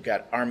evidence, we've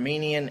got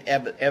Armenian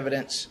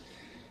evidence.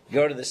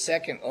 Go to the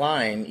second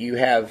line, you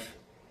have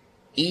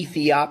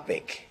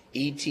Ethiopic,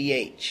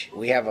 ETH.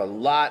 We have a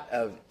lot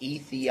of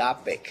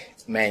Ethiopic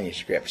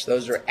manuscripts.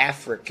 Those are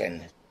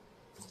African,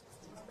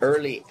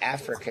 early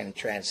African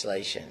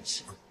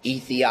translations,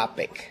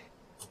 Ethiopic.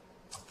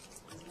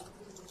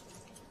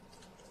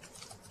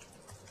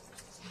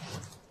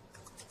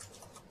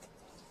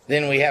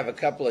 Then we have a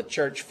couple of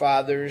church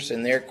fathers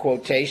and their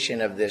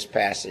quotation of this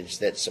passage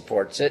that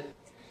supports it.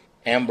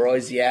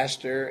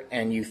 Ambrosiaster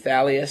and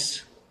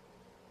Euthalius.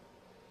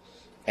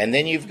 And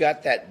then you've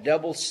got that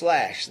double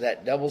slash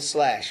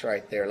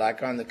right there,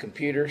 like on the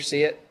computer.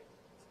 See it?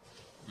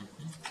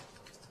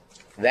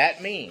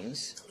 That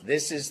means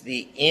this is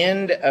the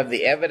end of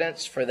the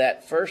evidence for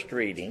that first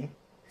reading,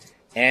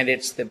 and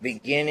it's the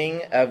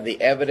beginning of the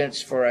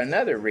evidence for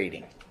another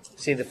reading.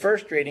 See, the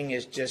first reading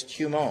is just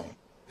humon,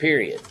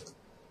 period.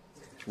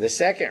 The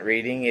second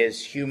reading is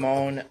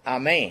humon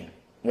amen,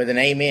 with an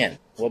amen.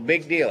 Well,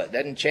 big deal. It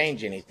doesn't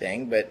change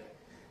anything,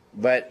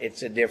 but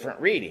it's a different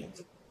reading.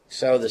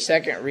 So the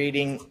second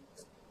reading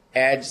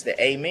adds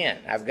the amen.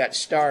 I've got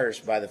stars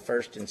by the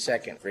first and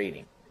second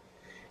reading.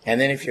 And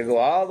then if you go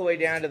all the way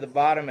down to the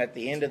bottom at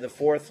the end of the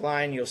fourth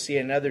line, you'll see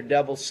another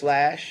double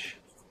slash.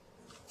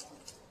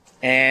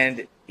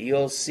 And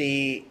you'll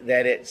see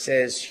that it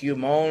says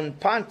humon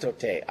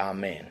pantote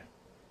amen.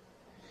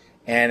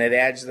 And it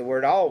adds the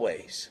word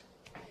always.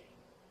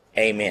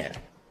 Amen.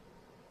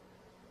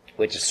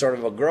 Which is sort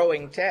of a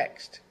growing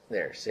text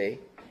there, see?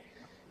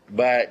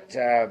 But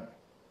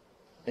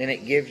then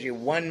it gives you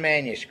one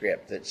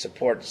manuscript that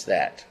supports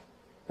that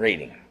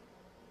reading.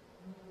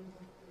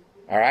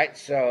 All right,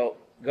 so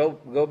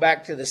go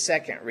back to the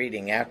second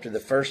reading after the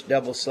first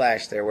double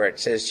slash there where it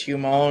says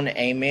humon,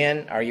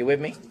 amen. Are you with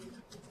me?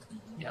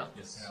 Yeah.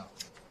 Yes.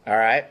 All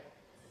right.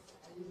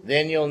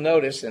 Then you'll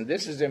notice, and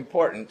this is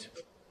important,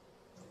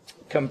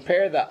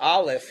 compare the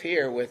aleph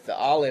here with the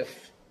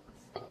aleph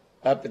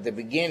up at the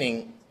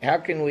beginning. How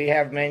can we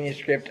have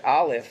manuscript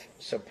aleph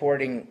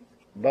supporting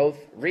both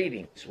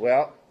readings?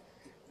 Well,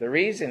 the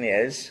reason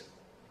is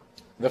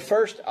the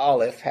first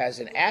aleph has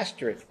an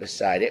asterisk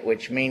beside it,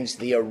 which means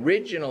the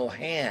original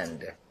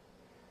hand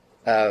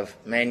of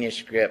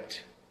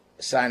manuscript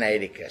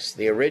Sinaiticus,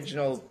 the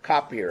original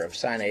copier of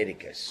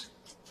Sinaiticus,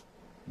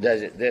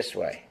 does it this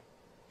way.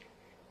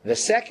 The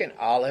second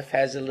aleph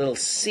has a little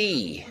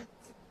C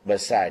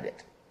beside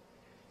it.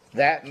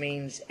 That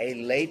means a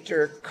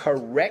later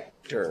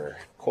corrector,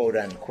 quote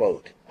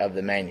unquote, of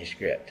the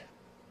manuscript.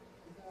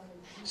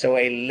 So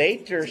a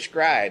later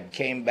scribe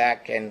came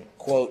back and,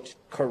 quote,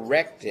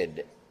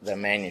 corrected the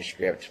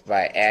manuscript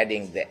by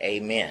adding the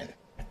amen.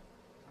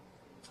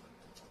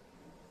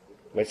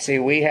 But see,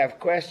 we have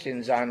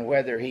questions on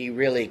whether he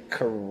really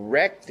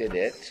corrected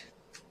it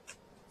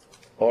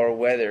or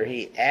whether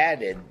he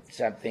added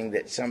something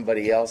that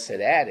somebody else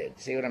had added.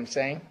 See what I'm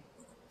saying?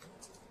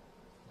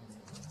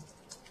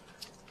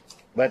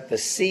 But the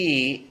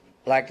C,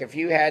 like if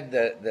you had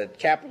the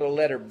capital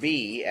letter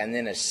B and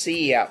then a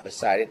C out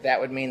beside it,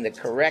 that would mean the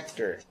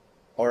corrector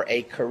or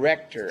a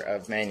corrector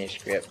of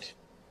manuscript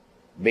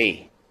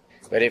B.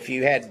 But if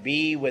you had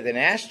B with an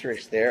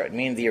asterisk there, it would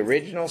mean the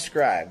original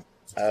scribe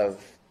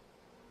of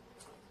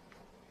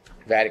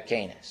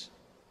Vaticanus.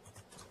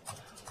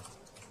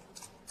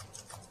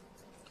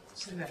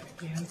 Say that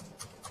again.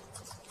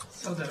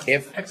 So the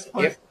If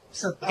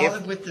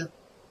olive with the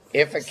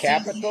If a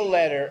capital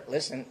letter,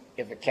 listen,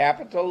 if a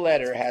capital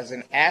letter has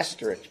an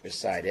asterisk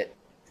beside it,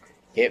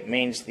 it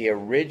means the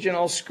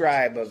original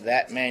scribe of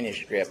that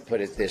manuscript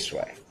put it this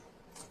way.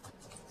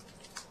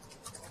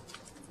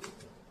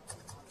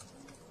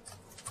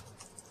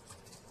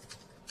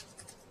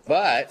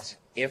 But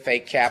if a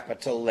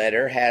capital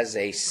letter has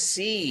a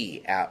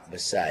C out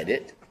beside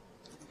it,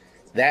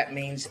 that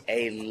means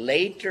a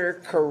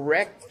later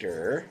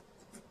corrector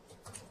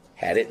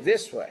had it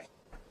this way.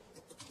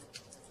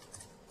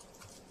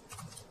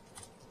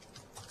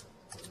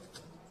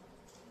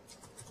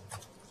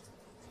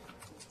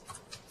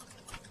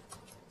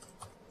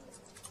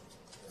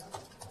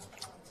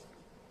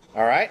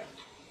 All right?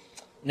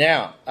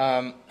 Now,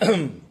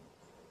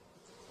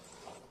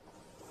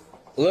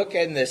 look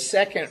in the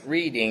second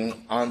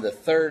reading on the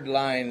third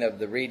line of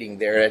the reading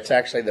there. It's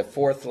actually the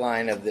fourth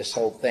line of this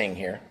whole thing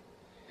here.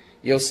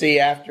 You'll see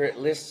after it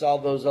lists all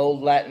those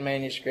old Latin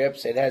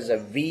manuscripts, it has a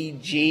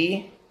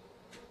VG.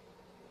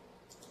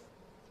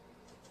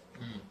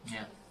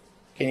 Yeah.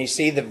 Can you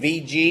see the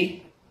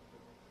VG?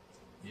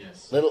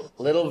 Yes.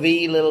 Little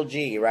v, little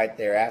g right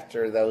there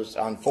after those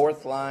on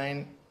fourth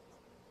line.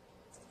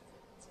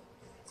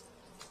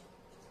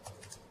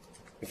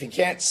 If you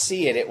can't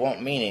see it, it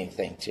won't mean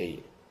anything to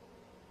you.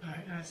 All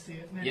right, I see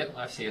it now. Yep,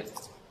 I see it.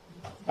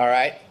 All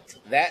right?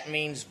 That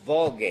means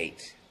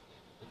Vulgate.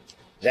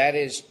 That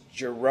is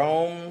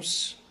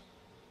Jerome's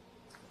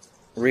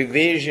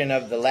revision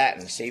of the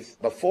Latin. See,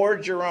 before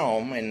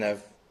Jerome, in the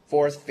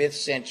 4th, 5th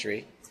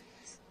century,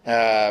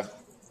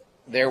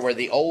 there were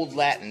the old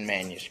Latin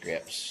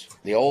manuscripts,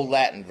 the old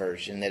Latin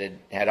version that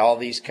had all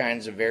these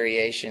kinds of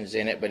variations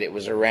in it, but it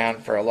was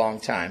around for a long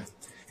time.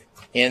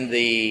 In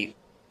the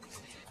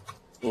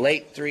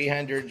late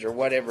 300s or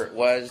whatever it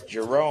was,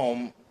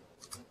 Jerome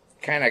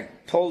kind of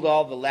pulled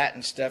all the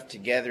Latin stuff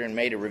together and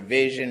made a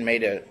revision,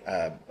 made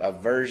a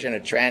version, a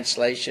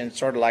translation,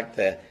 sort of like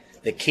the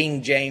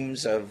King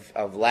James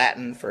of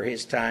Latin for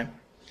his time.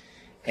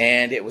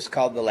 And it was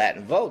called the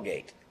Latin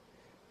Vulgate.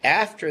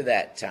 After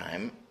that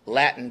time,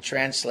 Latin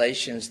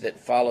translations that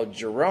followed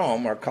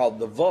Jerome are called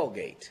the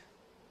Vulgate.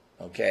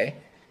 Okay?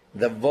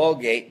 The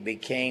Vulgate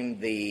became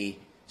the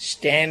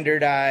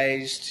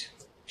standardized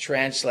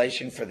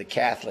translation for the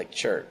Catholic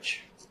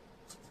Church.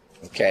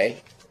 Okay?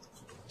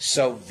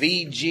 So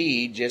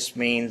VG just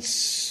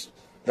means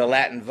the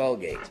Latin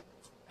Vulgate.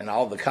 And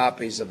all the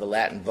copies of the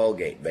Latin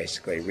Vulgate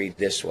basically read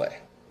this way.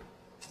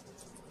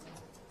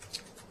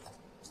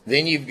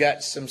 Then you've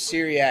got some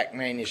Syriac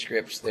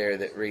manuscripts there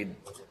that read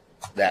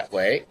that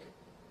way.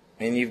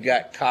 And you've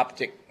got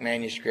Coptic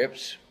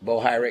manuscripts,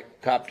 Bohairic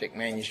Coptic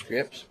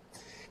manuscripts.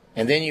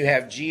 And then you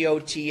have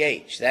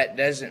GOTH. That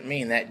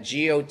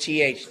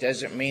GOTH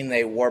doesn't mean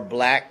they wore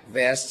black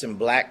vests and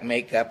black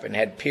makeup and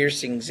had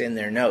piercings in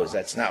their nose.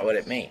 That's not what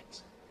it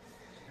means.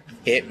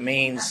 It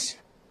means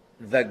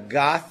the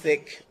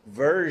Gothic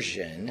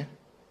version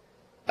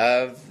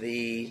of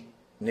the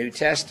New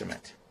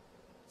Testament.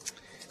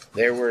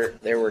 There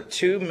were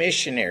two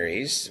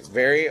missionaries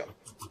very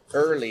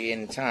early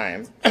in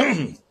time,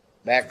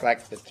 back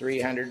like the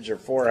 300s or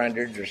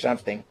 400s or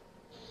something,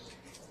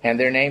 and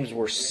their names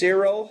were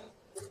Cyril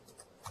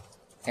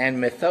and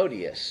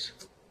Methodius.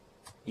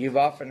 You've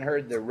often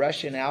heard the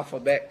Russian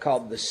alphabet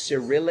called the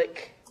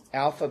Cyrillic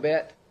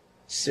alphabet.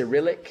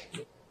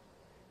 Cyrillic.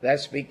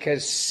 That's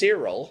because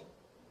Cyril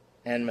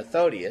and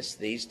Methodius,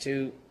 these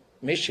two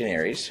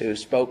missionaries who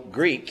spoke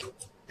Greek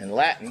and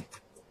Latin,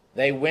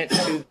 they went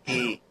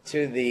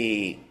to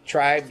the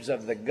tribes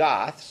of the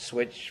Goths,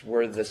 which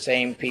were the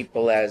same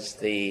people as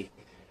the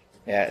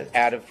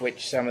out of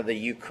which some of the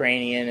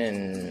Ukrainian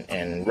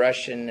and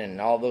Russian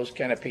and all those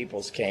kind of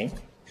peoples came.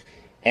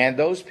 And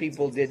those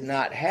people did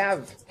not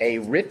have a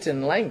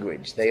written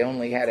language. They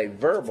only had a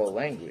verbal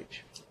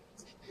language.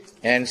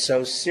 And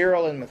so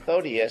Cyril and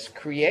Methodius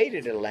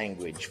created a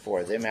language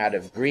for them out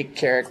of Greek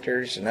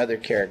characters and other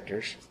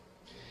characters.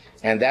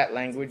 And that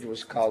language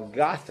was called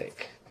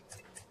Gothic.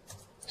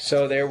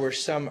 So there were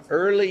some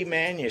early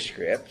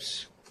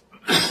manuscripts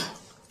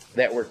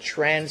that were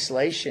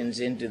translations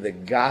into the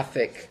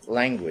Gothic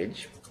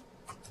language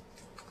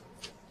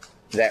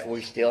that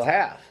we still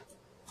have.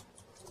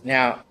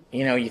 Now,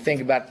 you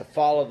think about the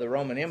fall of the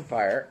Roman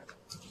Empire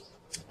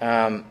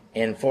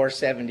in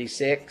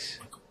 476.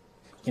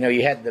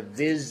 You had the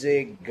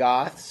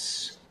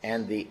Visigoths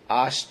and the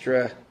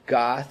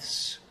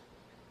Ostrogoths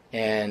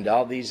and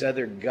all these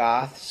other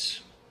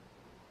Goths.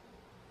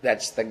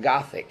 That's the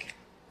Gothic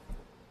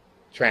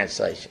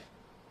translation.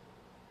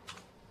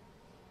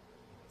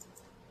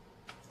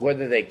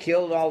 Whether they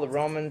killed all the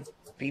Roman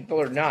people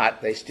or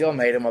not, they still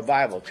made them a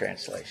Bible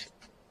translation.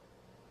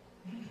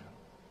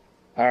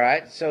 All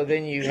right, so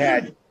then you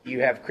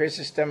have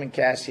Chrysostom and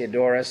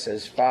Cassiodorus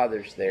as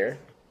fathers there.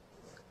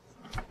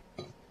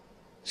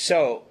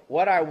 So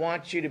what I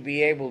want you to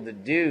be able to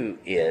do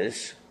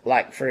is,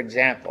 like, for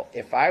example,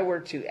 if I were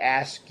to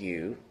ask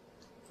you,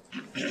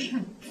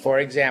 for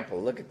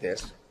example, look at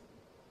this.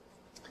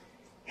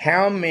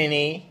 How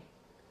many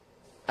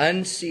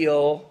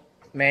uncial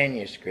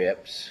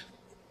manuscripts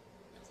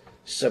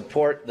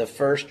support the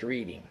first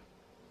reading?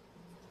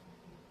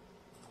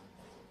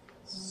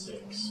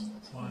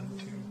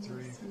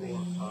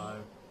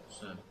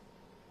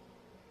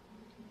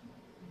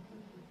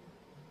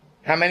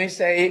 How many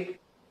say I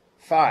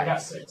 5?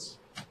 got 6.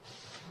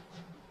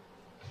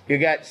 You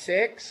got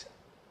 6?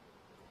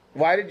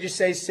 Why did you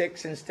say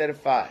 6 instead of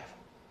 5?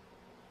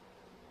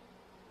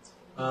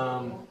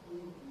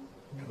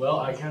 Well,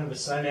 I counted the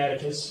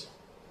Sinaiticus,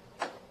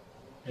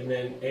 and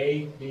then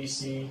A, B,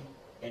 C,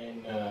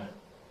 and A,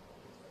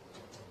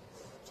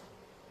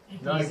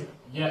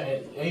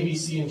 B,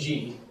 C, and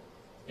G,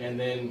 and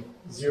then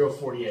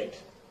 048.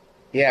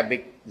 Yeah,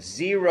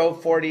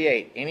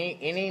 048.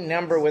 Any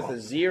number with a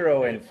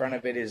 0 in front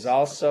of it is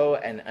also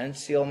an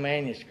unsealed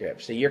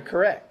manuscript. So you're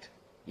correct.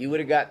 You would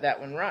have got that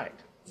one right.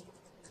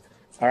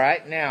 All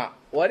right, now,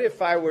 what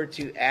if I were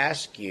to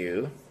ask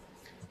you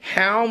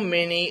how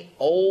many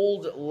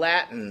old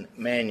Latin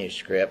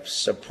manuscripts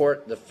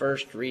support the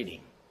first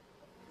reading?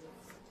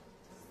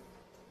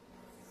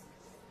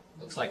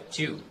 Looks like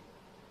 2.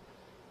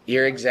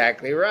 You're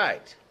exactly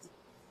right.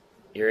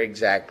 You're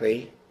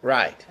exactly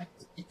right.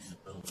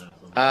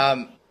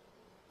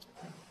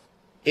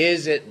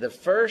 Is it the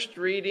first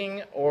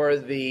reading or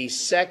the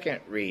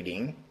second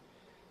reading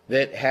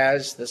that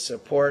has the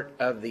support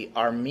of the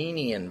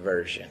Armenian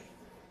version?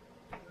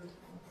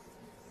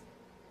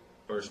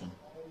 First one.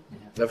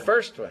 The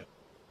first one.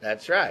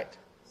 That's right.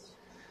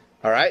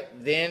 All right.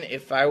 Then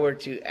if I were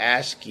to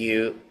ask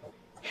you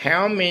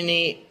how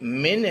many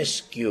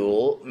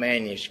minuscule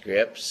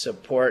manuscripts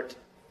support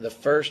the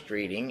first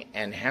reading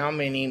and how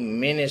many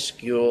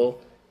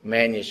minuscule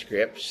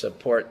manuscripts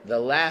support the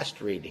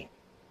last reading?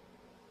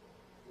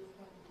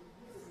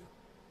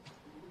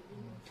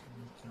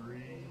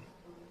 3.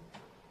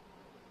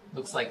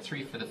 Looks like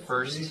 3 for the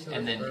first,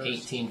 and then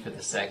 18 for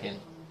the second.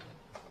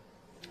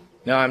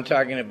 No, I'm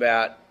talking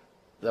about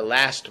the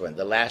last one,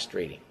 the last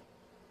reading.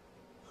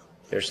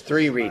 There's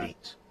 3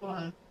 readings.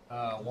 One.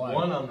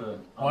 One on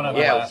the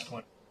Yeah. last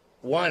one.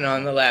 1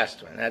 on the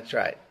last one. That's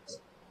right.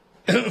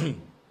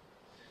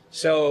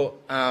 So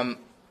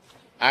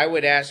I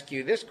would ask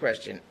you this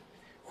question.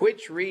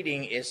 Which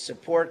reading is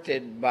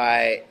supported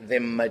by the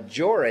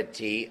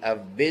majority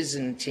of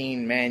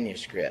Byzantine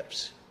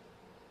manuscripts?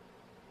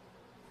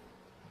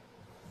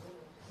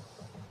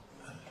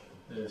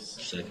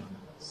 Second.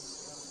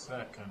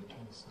 Second.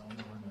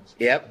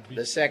 Yep,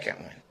 the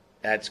second one.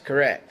 That's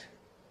correct.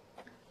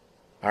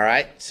 All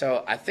right,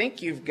 so I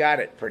think you've got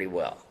it pretty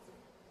well.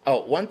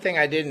 Oh, one thing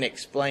I didn't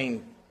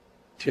explain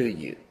to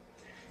you.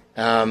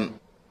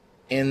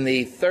 In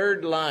the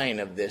third line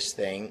of this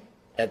thing,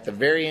 at the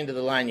very end of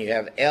the line, you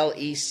have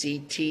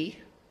L-E-C-T.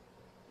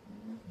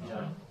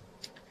 Yeah.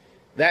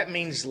 That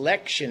means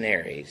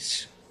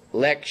lectionaries.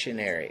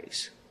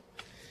 Lectionaries.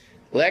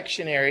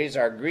 Lectionaries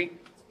are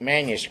Greek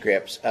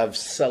manuscripts of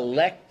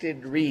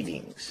selected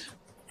readings.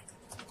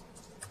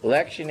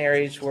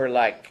 Lectionaries were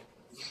like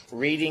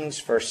readings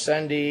for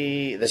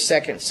Sunday, the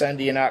second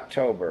Sunday in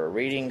October,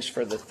 readings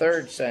for the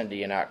third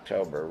Sunday in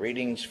October,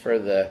 readings for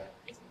the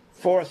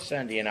fourth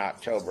Sunday in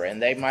October,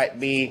 and they might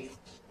be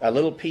a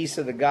little piece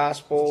of the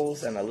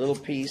Gospels and a little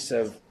piece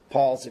of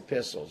Paul's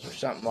epistles or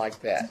something like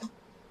that.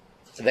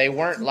 They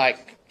weren't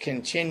like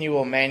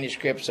continual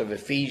manuscripts of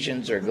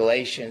Ephesians or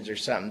Galatians or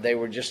something. They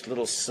were just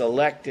little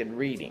selected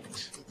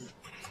readings.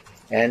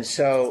 And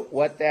so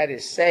what that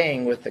is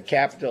saying with the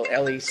capital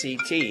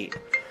L-E-C-T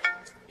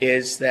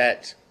is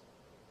that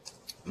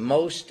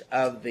most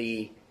of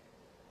the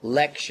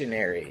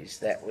lectionaries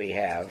that we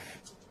have,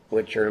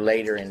 which are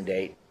later in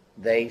date,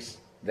 they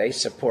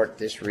support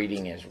this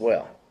reading as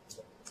well.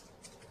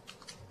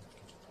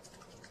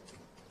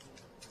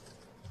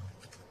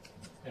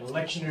 And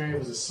lectionary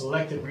was a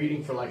selected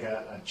reading for like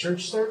a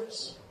church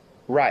service?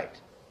 Right.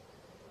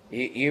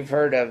 You've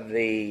heard of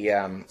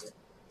the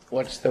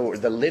what's the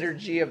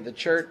liturgy of the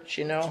church,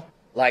 you know,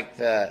 like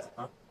the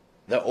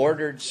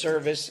ordered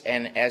service,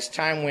 and as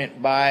time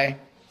went by,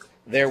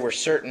 there were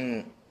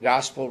certain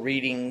gospel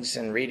readings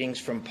and readings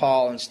from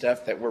Paul and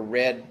stuff that were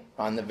read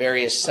on the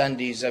various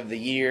Sundays of the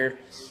year,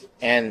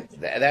 and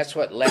that's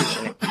what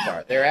lectionaries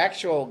are. They're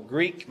actual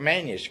Greek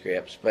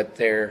manuscripts, but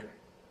they're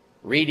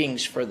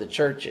readings for the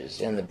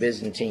churches in the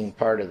Byzantine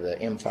part of the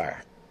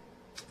empire.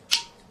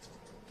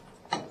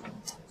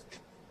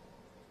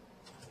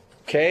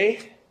 Okay.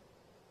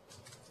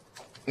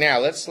 Now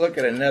let's look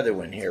at another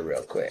one here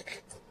real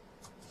quick.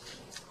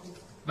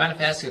 Mind if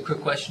I ask you a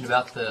quick question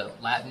about the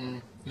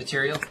Latin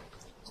material?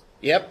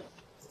 Yep.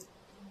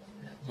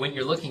 When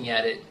you're looking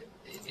at it,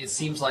 it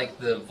seems like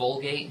the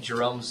Vulgate,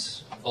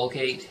 Jerome's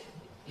Vulgate,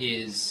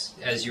 is,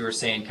 as you were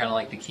saying, kind of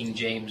like the King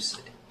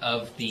James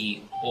of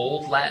the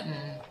Old Latin.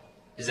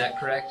 Is that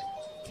correct?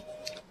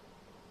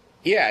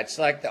 Yeah, it's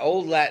like the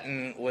Old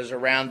Latin was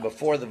around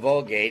before the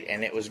Vulgate,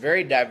 and it was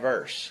very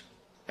diverse.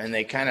 And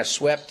they kind of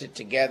swept it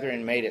together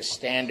and made a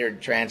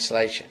standard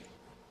translation.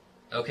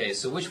 Okay,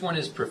 so which one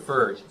is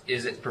preferred?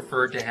 Is it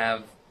preferred to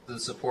have the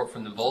support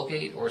from the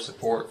Vulgate or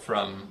support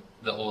from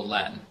the Old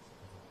Latin?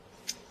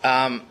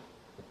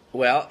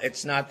 Well,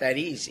 it's not that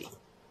easy.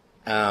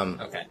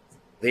 Okay.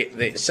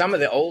 Some of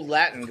the Old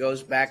Latin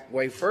goes back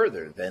way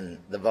further than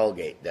the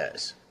Vulgate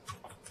does.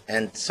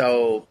 And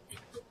so,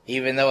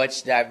 even though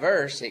it's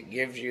diverse, it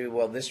gives you,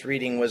 well, this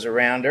reading was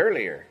around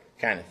earlier,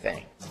 kind of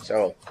thing.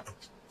 So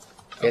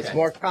it's Okay.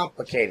 more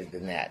complicated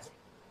than that.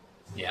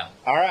 Yeah.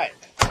 All right,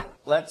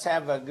 let's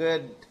have a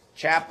good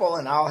chapel,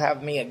 and I'll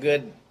have me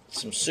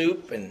some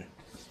soup, and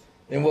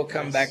then we'll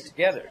come back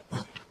together.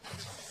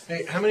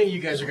 Hey, how many of you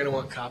guys are going to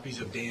want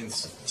copies of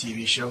Dan's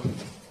TV show?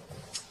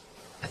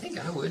 I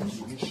think I would.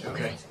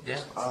 Okay. Yeah.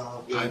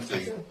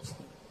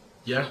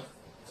 Yeah?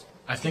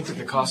 I think that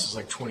the cost is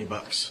like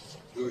 $20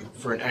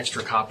 for an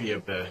extra copy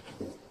of the.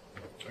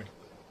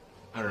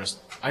 I don't know.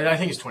 I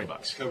think it's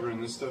 $20.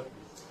 Covering this stuff?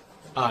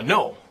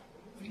 No. What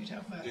are you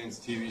talking about? Dan's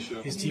TV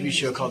show? His TV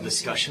show called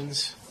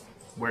Discussions,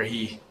 where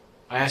I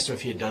asked him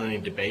if he had done any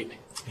debate,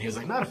 and he was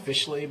like, not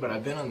officially, but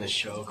I've been on this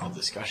show called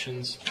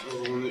Discussions.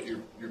 Oh, the one that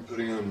you're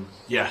putting on.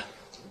 Yeah.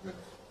 Okay.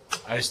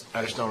 I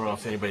just don't know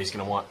if anybody's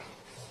going to want.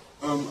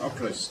 I'll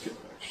probably skip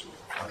actually.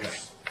 Okay.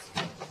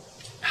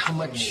 How I don't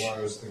much? know why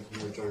I was thinking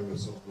you were talking about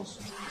something else.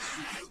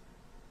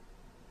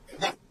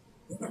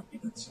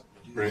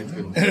 Right?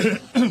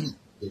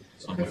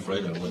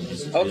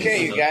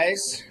 Okay, you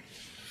guys,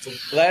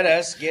 let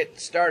us get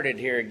started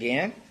here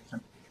again.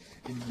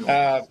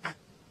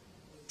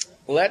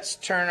 Let's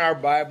turn our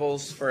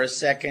Bibles for a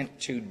second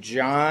to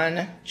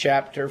John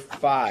chapter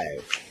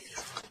 5.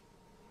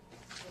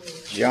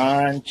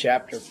 John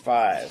chapter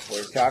 5.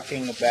 We're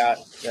talking about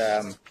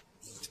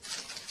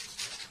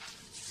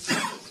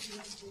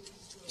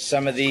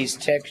some of these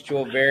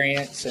textual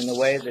variants and the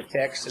way the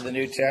text of the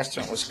New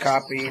Testament was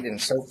copied and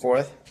so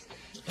forth.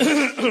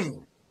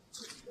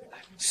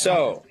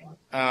 So,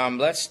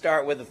 let's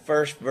start with the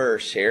first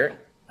verse here,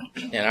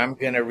 and I'm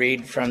going to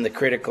read from the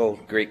critical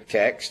Greek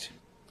text.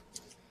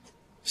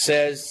 It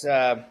says,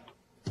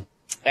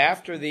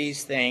 after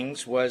these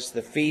things was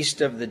the feast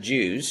of the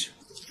Jews,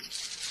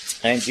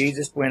 and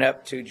Jesus went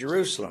up to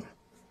Jerusalem.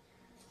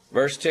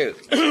 Verse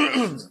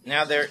 2.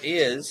 Now there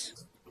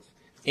is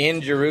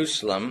in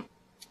Jerusalem,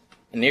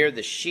 near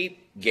the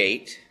sheep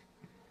gate,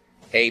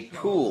 a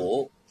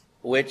pool,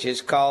 which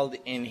is called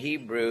in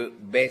Hebrew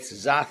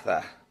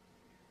Bethzatha,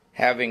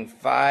 having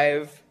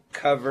 5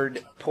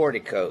 covered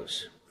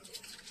porticos.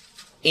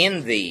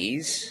 In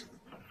these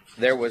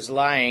there was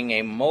lying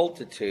a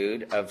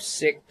multitude of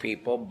sick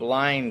people,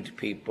 blind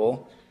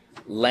people,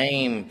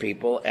 lame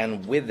people,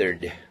 and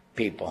withered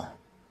people.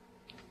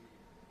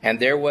 And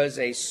there was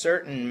a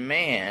certain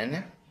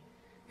man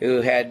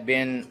who had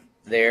been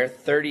there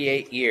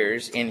 38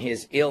 years in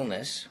his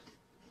illness.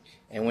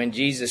 And when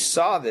Jesus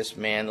saw this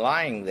man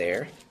lying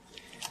there,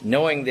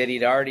 knowing that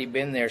he'd already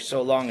been there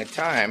so long a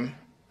time,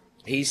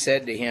 he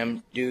said to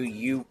him, do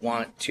you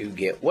want to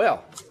get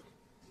well?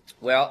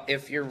 Well,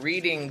 if you're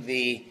reading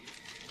the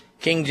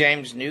King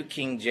James, New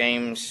King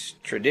James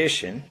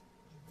tradition,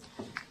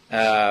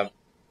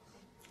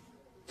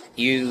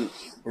 you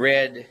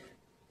read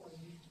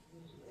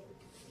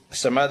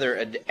some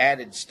other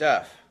added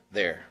stuff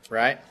there,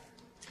 right?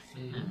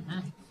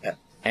 Mm-hmm.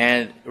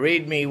 And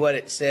read me what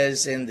it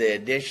says in the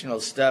additional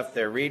stuff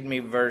there. Read me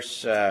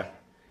verse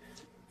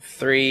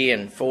 3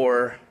 and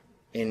 4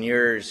 in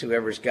yours,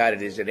 whoever's got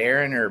it. Is it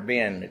Aaron or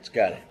Ben that's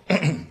got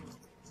it?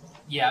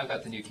 Yeah, I've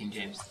got the New King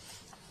James.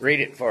 Read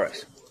it for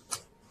us.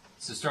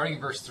 So starting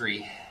in verse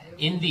 3,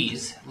 in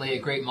these lay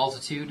a great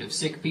multitude of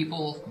sick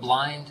people,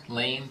 blind,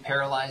 lame,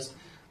 paralyzed,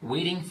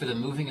 waiting for the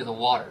moving of the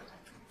water.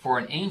 For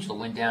an angel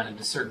went down at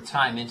a certain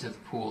time into the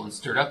pool and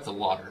stirred up the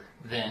water.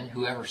 Then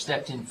whoever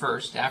stepped in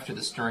first after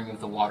the stirring of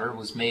the water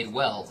was made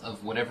well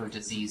of whatever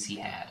disease he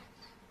had.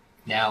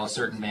 Now a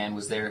certain man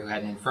was there who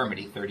had an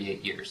infirmity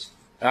 38 years.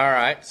 All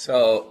right,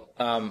 so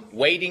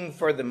waiting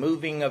for the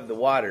moving of the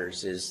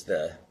waters is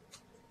the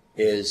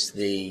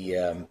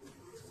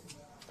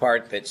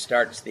part that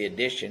starts the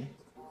addition.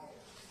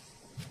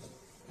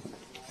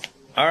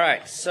 All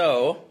right,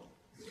 so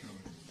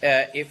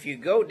if you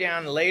go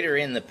down later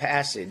in the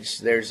passage,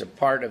 there's a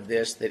part of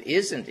this that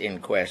isn't in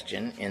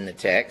question in the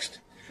text.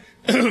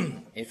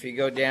 If you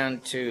go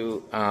down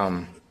to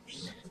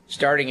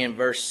starting in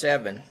verse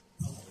 7,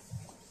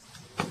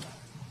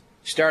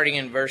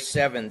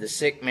 the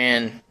sick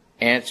man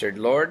answered,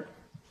 Lord,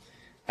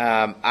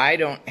 I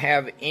don't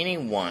have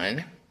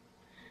anyone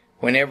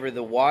whenever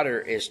the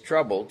water is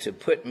troubled to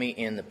put me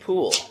in the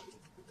pool.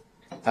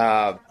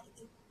 For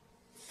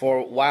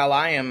while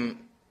I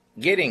am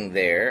getting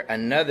there,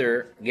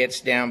 another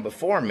gets down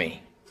before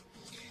me.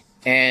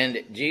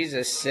 And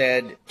Jesus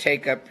said,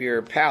 take up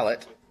your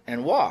pallet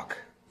and walk.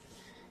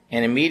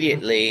 And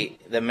immediately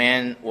the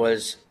man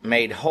was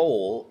made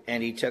whole,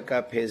 and he took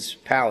up his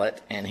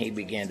pallet and he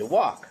began to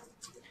walk.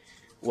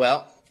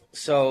 Well,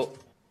 so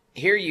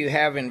here you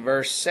have in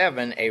verse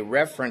 7 a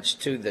reference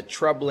to the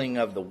troubling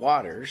of the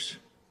waters.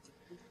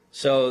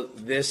 So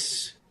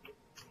this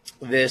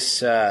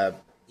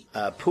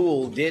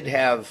pool did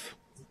have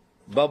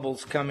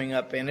bubbles coming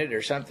up in it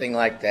or something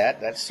like that.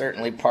 That's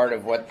certainly part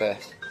of what the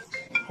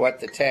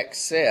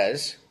text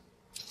says.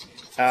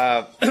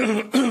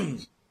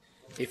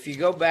 If you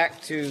go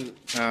back to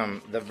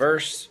the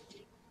verse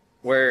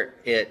where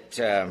it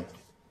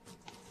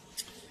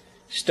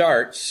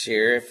starts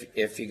here,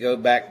 if you go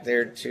back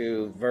there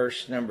to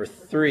verse number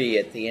 3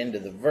 at the end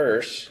of the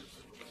verse,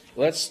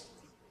 let's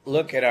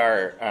look at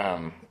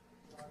our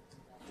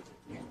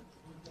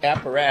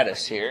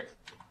apparatus here.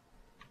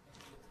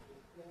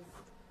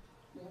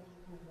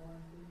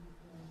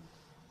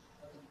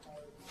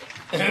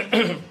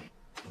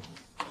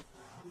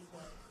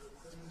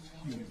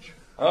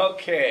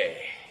 Okay.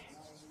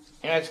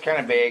 It's kind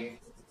of big.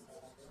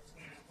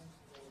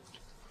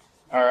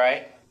 All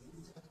right.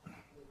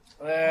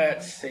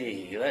 Let's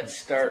see. Let's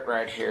start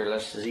right here.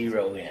 Let's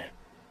zero in.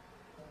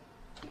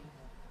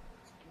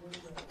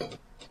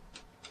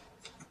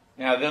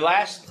 Now, the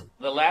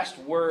last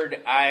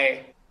word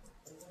I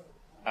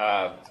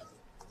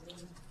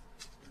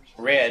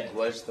read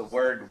was the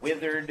word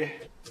withered,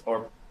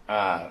 or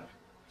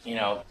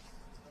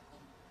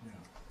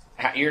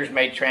yours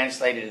may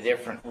translate it a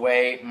different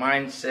way.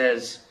 Mine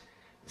says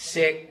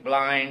sick,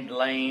 blind,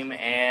 lame,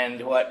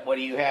 and what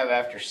do you have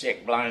after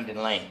sick, blind,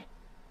 and lame?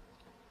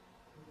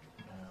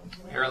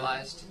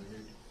 Paralyzed.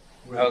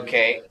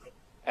 Okay.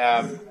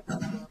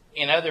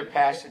 In other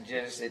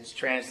passages, it's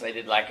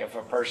translated like if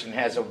a person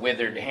has a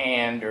withered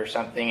hand or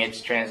something,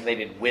 it's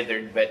translated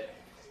withered, but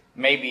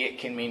maybe it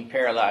can mean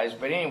paralyzed.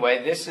 But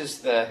anyway, this is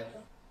the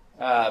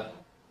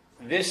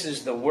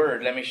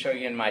word. Let me show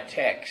you in my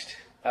text.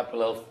 Up a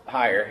little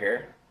higher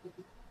here,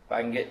 if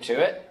I can get to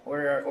it.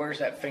 Where's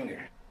that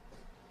finger?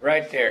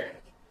 Right there.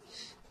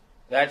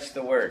 That's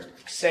the word,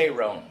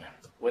 xeron,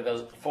 with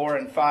a 4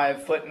 and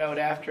 5 footnote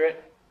after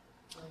it.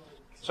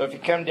 So if you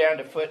come down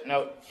to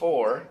footnote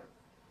 4,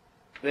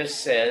 this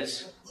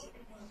says,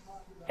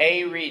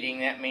 a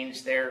reading, that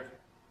means they're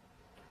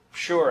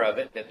sure of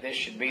it, that this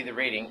should be the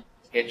reading.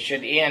 It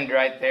should end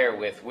right there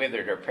with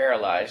withered or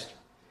paralyzed.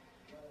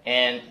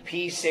 And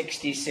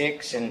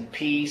P66 and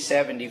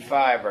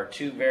P75 are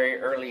two very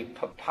early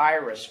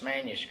papyrus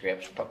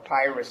manuscripts,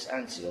 papyrus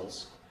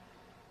uncials,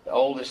 the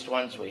oldest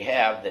ones we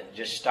have that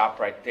just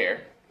stop right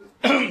there.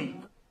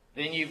 Then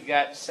you've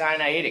got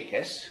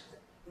Sinaiticus.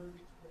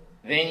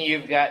 Then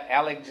you've got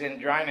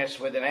Alexandrinus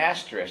with an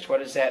asterisk.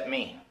 What does that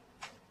mean?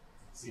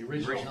 It's the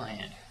original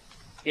hand.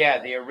 Yeah,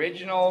 the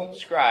original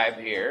scribe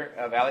here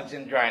of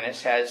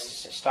Alexandrinus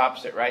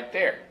stops it right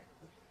there.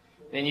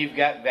 Then you've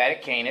got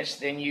Vaticanus.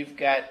 Then you've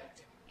got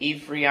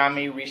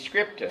Ephraemi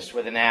Rescriptus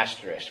with an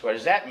asterisk. What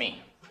does that mean?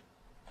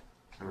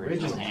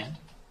 Original hand.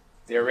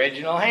 The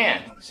original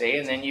hand. See,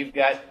 and then you've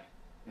got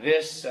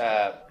this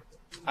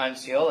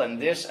uncial and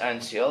this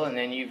uncial, and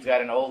then you've got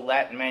an old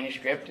Latin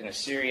manuscript and a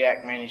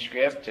Syriac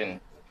manuscript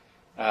and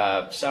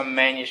some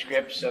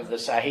manuscripts of the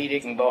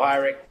Sahidic and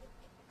Bohairic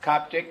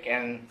Coptic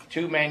and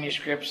two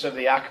manuscripts of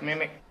the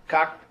Achaemenic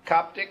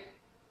Coptic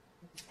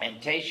and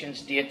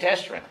Tatian's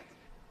Diatessaron.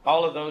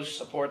 All of those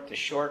support the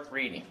short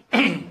reading.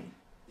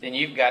 Then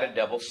you've got a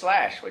double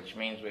slash, which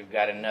means we've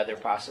got another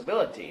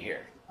possibility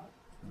here.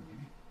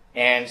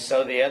 And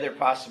so the other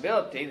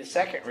possibility, the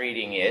second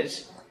reading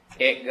is,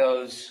 it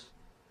goes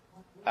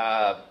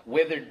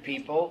withered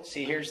people.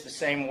 See, here's the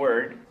same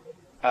word.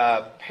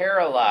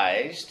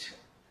 Paralyzed,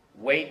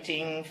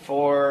 waiting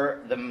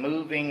for the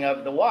moving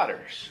of the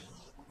waters.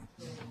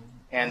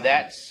 And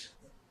that's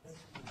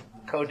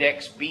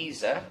Codex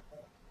Beza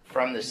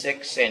from the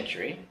 6th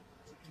century.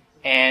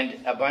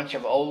 And a bunch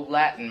of old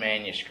Latin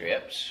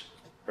manuscripts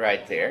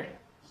right there.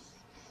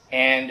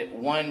 And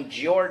one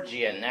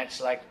Georgian, that's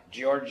like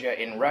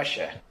Georgia in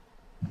Russia,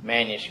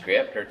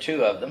 manuscript, or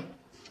two of them.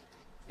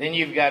 Then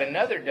you've got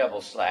another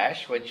double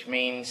slash, which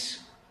means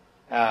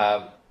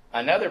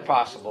another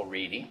possible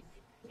reading.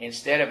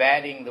 Instead of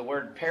adding the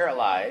word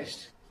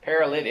paralyzed,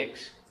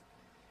 paralytics,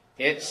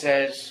 it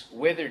says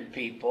withered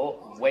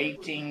people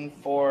waiting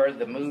for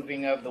the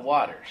moving of the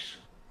waters.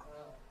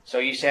 So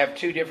you have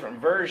two different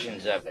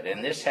versions of it,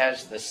 and this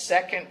has the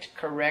second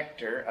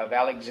corrector of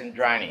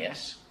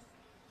Alexandrinus,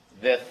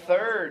 the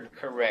third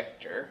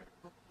corrector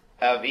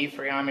of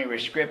Ephraemi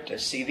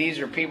Rescriptus. See, these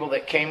are people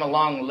that came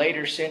along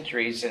later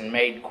centuries and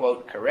made,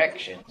 quote,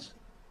 corrections.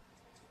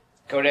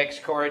 Codex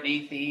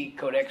Coridethi,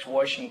 Codex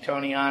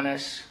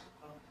Washingtonianus,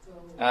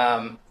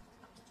 all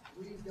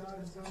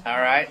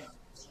right,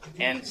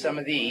 and some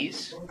of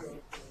these.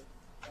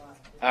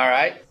 All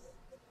right.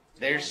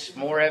 There's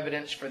more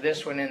evidence for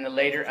this one in the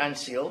later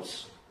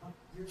uncials.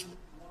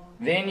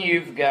 Then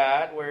you've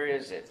got, where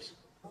is it?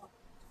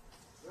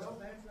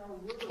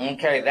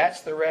 Okay,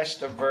 that's the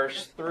rest of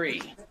verse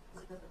 3.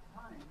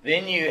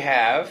 Then you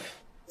have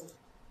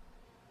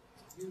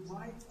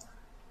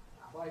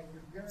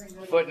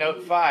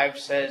footnote 5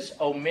 says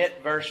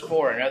omit verse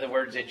 4. In other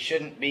words, it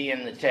shouldn't be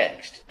in the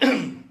text.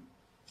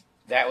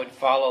 That would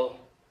follow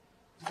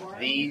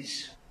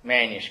these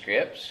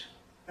manuscripts.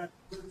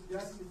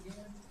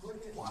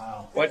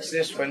 Wow. What's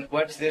this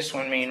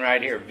one mean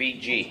right here?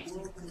 VG.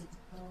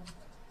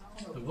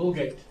 The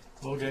Vulgate.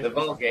 The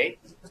Vulgate.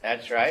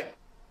 That's right.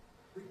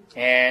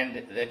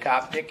 And the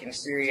Coptic and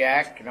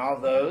Syriac and all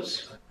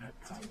those.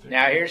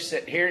 Now here's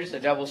the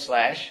double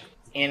slash.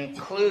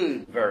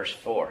 Include verse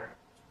 4.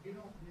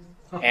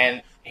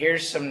 And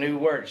here's some new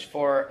words.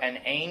 For an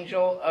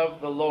angel of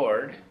the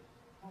Lord.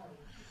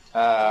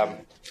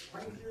 And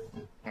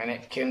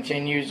it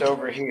continues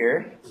over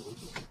here.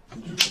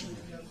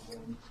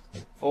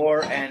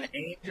 For an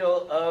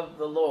angel of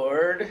the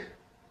Lord,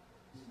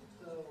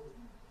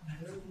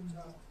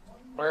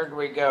 where'd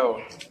we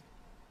go?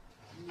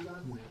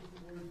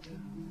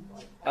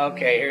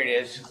 Okay, here it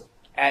is.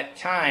 At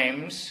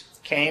times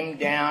came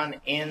down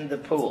in the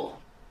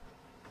pool.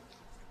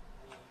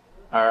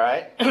 All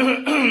right.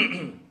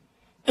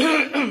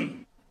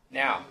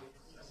 Now,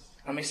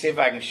 let me see if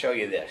I can show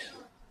you this.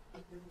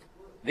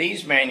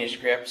 These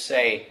manuscripts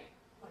say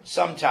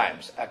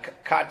sometimes a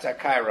kata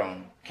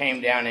chiron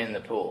came down in the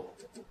pool.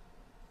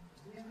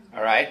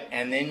 All right.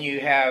 And then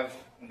you have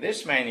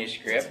this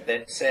manuscript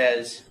that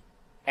says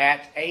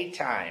at a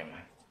time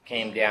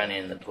came down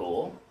in the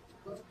pool,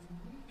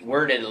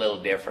 worded a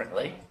little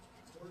differently.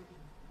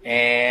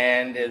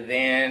 And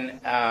then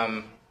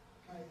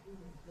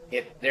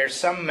there's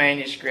some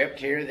manuscript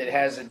here that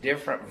has a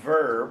different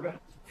verb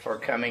for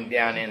coming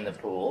down in the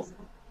pool.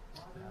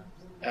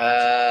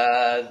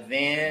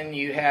 Then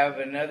you have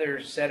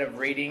another set of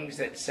readings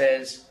that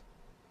says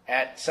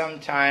at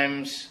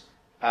sometimes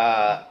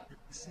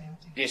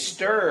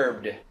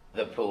disturbed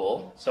the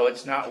pool, so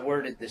it's not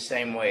worded the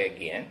same way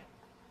again.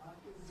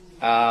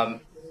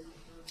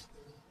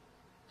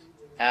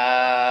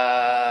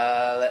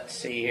 Let's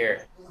see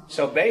here.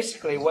 So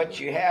basically what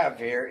you have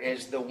here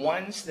is the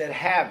ones that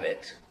have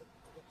it.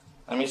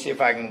 Let me see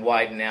if I can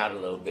widen out a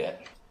little bit.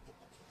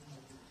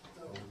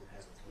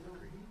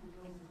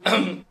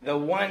 The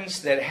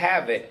ones that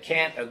have it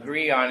can't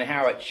agree on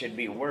how it should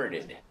be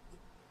worded.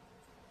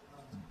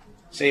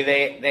 See,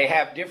 they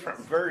have different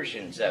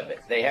versions of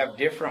it. They have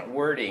different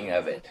wording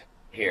of it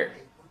here.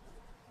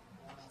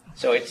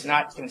 So it's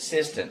not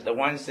consistent. The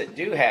ones that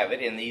do have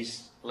it in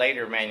these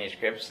later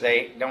manuscripts,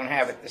 they don't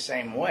have it the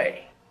same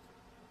way.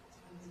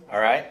 All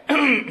right?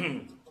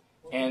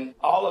 And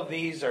all of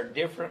these are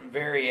different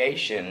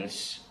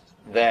variations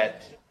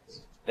that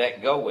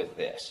go with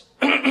this.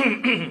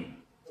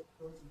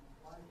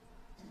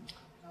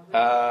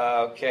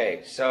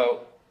 Okay,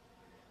 so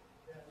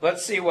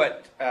let's see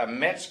what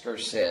Metzger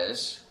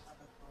says,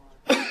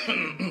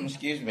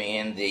 excuse me,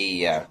 in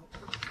the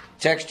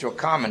textual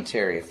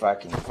commentary, if I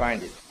can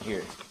find it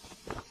here.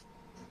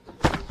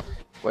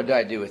 What did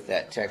I do with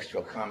that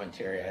textual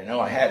commentary? I know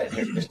I had it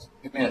here just a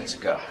few minutes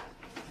ago.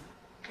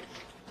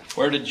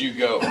 Where did you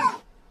go?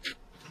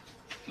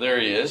 There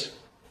he is.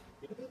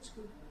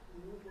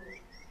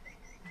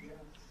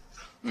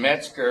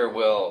 Metzger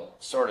will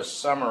sort of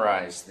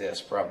summarize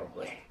this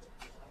probably.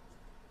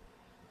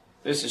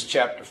 This is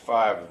chapter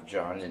 5 of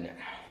John, isn't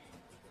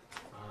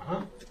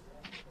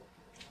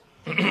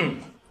it?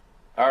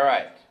 All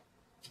right.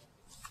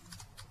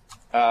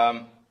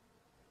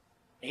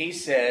 He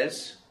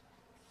says,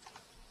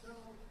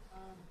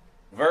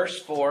 verse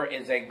 4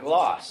 is a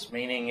gloss,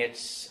 meaning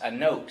it's a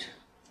note,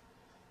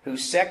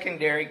 whose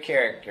secondary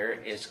character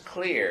is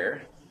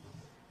clear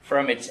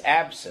from its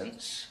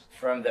absence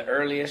from the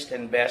earliest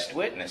and best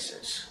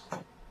witnesses.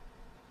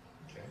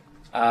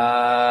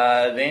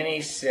 Then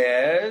he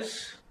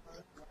says,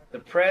 the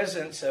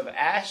presence of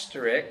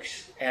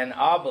asterisks and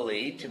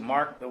obeli to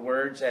mark the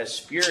words as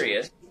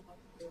spurious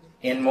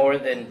in more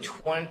than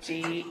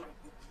 20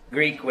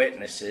 Greek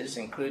witnesses,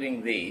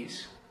 including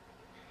these.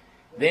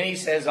 Then he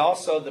says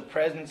also the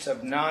presence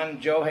of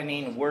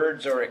non-Johannine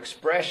words or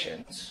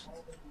expressions.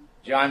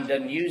 John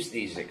doesn't use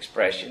these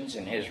expressions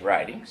in his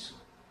writings.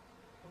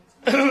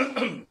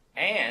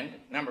 And,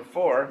 number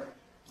 4,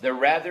 the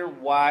rather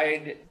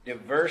wide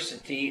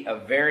diversity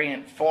of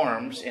variant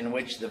forms in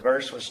which the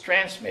verse was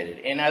transmitted.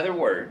 In other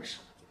words,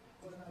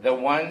 the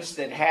ones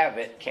that have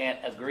it can't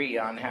agree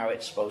on how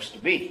it's supposed to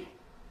be.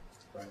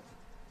 Right.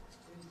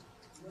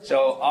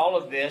 So all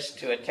of this,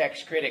 to a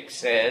text critic,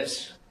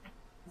 says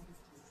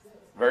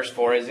verse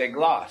 4 is a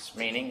gloss,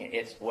 meaning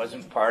it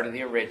wasn't part of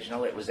the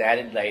original. It was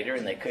added later,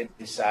 and they couldn't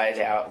decide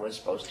how it was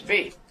supposed to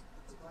be.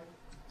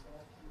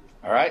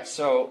 All right,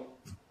 so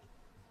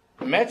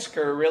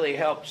Metzger really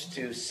helps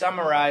to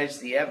summarize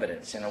the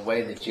evidence in a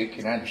way that you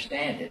can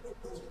understand it.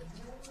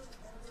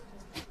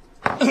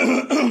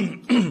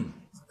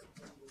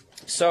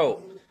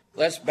 So,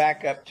 let's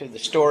back up to the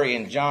story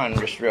in John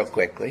just real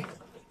quickly.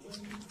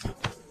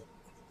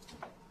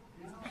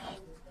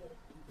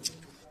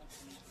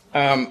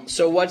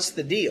 So what's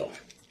the deal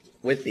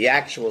with the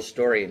actual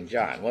story in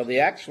John? Well, the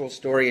actual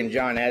story in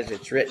John, as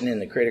it's written in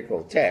the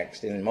critical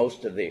text in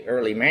most of the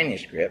early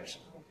manuscripts,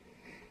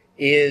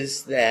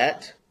 is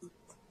that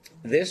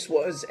this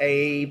was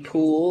a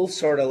pool,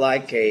 sort of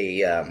like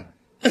a,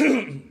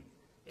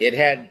 it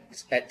had,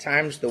 at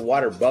times, the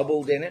water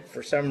bubbled in it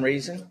for some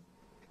reason.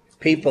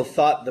 People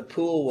thought the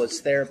pool was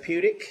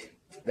therapeutic.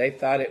 They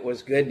thought it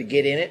was good to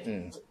get in it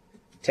and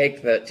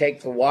take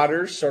the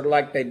waters, sort of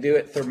like they do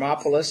at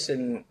Thermopolis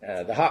and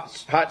the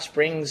hot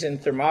springs in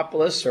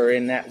Thermopolis, or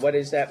in that, what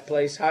is that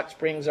place, Hot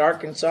Springs,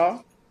 Arkansas?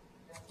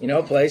 You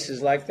know,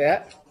 places like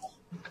that.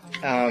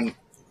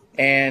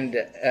 And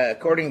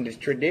according to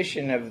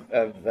tradition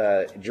of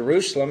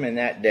Jerusalem in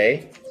that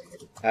day,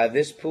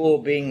 this pool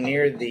being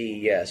near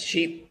the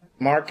sheep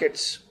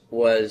markets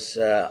was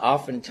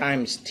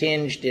oftentimes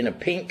tinged in a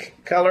pink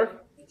color.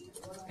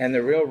 And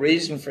the real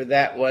reason for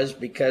that was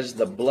because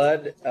the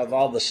blood of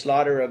all the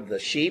slaughter of the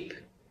sheep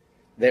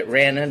that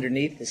ran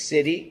underneath the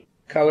city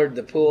colored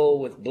the pool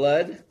with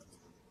blood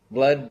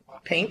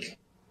pink.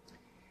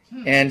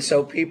 And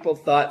so people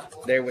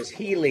thought there was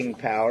healing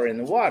power in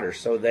the water,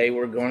 so they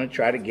were going to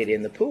try to get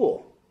in the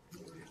pool.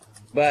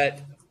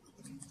 But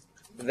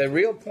the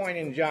real point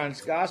in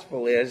John's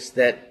gospel is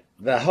that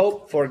the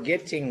hope for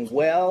getting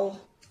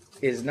well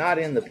is not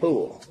in the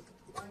pool.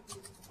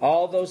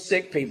 All those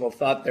sick people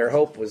thought their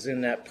hope was in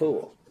that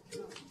pool.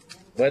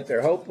 But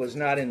their hope was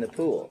not in the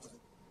pool.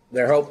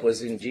 Their hope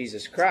was in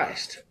Jesus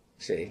Christ,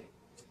 see?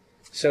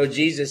 So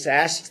Jesus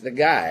asked the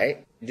guy,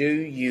 do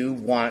you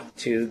want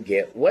to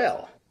get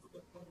well?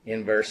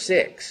 In verse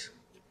 6.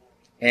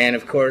 And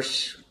of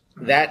course,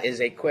 that is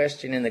a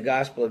question in the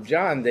Gospel of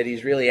John that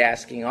he's really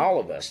asking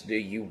all of us. Do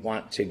you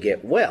want to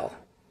get well?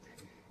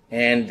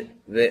 And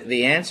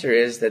the answer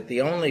is that the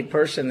only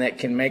person that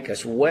can make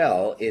us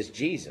well is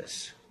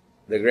Jesus,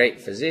 the great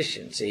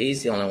physician. See,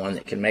 he's the only one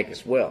that can make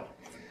us well.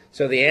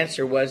 So the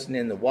answer wasn't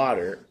in the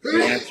water.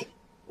 The answer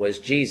was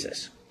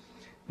Jesus.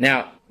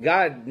 Now,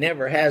 God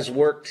never has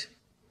worked,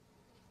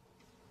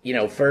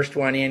 first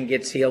one in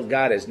gets healed.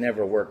 God has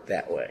never worked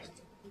that way.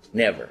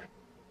 Never.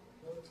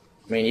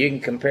 I mean, you can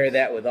compare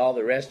that with all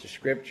the rest of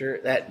Scripture.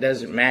 That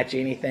doesn't match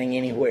anything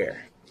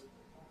anywhere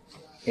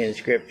in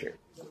Scripture.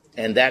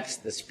 And that's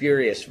the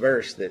spurious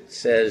verse that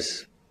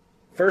says,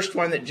 first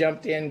one that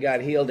jumped in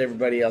got healed,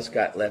 everybody else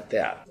got left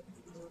out.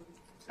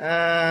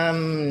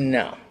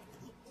 No.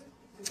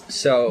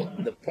 So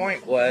the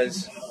point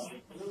was,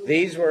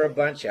 these were a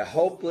bunch of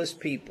hopeless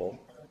people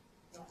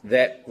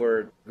that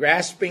were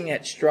grasping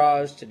at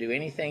straws to do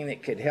anything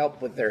that could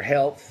help with their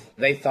health,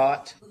 they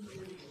thought,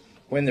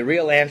 when the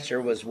real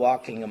answer was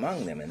walking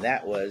among them, and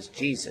that was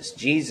Jesus.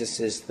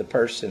 Jesus is the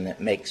person that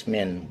makes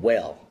men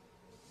well.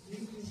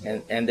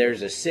 And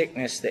there's a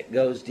sickness that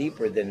goes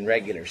deeper than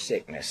regular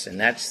sickness, and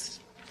that's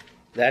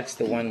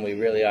the one we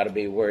really ought to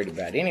be worried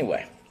about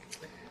anyway.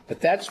 But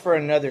that's for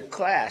another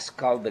class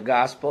called the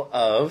Gospel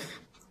of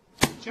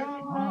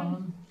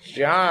John.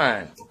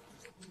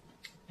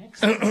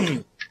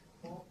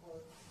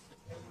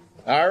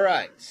 All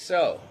right,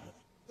 so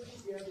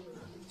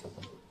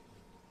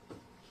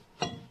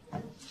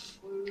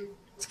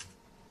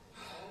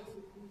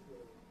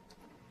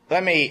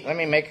let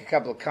me make a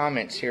couple of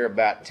comments here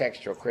about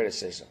textual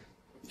criticism.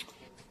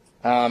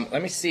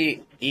 Let me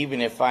see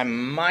even if I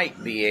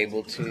might be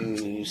able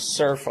to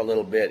surf a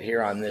little bit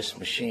here on this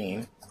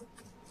machine.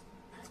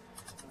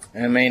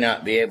 I may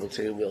not be able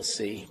to, we'll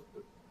see.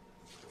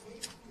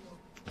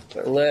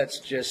 But let's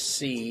just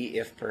see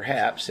if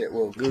perhaps it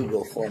will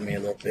Google for me a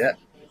little bit.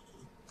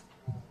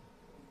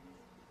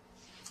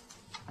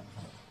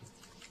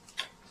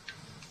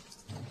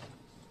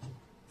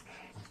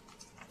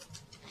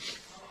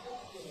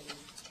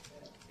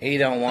 He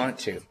don't want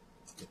to.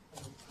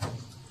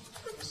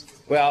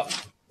 Well,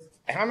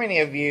 how many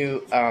of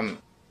you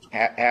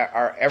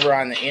are ever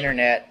on the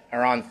internet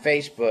or on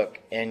Facebook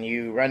and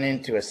you run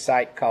into a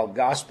site called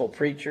Gospel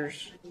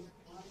Preachers?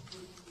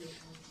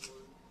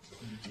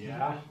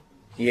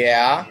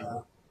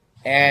 Yeah.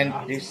 And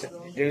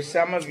do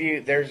some of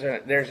you?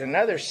 There's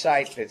another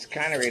site that's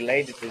kind of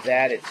related to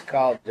that. It's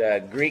called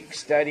Greek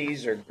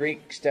Studies or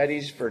Greek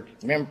Studies for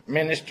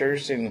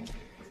Ministers in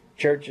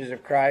Churches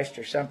of Christ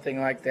or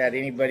something like that.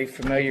 Anybody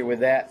familiar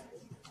with that?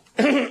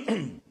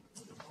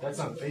 That's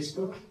on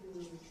Facebook?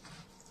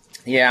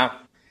 Yeah.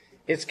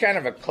 It's kind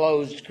of a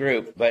closed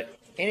group, but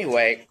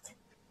anyway,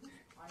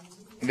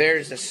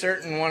 there's a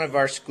certain one of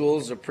our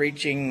schools of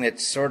preaching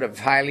that's sort of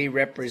highly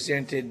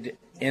represented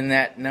in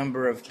that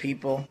number of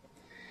people,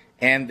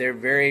 and they're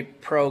very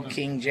pro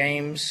King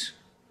James,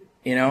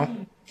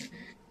 and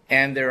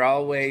they're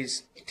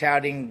always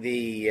touting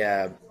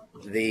the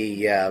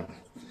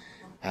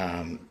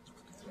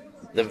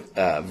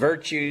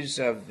virtues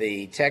of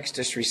the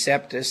Textus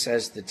Receptus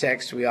as the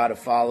text we ought to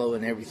follow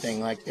and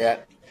everything like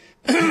that.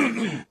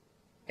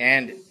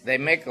 And they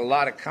make a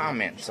lot of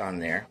comments on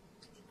there.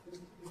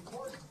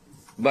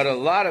 But a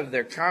lot of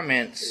their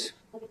comments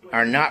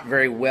are not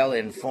very well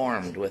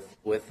informed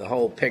with the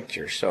whole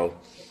picture. So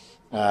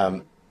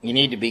you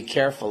need to be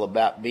careful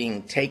about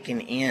being taken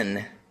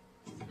in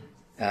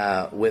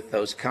with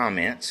those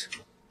comments.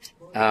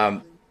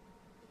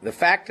 The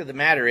fact of the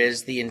matter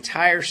is the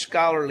entire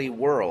scholarly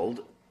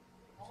world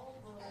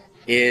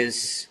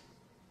is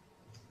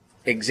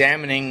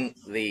examining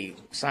the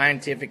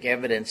scientific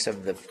evidence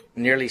of the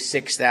nearly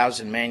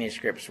 6,000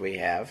 manuscripts we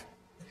have,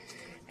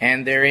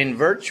 and they're in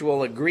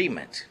virtual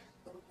agreement.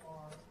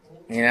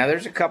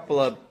 There's a couple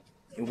of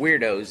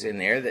weirdos in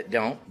there that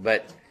don't,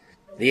 but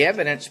the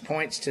evidence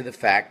points to the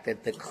fact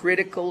that the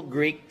critical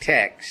Greek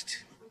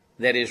text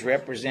that is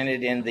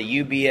represented in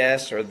the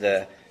UBS or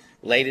the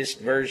latest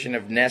version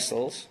of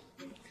Nestle's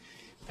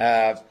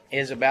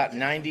is about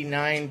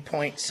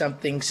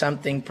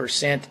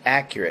 99-point-something%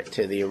 accurate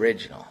to the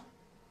original.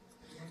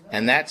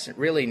 And that's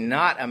really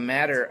not a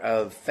matter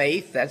of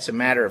faith, that's a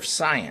matter of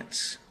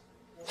science.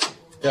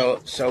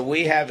 So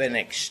we have an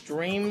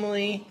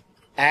extremely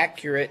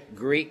accurate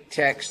Greek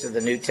text of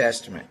the New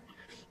Testament.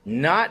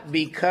 Not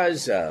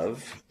because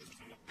of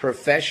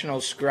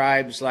professional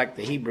scribes like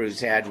the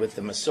Hebrews had with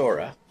the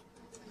Masorah,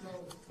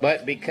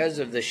 but because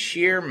of the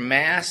sheer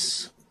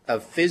mass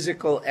of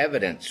physical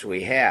evidence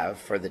we have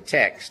for the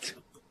text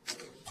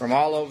from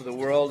all over the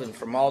world and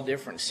from all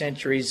different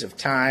centuries of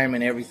time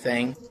and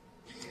everything,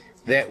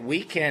 that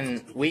we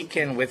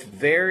can with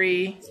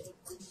very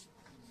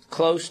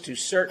close to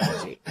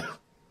certainty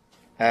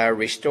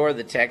restore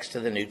the text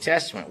of the New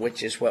Testament,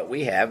 which is what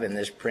we have in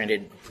this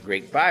printed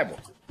Greek Bible.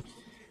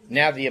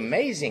 Now, the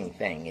amazing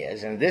thing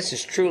is, and this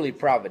is truly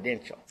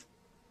providential,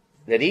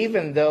 that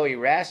even though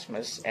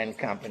Erasmus and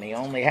company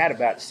only had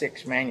about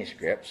 6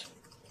 manuscripts,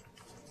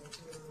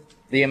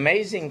 the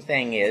amazing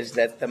thing is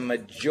that the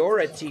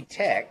majority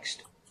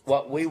text,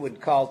 what we would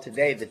call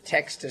today the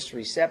Textus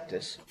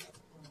Receptus,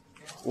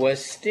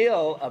 was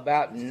still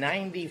about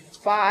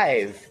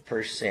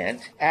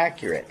 95%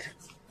 accurate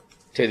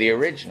to the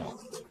original,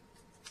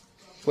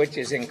 which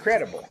is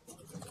incredible.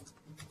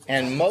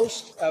 And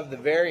most of the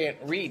variant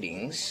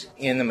readings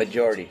in the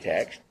majority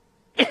text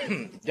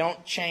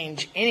don't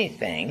change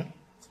anything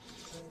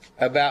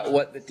about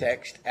what the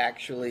text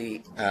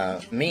actually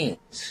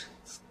means.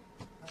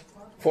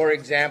 For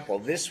example,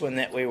 this one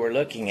that we were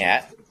looking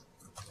at,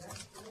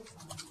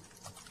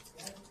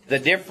 the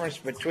difference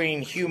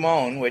between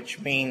humon, which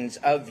means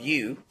of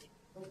you,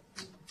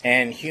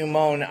 and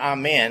humon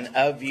amen,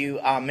 of you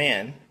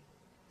amen,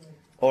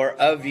 or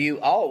of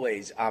you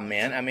always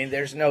amen. I mean,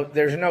 there's no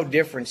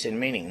difference in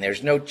meaning.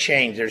 There's no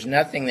change. There's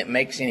nothing that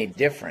makes any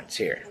difference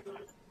here,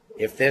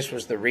 if this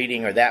was the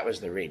reading or that was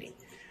the reading.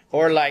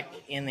 Or like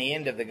in the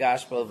end of the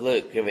Gospel of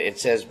Luke, it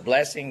says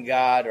blessing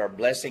God or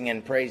blessing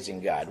and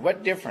praising God.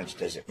 What difference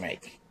does it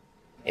make?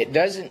 It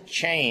doesn't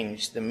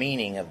change the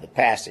meaning of the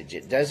passage.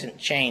 It doesn't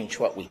change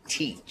what we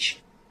teach.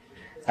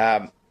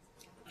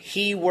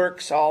 He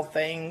works all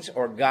things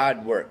or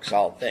God works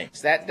all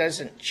things. That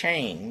doesn't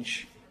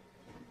change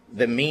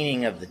the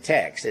meaning of the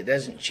text. It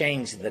doesn't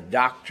change the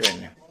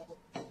doctrine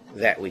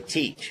that we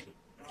teach.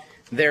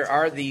 There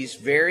are these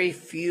very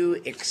few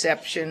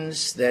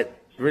exceptions that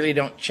really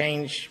don't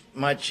change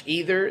much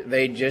either.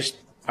 They just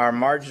are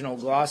marginal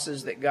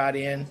glosses that got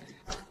in,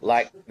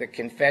 like the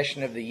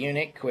confession of the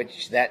eunuch,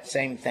 which that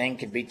same thing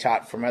could be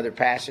taught from other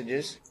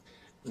passages.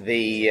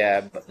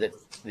 The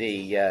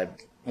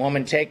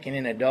woman taken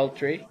in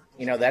adultery,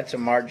 that's a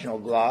marginal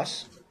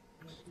gloss.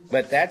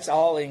 But that's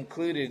all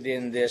included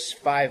in this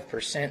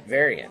 5%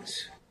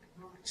 variance.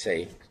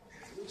 See?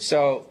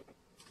 So,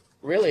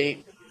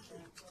 really,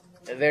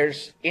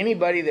 there's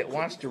anybody that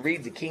wants to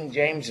read the King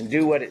James and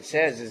do what it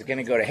says is going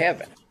to go to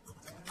heaven.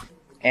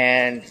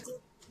 And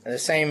the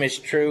same is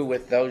true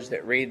with those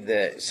that read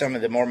some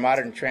of the more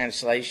modern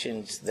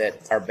translations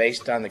that are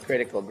based on the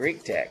critical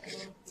Greek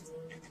text.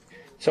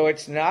 So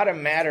it's not a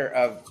matter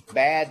of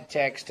bad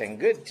text and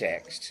good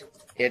text.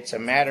 It's a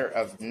matter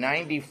of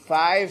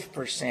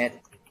 95%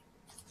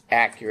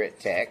 accurate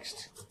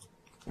text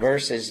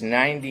versus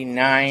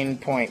 99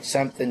 point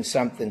something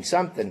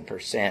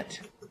percent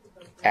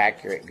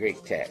accurate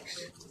Greek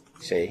text.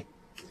 See?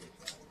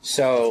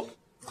 So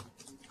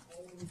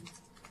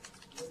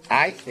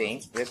I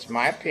think, that's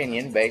my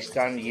opinion based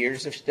on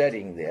years of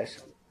studying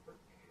this,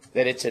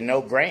 that it's a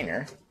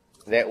no-brainer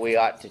that we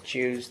ought to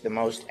choose the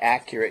most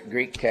accurate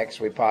Greek text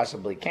we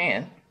possibly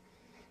can,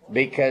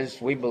 because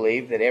we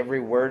believe that every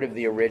word of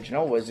the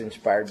original was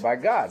inspired by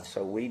God.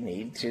 So we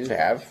need to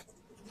have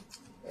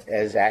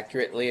as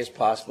accurately as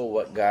possible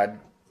what God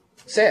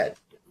said.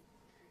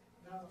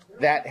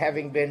 That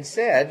having been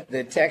said,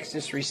 the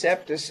Textus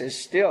Receptus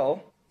is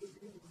still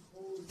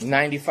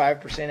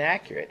 95%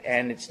 accurate,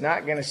 and it's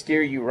not going to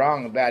steer you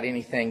wrong about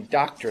anything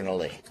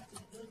doctrinally.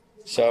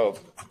 So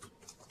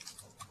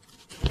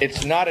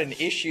it's not an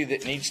issue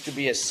that needs to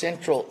be a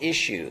central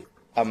issue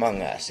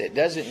among us. It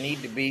doesn't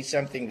need to be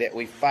something that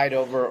we fight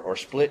over or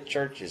split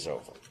churches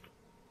over.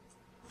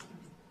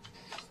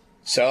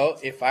 So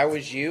if I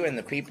was you and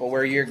the people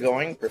where you're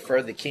going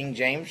prefer the King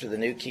James or the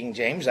New King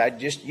James, I'd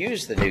just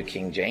use the New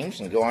King James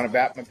and go on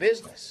about my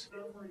business.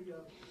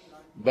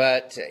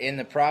 But in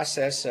the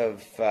process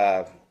of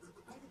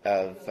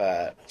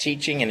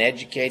teaching and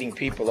educating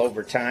people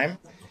over time,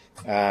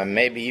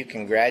 maybe you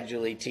can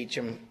gradually teach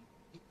them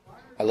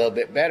a little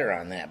bit better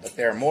on that. But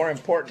there are more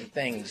important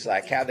things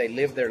like how they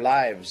live their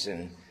lives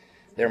and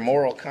their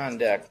moral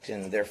conduct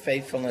and their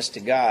faithfulness to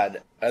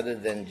God other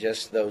than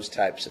just those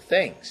types of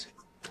things.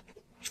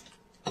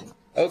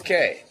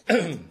 Okay,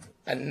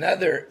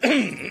 another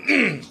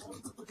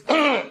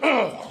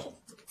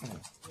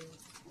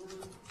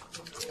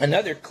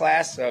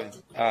class of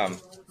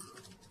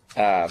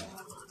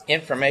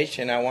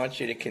information I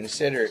want you to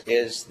consider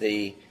is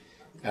the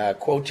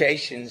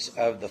quotations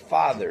of the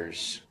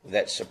fathers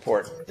that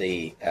support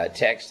the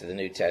text of the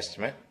New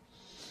Testament.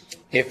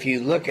 If you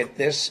look at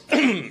this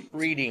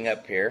reading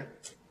up here,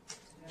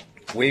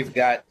 we've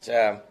got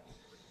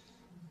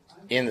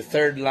in the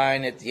third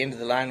line, at the end of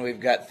the line,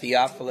 we've got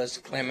Theophilus,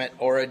 Clement,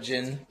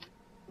 Origen.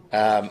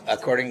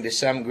 According to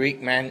some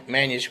Greek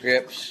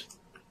manuscripts,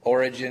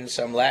 Origen,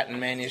 some Latin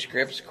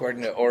manuscripts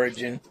according to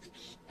Origen,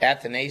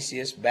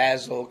 Athanasius,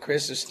 Basil,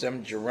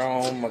 Chrysostom,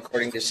 Jerome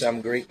according to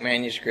some Greek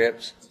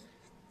manuscripts,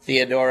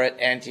 Theodoret,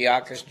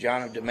 Antiochus,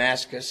 John of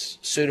Damascus,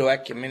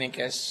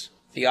 Pseudo-Ecumenicus,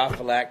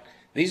 Theophylact.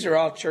 These are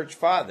all church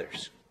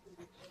fathers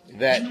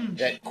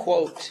that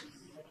quote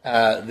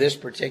this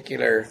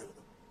particular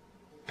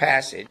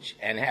passage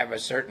and have a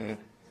certain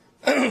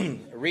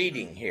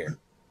reading here.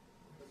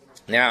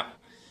 Now,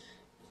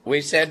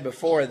 we said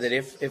before that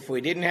if we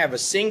didn't have a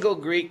single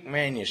Greek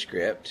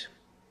manuscript,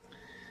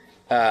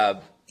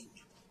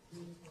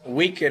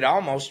 we could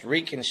almost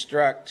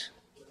reconstruct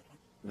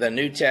the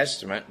New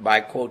Testament by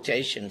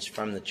quotations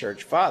from the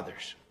church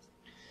fathers.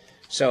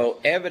 So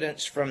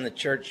evidence from the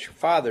church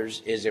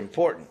fathers is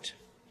important.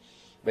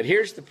 But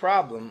here's the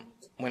problem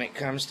when it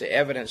comes to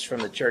evidence from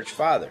the church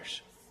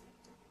fathers.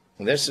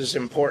 This is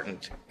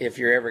important if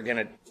you're ever going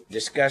to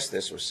discuss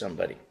this with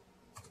somebody.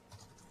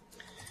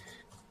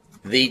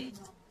 The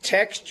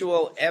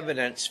textual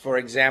evidence, for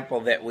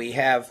example, that we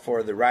have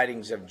for the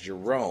writings of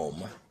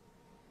Jerome.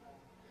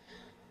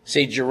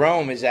 See,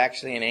 Jerome is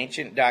actually an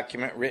ancient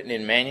document written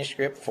in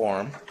manuscript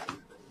form.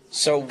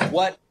 So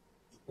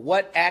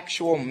what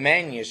actual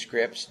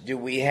manuscripts do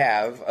we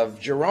have of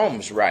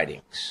Jerome's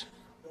writings?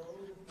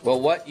 Well,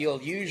 what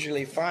you'll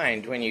usually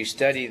find when you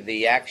study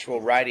the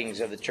actual writings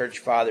of the church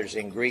fathers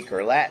in Greek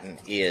or Latin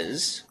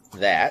is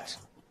that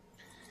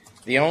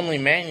the only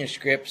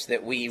manuscripts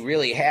that we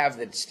really have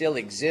that still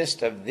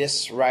exist of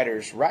this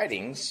writer's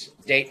writings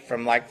date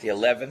from like the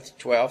 11th,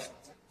 12th,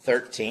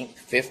 13th,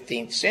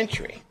 15th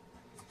century.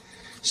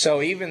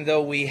 So even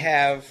though we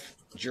have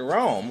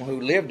Jerome,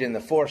 who lived in the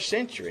 4th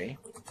century,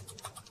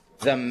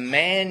 the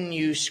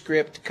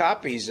manuscript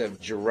copies of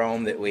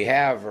Jerome that we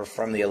have are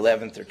from the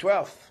 11th or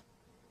 12th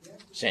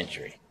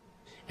century.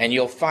 And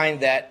you'll find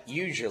that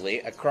usually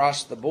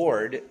across the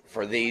board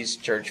for these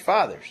church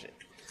fathers.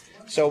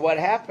 So what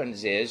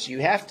happens is you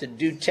have to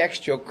do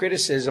textual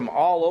criticism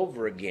all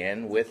over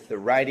again with the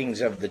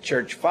writings of the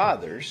church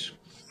fathers,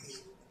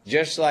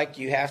 just like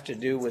you have to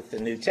do with the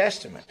New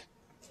Testament.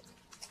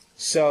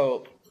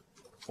 So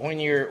when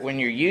you're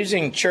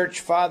using church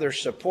father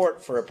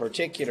support for a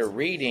particular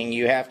reading,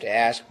 you have to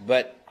ask,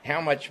 but how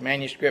much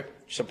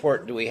manuscript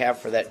support do we have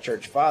for that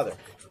church father?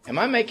 Am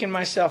I making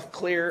myself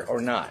clear or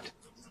not?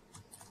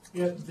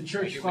 Yeah, the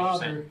church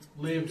father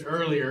lived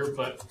earlier,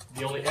 but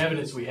the only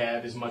evidence we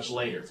have is much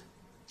later.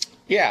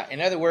 Yeah,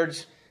 in other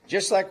words,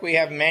 just like we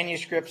have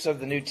manuscripts of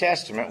the New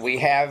Testament, we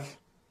have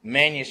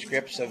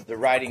manuscripts of the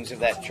writings of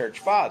that church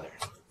father.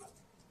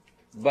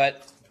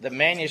 But the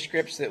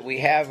manuscripts that we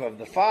have of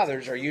the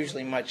fathers are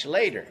usually much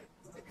later.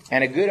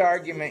 And a good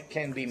argument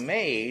can be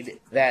made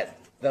that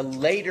the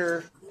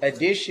later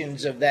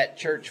editions of that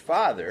church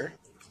father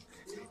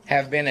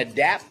have been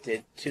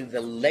adapted to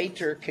the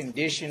later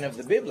condition of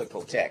the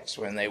biblical text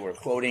when they were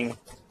quoting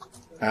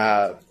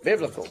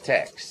biblical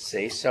texts.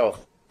 See, so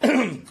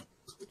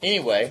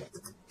anyway,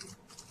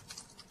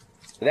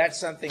 that's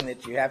something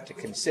that you have to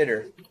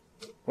consider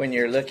when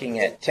you're looking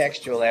at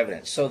textual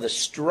evidence. So the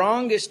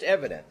strongest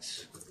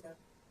evidence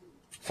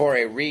for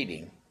a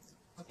reading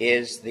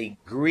is the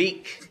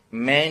Greek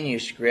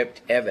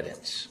manuscript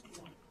evidence.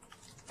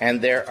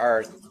 And there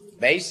are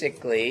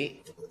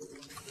basically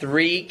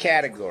 3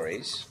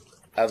 categories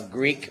of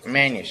Greek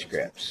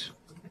manuscripts.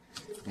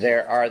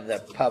 There are the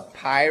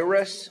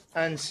papyrus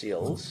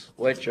uncials,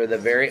 which are the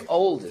very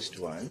oldest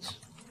ones.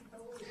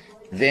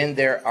 Then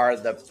there are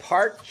the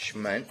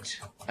parchment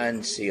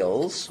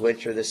uncials,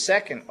 which are the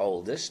second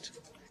oldest.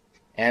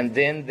 And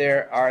then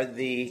there are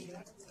the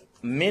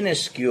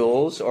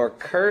minuscules or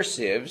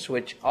cursives,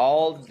 which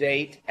all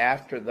date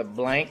after the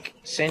blank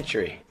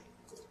century.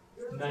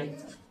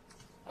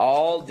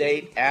 All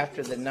date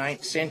after the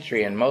 9th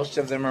century, and most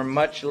of them are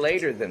much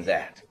later than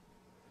that.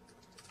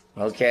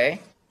 Okay?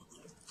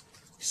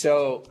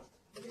 So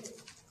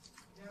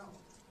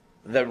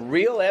the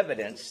real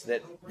evidence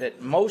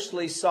that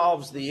mostly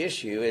solves the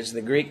issue is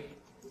the Greek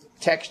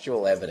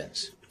textual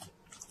evidence.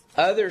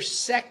 Other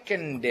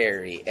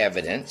secondary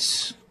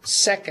evidence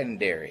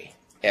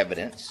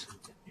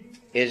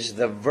is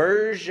the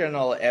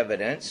versional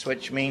evidence,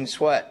 which means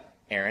what,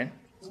 Aaron?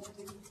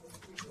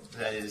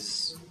 That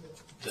is,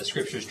 the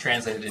scriptures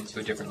translated into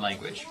a different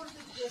language.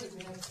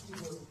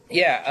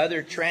 Yeah,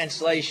 other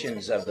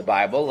translations of the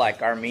Bible,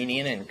 like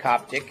Armenian and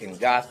Coptic and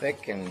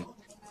Gothic and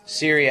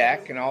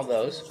Syriac and all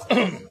those.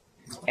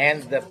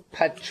 And the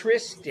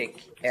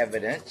patristic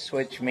evidence,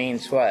 which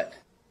means what?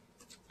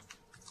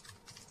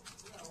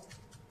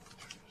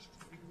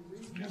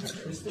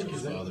 Is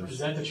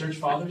that the church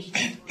fathers?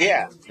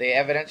 Yeah, the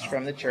evidence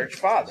from the church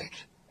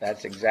fathers.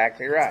 That's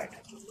exactly right.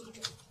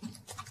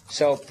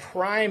 So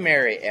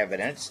primary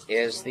evidence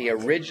is the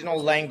original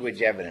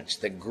language evidence,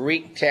 the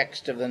Greek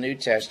text of the New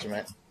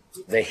Testament,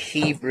 the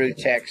Hebrew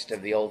text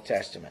of the Old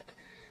Testament.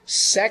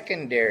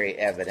 Secondary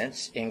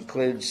evidence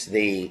includes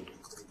the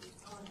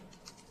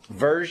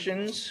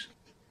versions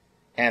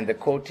and the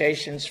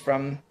quotations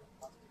from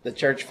the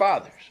church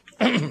fathers.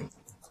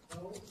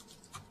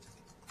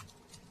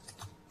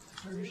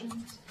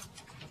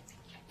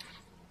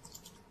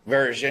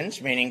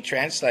 versions, meaning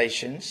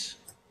translations,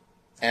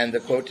 and the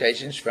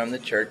quotations from the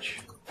church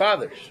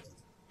fathers.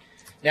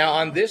 Now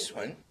on this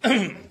one,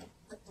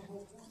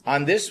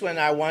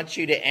 I want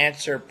you to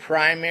answer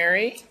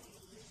primary,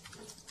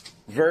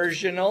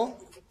 versional,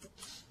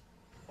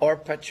 or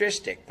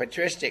patristic.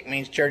 Patristic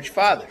means church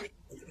fathers.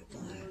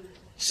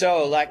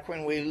 So, like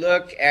when we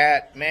look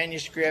at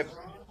manuscript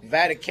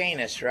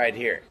Vaticanus right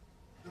here,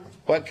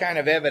 what kind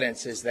of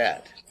evidence is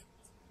that?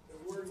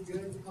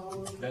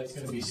 That's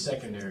going to be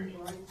secondary.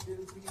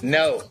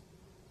 No.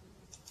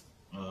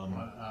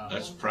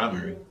 That's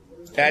primary.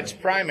 That's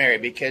primary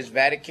because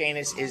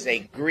Vaticanus is a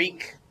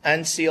Greek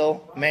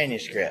unsealed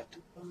manuscript.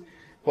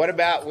 What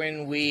about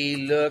when we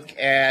look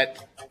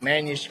at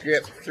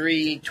manuscript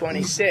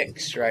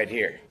 326 right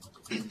here?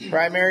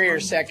 Primary or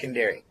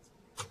secondary?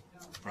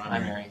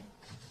 Primary.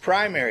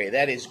 Primary.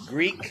 That is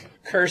Greek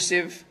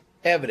cursive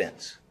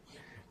evidence.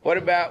 What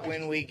about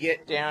when we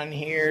get down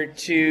here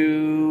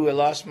to, I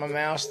lost my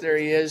mouse, there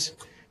he is.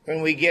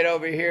 When we get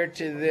over here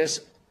to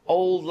this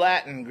Old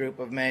Latin group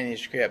of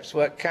manuscripts,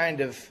 what kind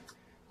of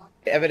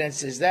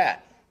evidence is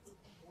that?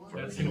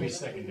 That's going to be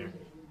secondary.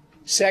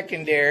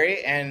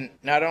 Secondary, and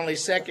not only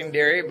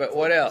secondary, but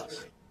what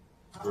else?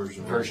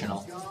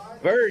 Versional.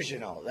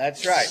 Versional,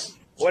 that's right.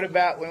 What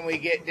about when we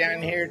get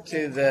down here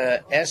to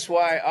the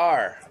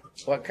SYR?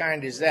 What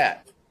kind is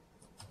that?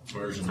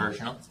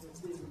 Versional.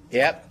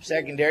 Yep,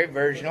 secondary,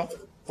 versional.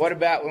 What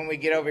about when we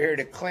get over here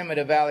to Clement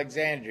of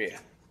Alexandria?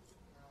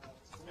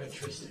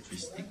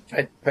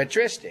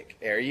 Patristic.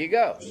 There you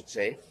go.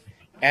 See?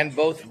 And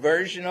both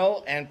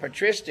versional and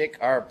patristic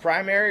are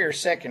primary or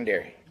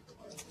secondary?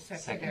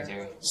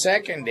 Secondary.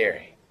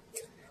 Secondary.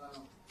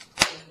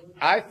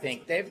 I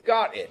think they've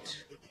got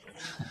it.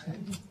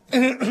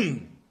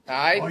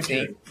 I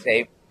think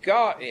they've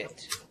got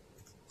it.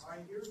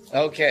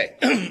 Okay.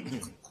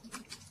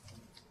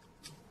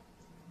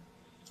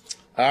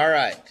 All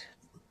right.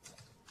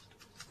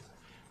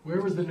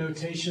 Where was the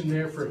notation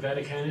there for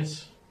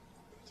Vaticanus?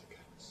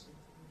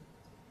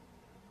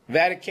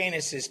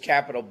 Vaticanus is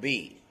capital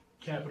B.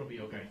 Capital B,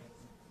 okay.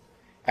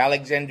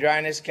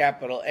 Alexandrinus,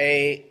 capital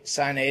A.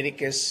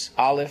 Sinaiticus,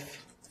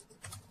 Aleph.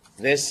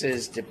 This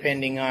is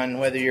depending on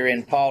whether you're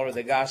in Paul or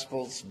the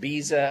Gospels,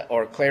 Beza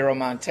or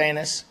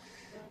Claromontanus.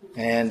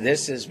 And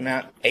this is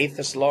Mount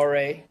Athos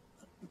Laure.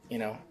 You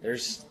know,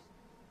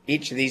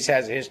 each of these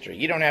has a history.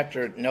 You don't have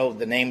to know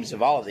the names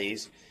of all of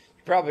these.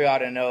 You probably ought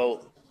to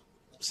know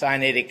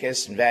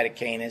Sinaiticus and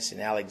Vaticanus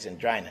and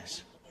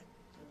Alexandrinus.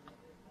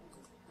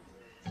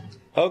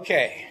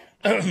 Okay.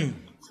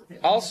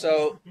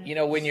 Also, you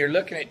know, when you're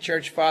looking at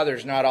church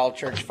fathers, not all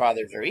church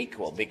fathers are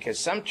equal because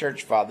some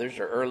church fathers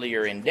are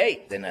earlier in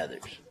date than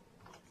others.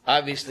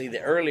 Obviously,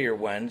 the earlier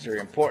ones are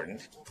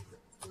important,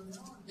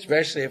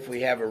 especially if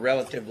we have a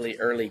relatively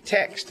early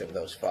text of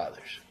those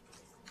fathers.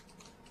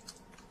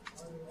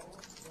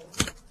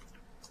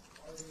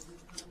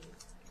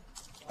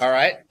 All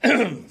right.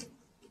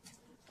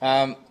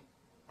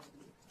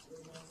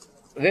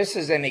 This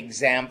is an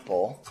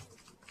example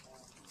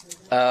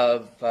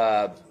of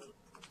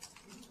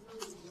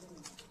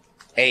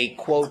a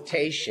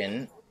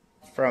quotation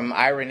from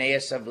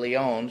Irenaeus of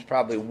Lyons,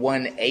 probably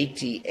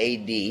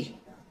 180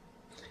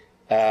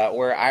 AD,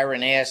 where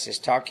Irenaeus is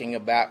talking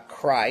about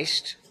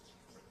Christ,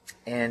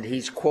 and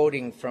he's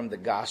quoting from the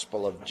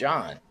Gospel of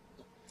John.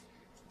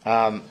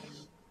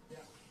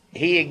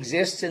 He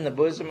exists in the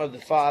bosom of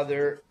the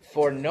Father,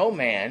 for no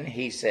man,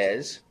 he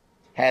says,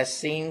 has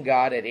seen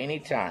God at any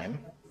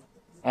time,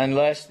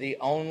 unless the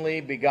only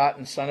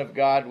begotten Son of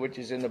God, which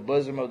is in the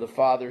bosom of the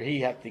Father,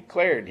 he hath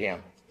declared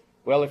him.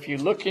 Well, if you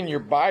look in your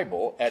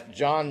Bible at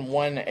John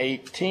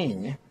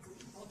 1:18,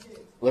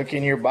 look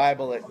in your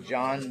Bible at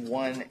John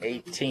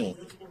 1:18.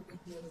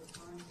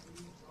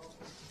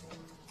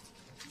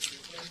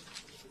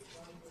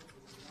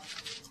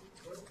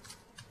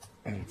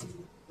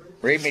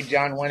 Read me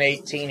John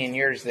 1:18 in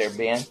yours there,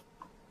 Ben.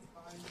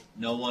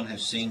 No one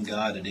has seen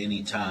God at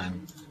any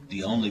time.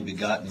 The only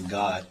begotten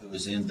God who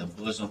is in the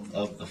bosom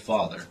of the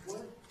Father,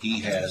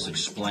 he has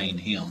explained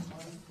him.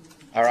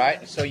 All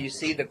right, so you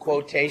see the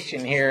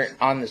quotation here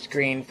on the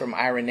screen from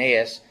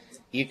Irenaeus.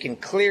 You can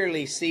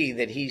clearly see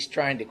that he's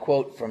trying to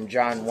quote from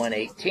John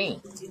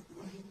 1:18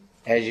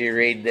 as you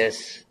read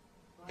this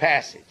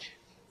passage.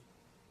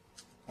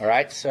 All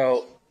right,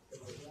 so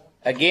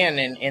again,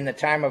 in the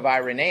time of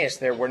Irenaeus,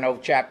 there were no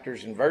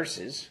chapters and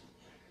verses.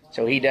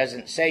 So he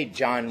doesn't say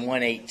John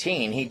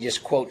 1:18. He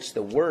just quotes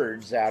the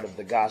words out of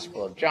the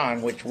Gospel of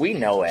John, which we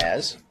know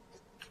as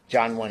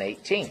John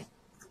 1:18.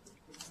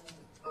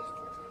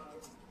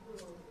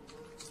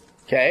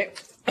 Okay?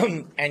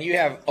 And you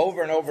have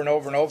over and over and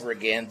over and over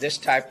again this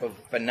type of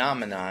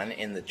phenomenon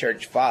in the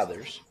church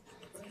fathers.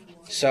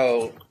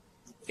 So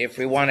if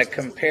we want to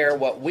compare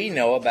what we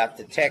know about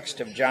the text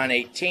of John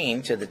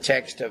 18 to the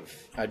text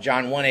of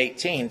John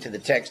 1:18 to the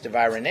text of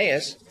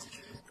Irenaeus,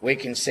 we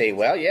can say,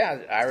 well, yeah,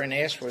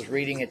 Irenaeus was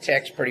reading a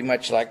text pretty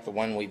much like the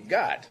one we've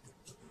got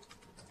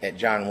at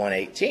John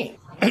 1:18.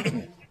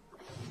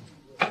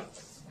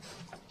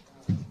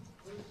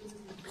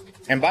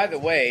 And by the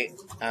way,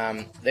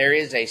 there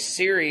is a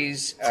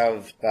series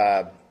of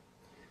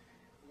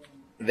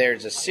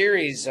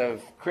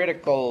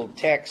critical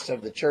texts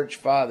of the church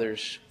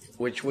fathers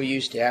which we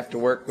used to have to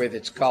work with.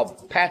 It's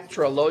called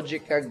Patrologia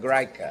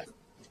Graeca.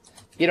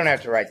 You don't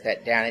have to write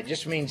that down. It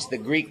just means the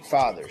Greek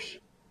fathers.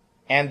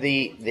 And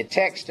the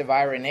text of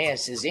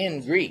Irenaeus is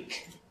in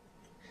Greek.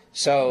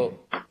 So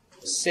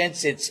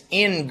since it's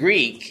in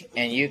Greek,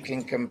 and you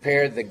can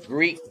compare the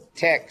Greek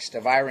text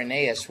of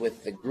Irenaeus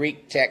with the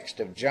Greek text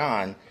of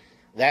John,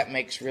 that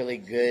makes really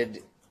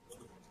good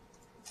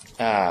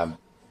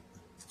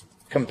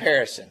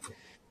comparison.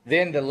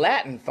 Then the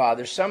Latin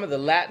fathers, some of the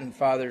Latin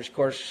fathers, of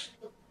course,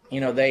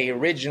 they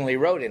originally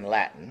wrote in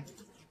Latin,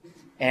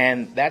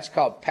 and that's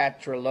called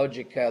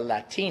Patrologia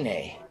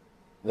Latinae,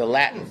 the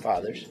Latin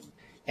fathers,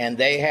 and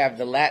they have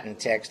the Latin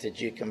text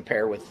that you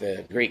compare with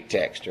the Greek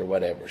text or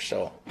whatever.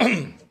 So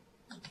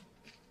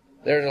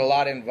there's a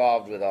lot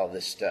involved with all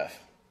this stuff,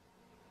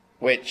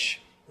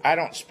 which I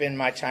don't spend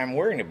my time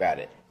worrying about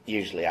it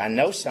usually. I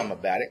know some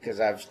about it because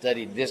I've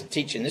studied this,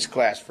 teaching this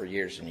class for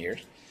years and years,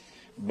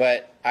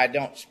 but I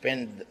don't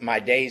spend my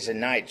days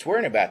and nights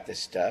worrying about this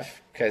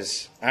stuff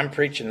because I'm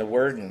preaching the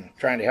Word and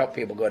trying to help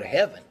people go to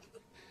heaven.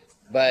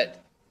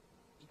 But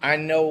I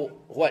know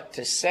what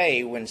to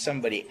say when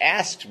somebody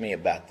asks me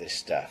about this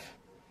stuff.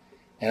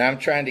 And I'm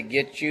trying to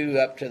get you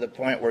up to the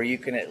point where you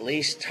can at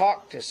least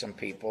talk to some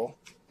people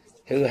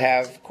who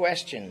have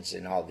questions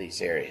in all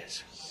these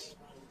areas.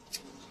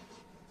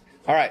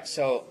 All right,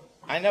 so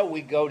I know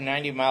we go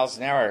 90 miles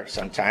an hour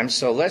sometimes,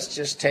 so let's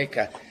just take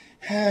a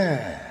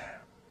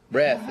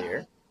breath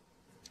here.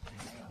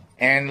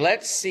 And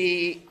let's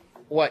see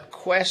what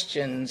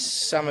questions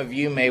some of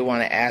you may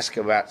want to ask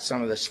about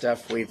some of the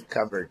stuff we've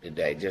covered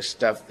today. Just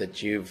stuff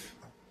that you've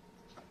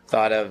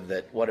thought of,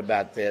 that what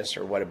about this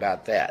or what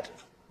about that?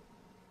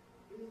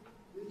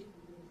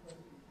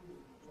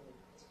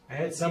 I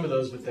had some of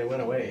those, but they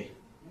went away.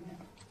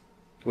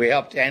 We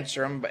helped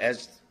answer them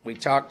as we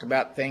talked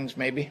about things,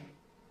 maybe?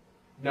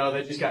 No,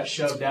 they just got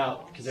shoved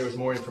out because there was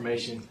more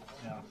information.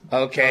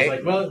 Okay. I was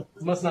like, well,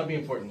 it must not be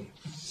important.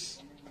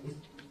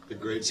 The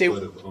great See,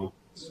 split of Owen.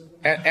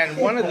 And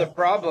one of the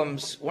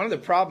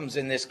problems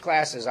in this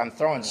class is I'm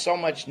throwing so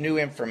much new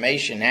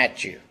information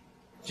at you,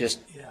 just,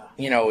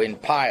 in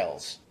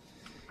piles.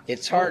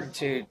 It's hard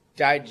to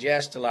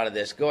digest a lot of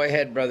this. Go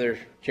ahead, Brother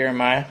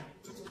Jeremiah.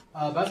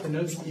 About the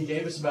notes that you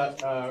gave us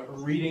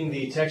about reading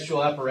the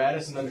textual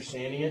apparatus and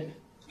understanding it,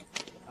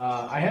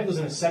 I have those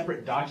in a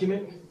separate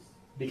document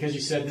because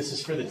you said this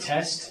is for the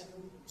test.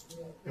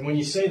 And when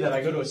you say that,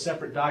 I go to a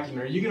separate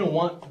document. Are you going to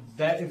want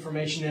that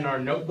information in our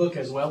notebook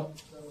as well?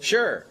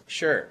 Sure.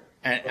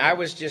 And I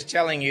was just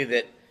telling you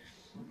that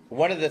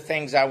one of the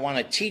things I want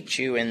to teach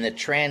you in the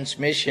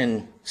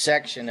transmission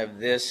section of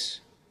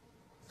this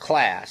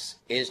class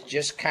is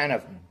just kind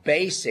of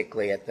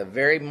basically, at the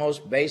very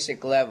most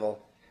basic level,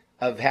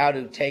 of how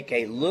to take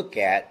a look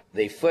at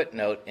the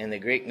footnote in the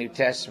Greek New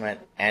Testament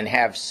and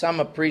have some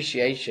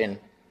appreciation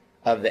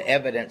of the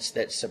evidence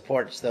that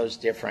supports those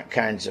different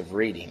kinds of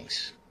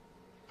readings.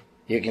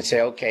 You can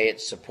say, okay,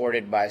 it's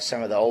supported by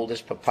some of the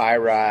oldest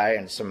papyri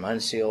and some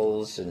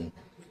uncials and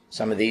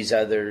some of these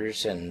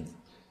others. And,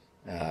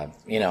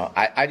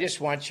 I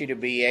just want you to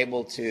be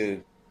able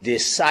to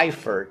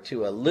decipher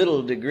to a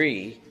little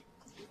degree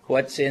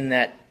what's in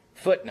that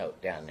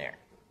footnote down there.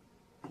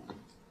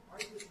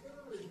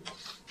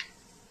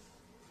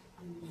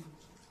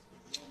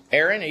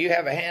 Aaron, do you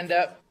have a hand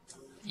up?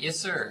 Yes,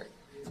 sir.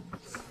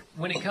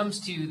 When it comes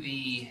to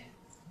the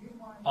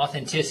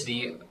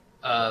authenticity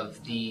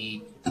of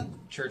the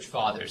church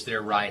fathers,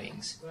 their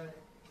writings,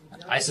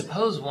 I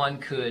suppose one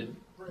could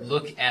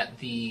look at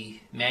the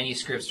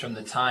manuscripts from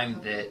the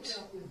time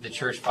that the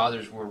church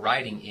fathers were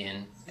writing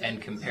in and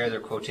compare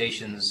their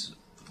quotations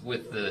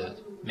with the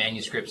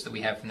manuscripts that we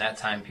have from that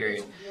time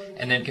period,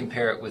 and then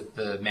compare it with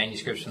the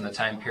manuscripts from the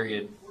time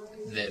period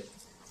that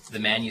the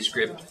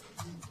manuscript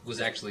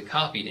was actually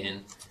copied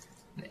in,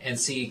 and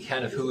see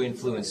kind of who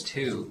influenced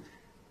who.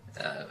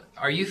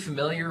 Are you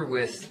familiar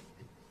with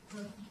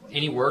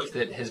any work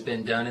that has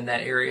been done in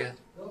that area?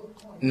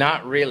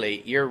 Not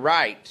really. You're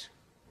right,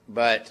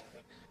 but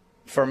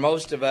for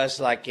most of us,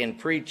 like in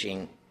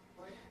preaching,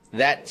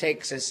 that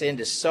takes us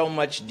into so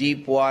much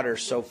deep water,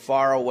 so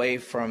far away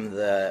from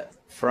the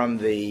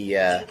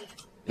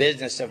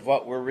business of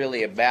what we're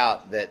really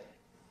about, that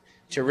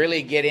to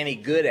really get any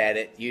good at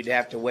it, you'd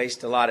have to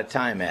waste a lot of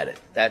time at it.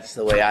 That's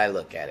the way I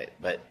look at it.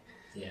 But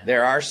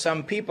there are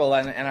some people,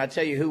 and I'll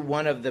tell you who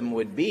one of them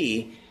would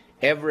be.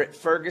 Everett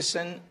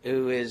Ferguson,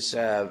 who is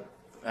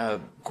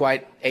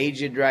quite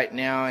aged right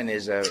now and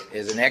is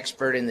an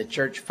expert in the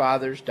church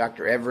fathers,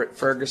 Dr. Everett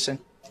Ferguson.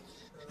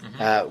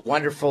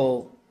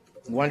 Wonderful,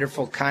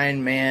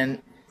 kind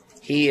man.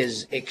 He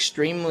is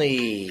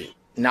extremely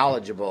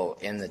knowledgeable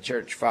in the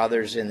church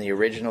fathers, in the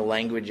original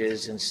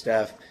languages and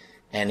stuff,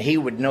 and he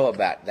would know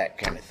about that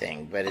kind of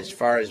thing. But as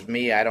far as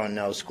me, I don't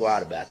know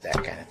squat about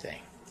that kind of thing.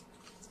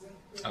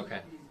 Okay.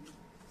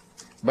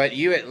 But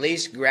you at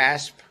least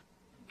grasp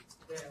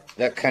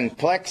the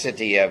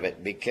complexity of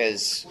it,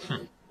 because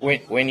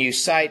when you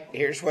cite,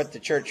 here's what the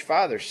church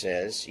father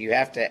says, you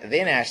have to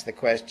then ask the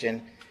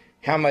question,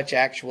 how much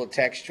actual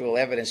textual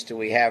evidence do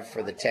we have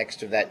for the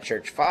text of that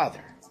church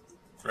father?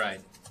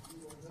 Right.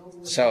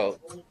 So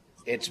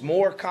it's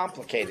more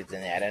complicated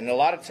than that. And a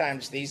lot of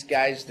times these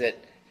guys that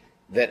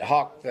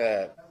hawk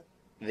the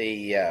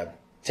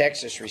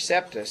Textus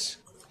Receptus,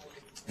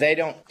 they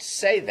don't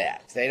say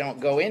that. They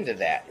don't go into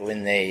that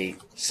when they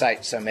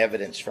cite some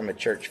evidence from a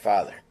church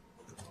father.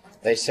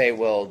 They say,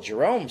 well,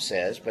 Jerome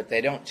says, but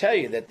they don't tell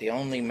you that the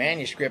only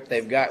manuscript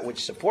they've got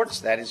which supports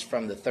that is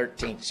from the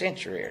 13th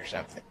century or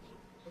something.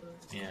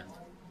 Yeah.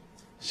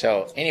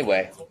 So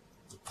anyway,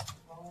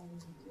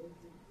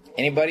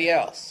 anybody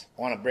else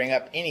want to bring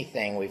up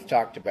anything we've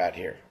talked about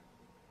here?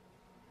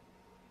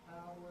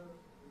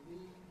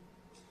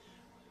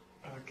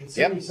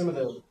 Considering Yep.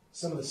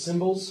 some of the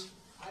symbols,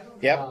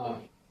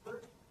 Yep.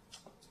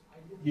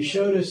 you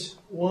showed us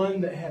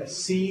one that had a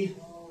C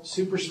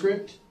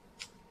superscript.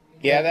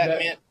 Yeah, that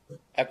meant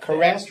a The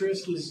correct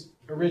asterisk is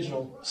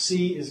original.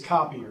 C is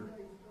copier.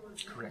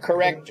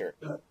 corrector.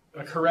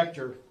 A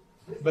corrector.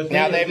 But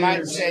Now then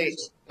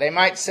they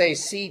might say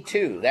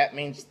C2. That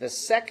means the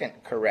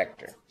second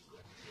corrector.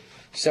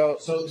 So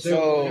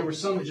there were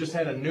some that just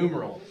had a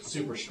numeral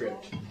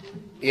superscript.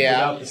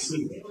 yeah, Without the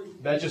C.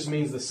 That just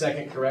means the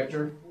second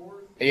corrector.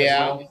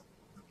 yeah, well?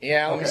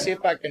 yeah. Let me Okay. see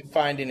if I can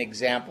find an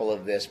example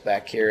of this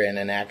back here in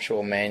an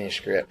actual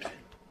manuscript.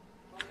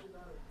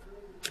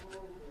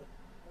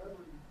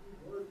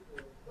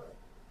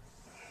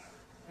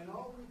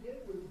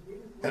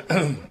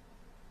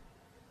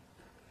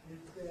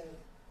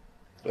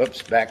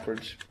 Oops,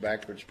 backwards.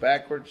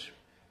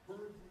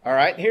 All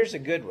right, here's a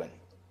good one.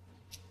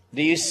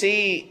 Do you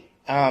see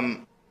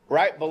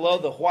right below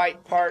the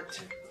white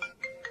part?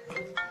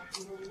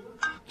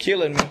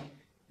 Killing me.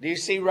 Do you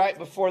see right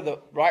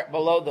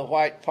below the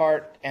white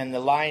part and the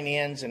line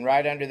ends, and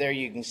right under there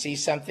you can see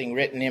something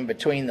written in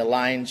between the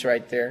lines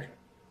right there?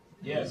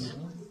 Yes.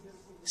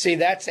 See,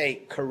 that's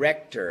a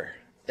corrector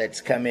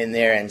that's come in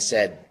there and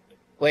said,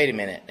 wait a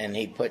minute, and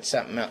he put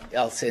something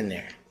else in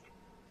there.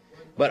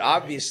 But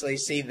obviously,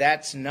 see,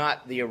 that's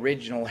not the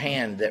original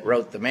hand that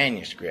wrote the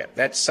manuscript.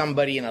 That's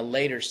somebody in a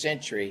later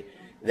century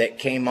that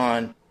came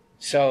on.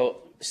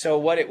 So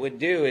what it would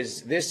do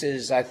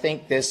is, I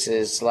think this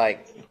is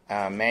like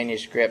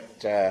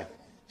manuscript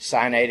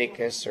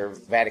Sinaiticus or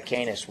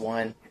Vaticanus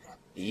I.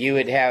 You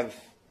would have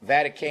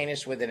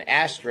Vaticanus with an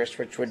asterisk,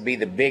 which would be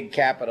the big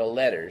capital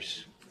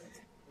letters.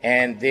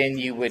 And then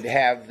you would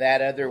have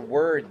that other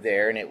word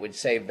there, and it would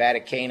say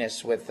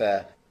Vaticanus with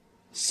a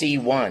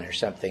C1 or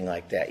something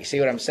like that. You see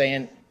what I'm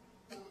saying?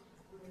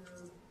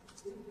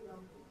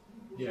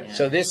 Yeah.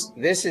 So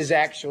this is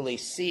actually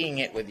seeing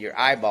it with your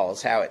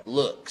eyeballs, how it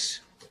looks.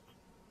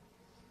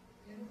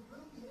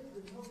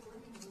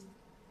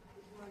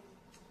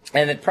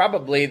 And it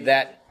probably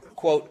that,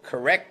 quote,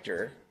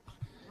 corrector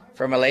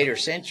from a later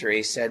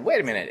century said,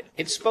 wait a minute,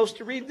 it's supposed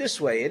to read this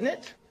way, isn't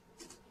it?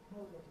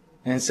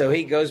 And so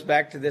he goes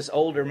back to this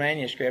older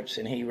manuscripts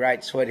and he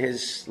writes what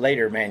his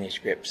later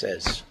manuscript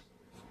says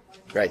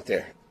right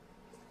there.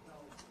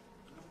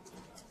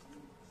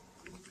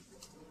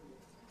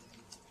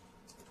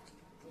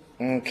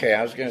 Okay,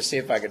 I was going to see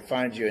if I could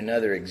find you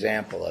another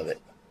example of it.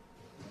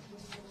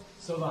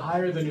 So the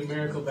higher the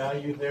numerical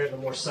value there, the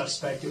more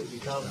suspect it would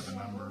become.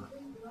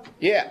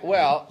 Yeah,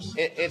 well,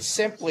 it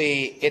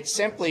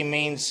simply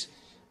means,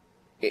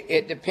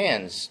 it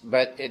depends,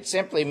 but it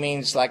simply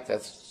means like the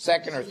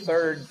second or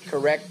third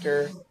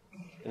corrector,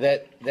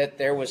 that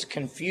there was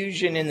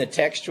confusion in the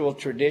textual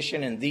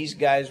tradition and these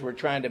guys were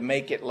trying to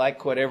make it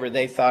like whatever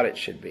they thought it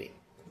should be.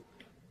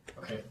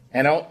 Okay.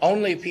 And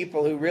only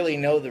people who really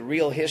know the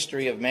real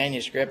history of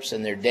manuscripts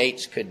and their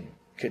dates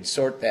could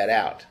sort that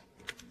out.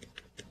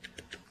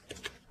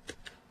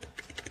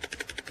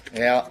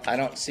 Well, I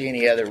don't see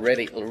any other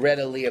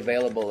readily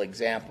available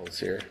examples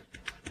here.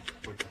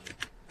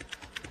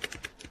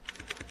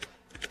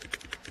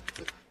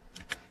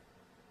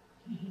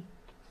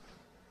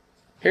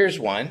 Here's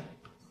one.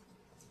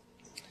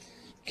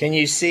 Can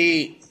you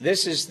see,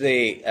 this is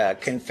the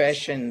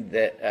confession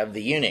of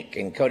the eunuch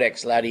in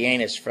Codex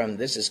Laudianus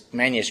this is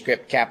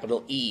manuscript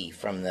capital E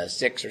from the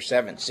 6th or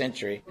 7th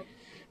century.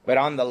 But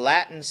on the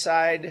Latin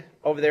side,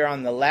 over there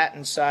on the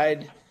Latin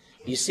side,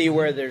 you see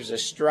where there's a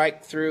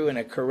strike through and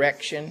a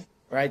correction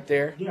right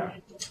there? Yeah.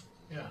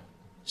 Yeah.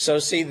 So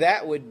see,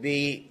 that would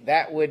be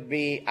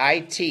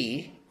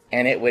IT,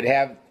 and it would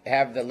have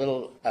the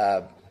little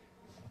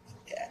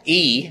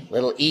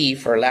E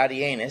for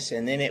Laudianus,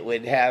 and then it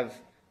would have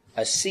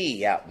a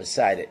C out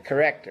beside it,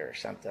 corrector or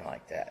something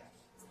like that.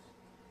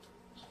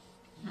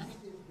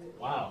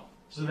 Wow.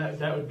 So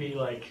that would be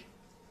like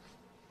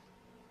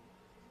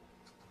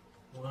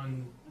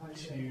 1,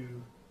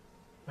 2,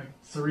 like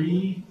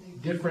 3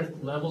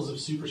 different levels of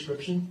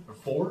superscription, or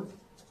 4?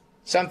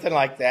 Something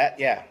like that,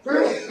 yeah.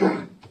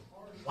 Wow.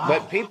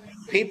 But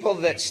people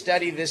that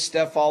study this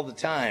stuff all the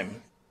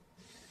time,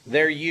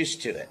 they're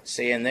used to it.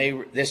 See, and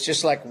it's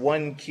just like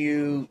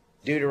 1Q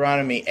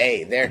Deuteronomy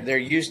A. They're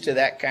used to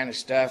that kind of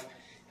stuff,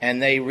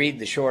 and they read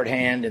the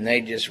shorthand and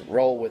they just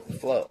roll with the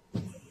flow.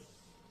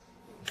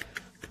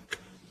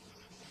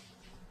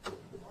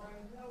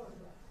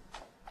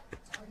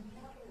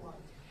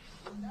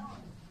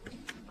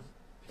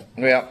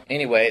 Well,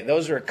 anyway,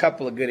 those are a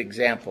couple of good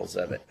examples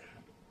of it.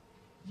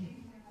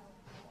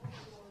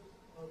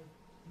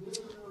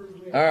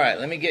 All right,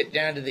 let me get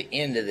down to the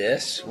end of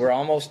this. We're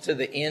almost to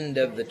the end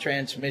of the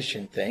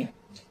transmission thing.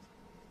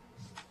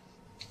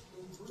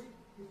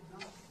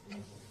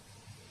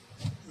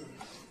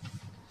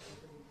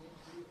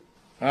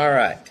 All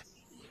right.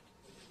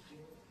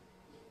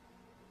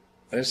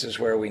 This is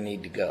where we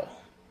need to go.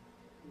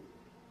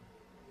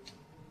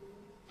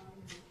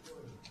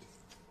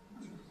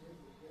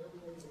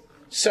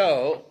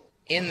 So,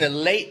 in the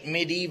late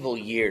medieval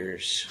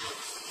years,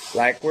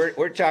 like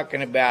we're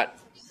talking about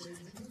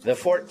the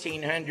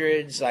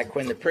 1400s, like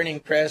when the printing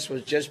press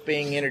was just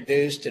being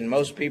introduced and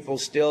most people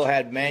still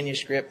had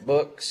manuscript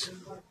books.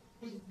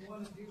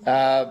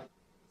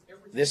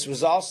 This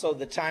was also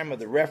the time of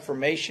the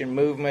Reformation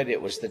movement.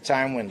 It was the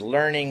time when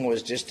learning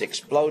was just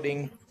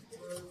exploding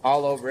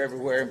all over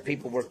everywhere, and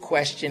people were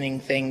questioning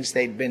things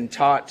they'd been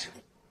taught.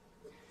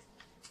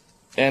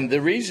 And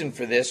the reason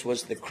for this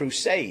was the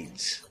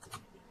Crusades.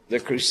 The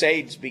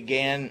Crusades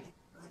began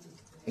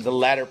in the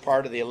latter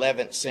part of the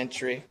 11th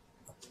century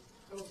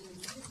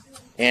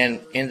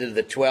and into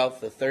the 12th,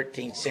 the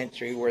 13th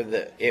century,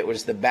 where it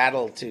was the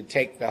battle to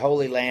take the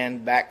Holy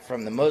Land back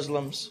from the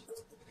Muslims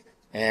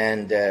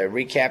and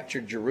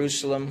recapture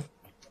Jerusalem.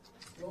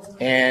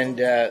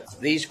 And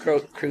these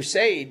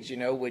crusades,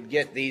 would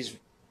get these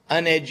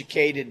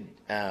uneducated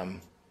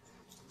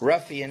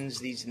ruffians,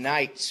 these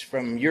knights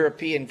from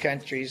European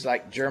countries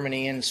like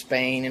Germany and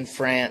Spain and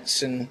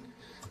France and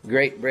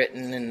Great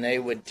Britain, and they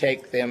would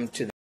take them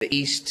to the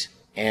east,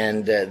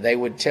 and they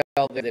would tell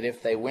them that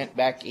if they went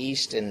back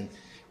east and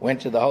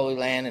went to the Holy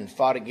Land and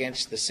fought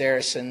against the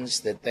Saracens,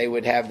 that they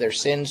would have their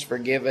sins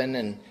forgiven,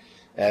 and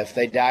if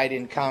they died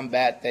in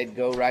combat, they'd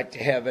go right to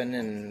heaven,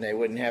 and they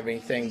wouldn't have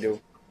anything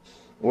to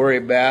worry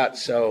about.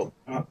 So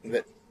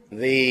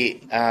the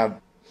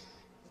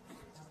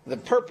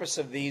purpose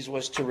of these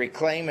was to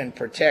reclaim and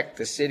protect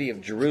the city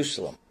of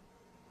Jerusalem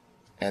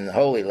and the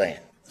Holy Land.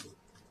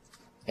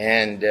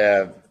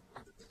 And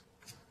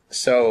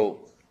so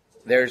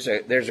there's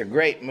a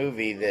great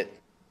movie that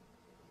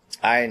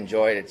I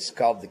enjoyed. It's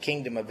called The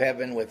Kingdom of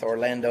Heaven with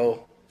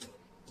Orlando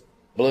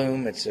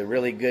Bloom. It's a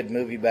really good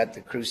movie about the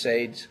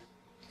Crusades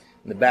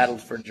and the battle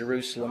for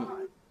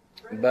Jerusalem.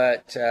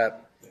 But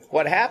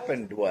what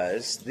happened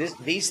was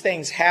these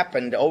things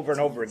happened over and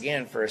over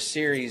again for a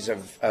series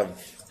of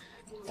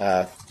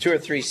 2 or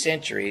 3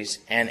 centuries,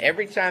 and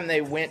every time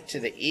they went to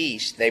the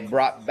east, they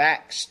brought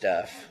back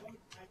stuff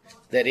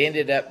that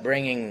ended up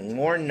bringing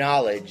more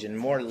knowledge and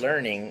more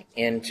learning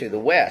into the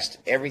West.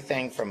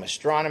 Everything from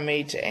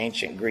astronomy to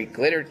ancient Greek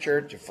literature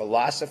to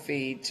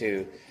philosophy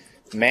to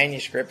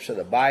manuscripts of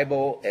the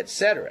Bible,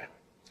 etc.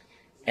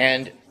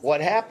 And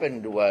what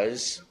happened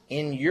was,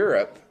 in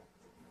Europe,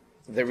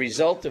 the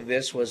result of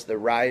this was the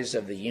rise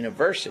of the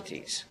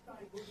universities.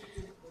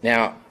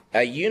 Now,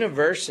 a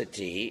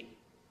university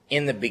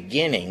in the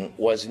beginning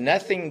was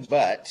nothing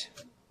but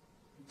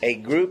a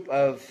group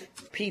of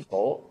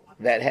people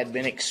that had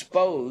been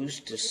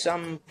exposed to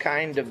some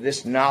kind of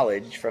this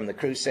knowledge from the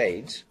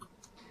Crusades,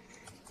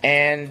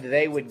 and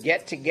they would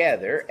get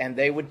together and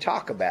they would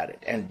talk about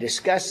it and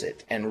discuss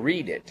it and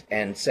read it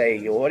and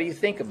say, what do you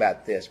think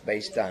about this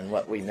based on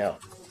what we know?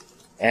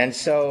 And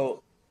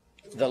so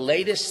the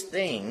latest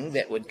thing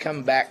that would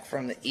come back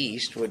from the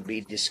East would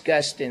be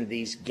discussed in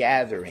these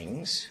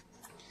gatherings,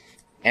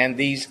 and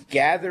these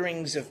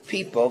gatherings of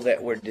people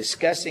that were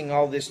discussing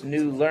all this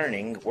new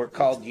learning were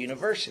called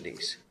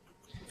universities.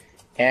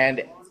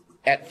 And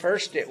at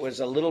first it was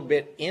a little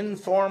bit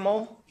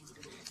informal,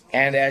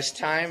 and as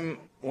time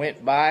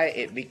went by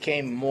it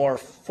became more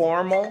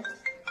formal,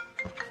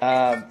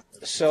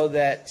 so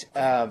that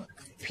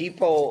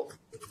people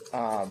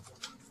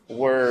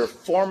were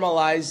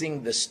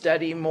formalizing the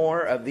study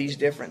more of these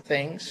different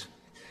things.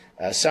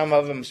 Some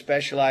of them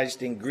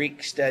specialized in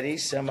Greek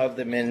studies, some of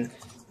them in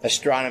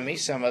astronomy,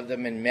 some of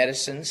them in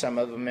medicine, some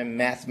of them in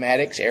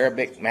mathematics,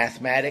 Arabic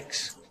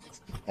mathematics,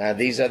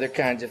 these other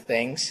kinds of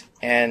things.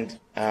 And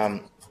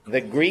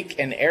the Greek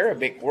and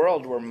Arabic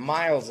world were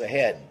miles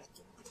ahead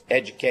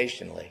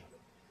educationally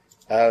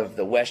of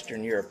the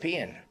Western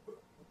European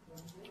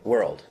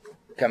world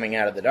coming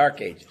out of the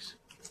Dark Ages.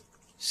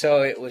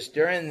 So it was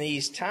during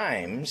these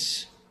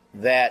times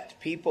that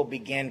people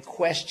began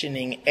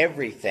questioning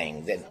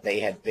everything that they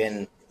had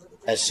been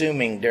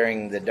assuming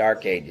during the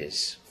Dark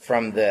Ages,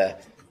 from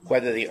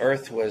whether the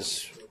Earth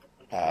was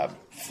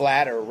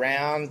flat or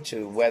round,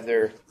 to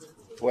whether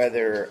all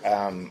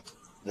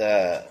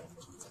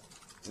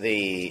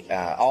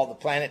the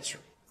planets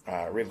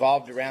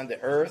revolved around the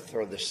Earth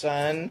or the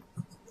Sun,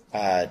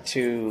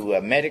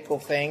 to medical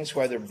things,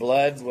 whether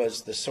blood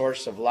was the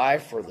source of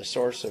life or the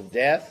source of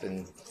death,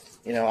 and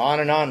on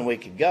and on we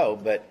could go.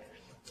 But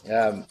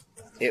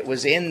it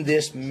was in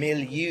this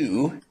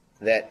milieu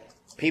that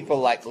people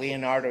like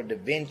Leonardo da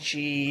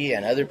Vinci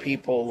and other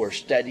people were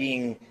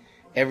studying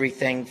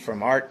everything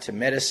from art to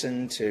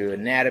medicine to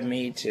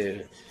anatomy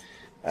to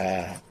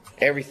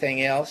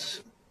everything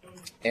else.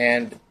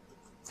 And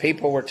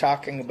people were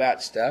talking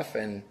about stuff,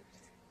 and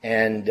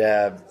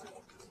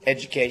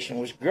education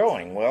was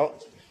growing. Well,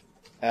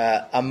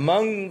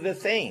 among the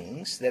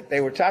things that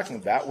they were talking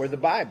about were the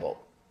Bible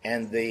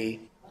and the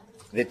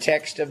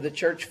text of the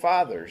church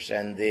fathers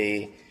and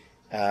the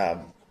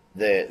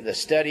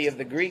study of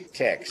the Greek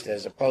text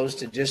as opposed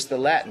to just the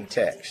Latin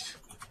text.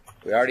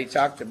 We already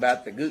talked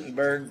about the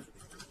Gutenberg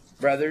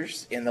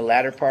brothers in the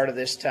latter part of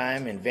this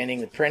time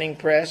inventing the printing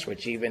press,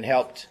 which even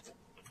helped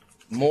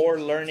more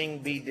learning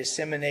be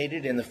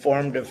disseminated in the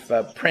form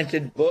of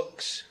printed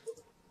books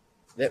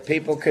that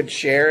people could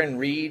share and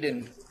read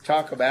and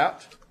talk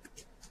about.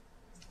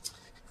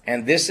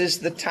 And this is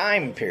the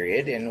time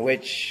period in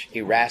which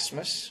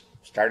Erasmus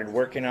started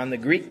working on the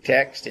Greek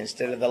text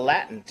instead of the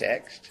Latin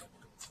text.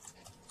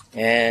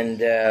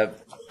 And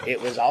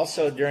it was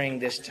also during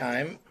this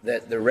time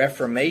that the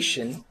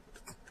Reformation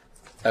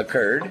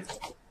occurred,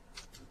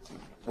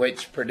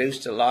 which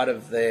produced a lot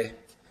of the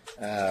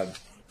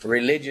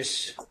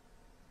religious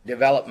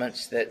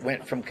developments that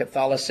went from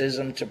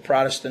Catholicism to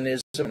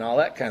Protestantism and all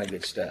that kind of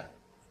good stuff.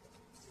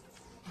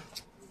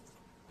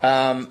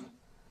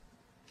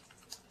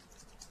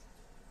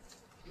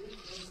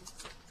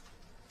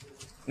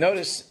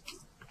 Notice,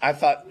 I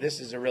thought this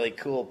is a really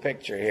cool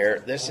picture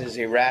here. This is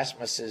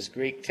Erasmus's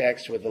Greek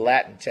text with the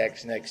Latin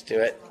text next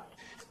to it.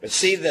 But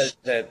see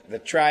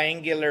the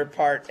triangular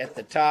part at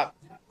the top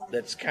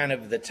that's kind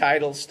of the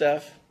title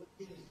stuff?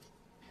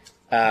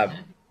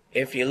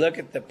 If you look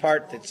at the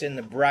part that's in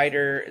the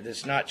brighter,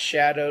 that's not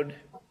shadowed,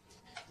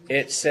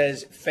 it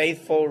says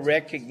faithful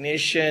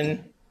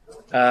recognition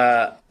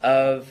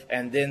of,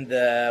 and then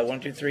the 1,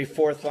 2, 3,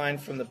 fourth line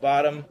from the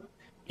bottom,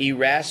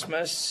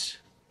 Erasmus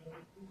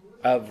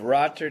of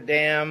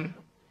Rotterdam,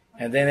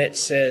 and then it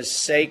says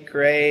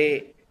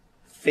Sacrae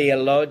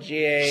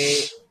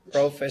Theologiae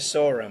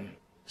Professorum,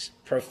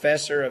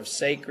 professor of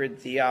sacred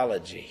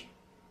theology.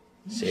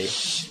 See?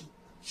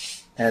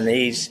 And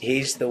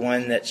he's the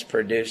one that's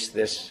produced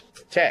this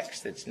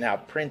text that's now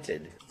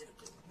printed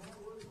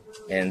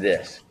in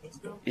this.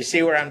 You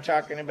see where I'm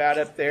talking about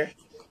up there?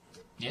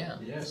 Yeah.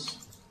 Yes.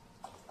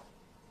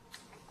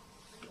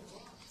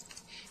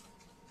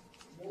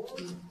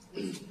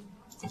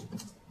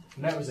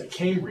 And that was at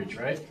Cambridge,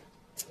 right?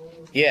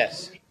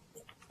 Yes.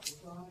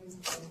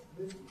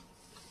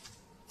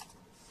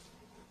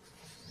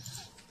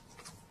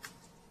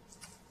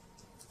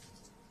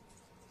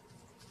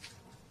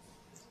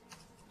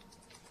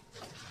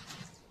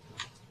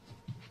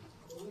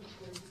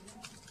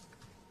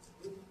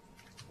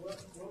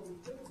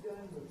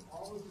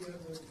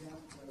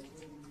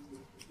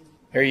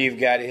 Here you've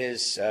got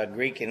his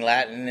Greek and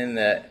Latin in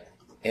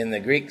the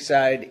Greek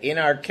side. In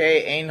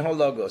arche ein ho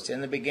logos.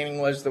 In the beginning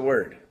was the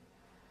Word.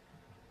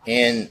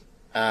 In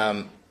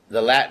the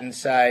Latin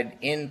side,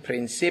 in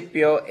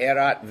principio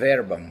erat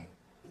verbum.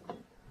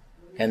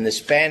 And the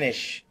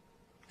Spanish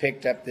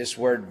picked up this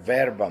word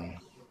verbum,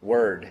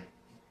 word.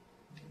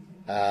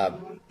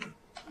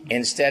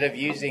 Instead of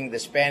using the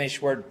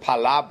Spanish word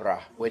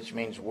palabra, which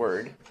means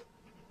word,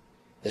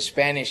 the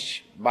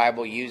Spanish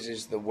Bible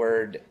uses the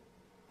word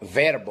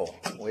verbo,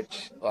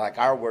 which, like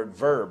our word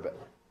verb,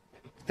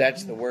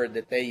 that's the word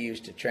that they use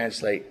to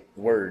translate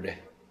word.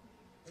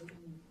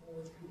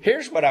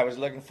 Here's what I was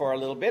looking for a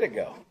little bit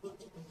ago.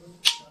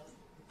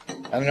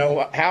 I don't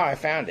know how I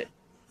found it,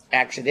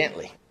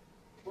 accidentally.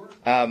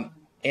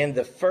 In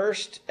the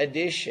first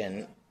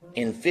edition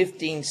in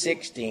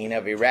 1516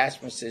 of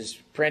Erasmus's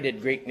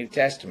printed Greek New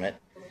Testament,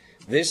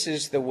 this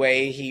is the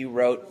way he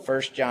wrote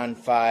 1 John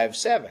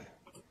 5:7.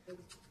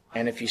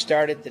 And if you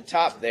start at the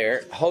top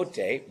there, hote,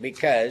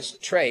 because,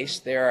 trace,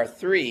 there are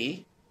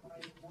three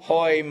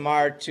hoi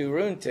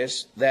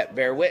marturuntis that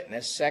bear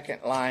witness,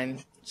 second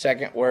line,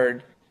 second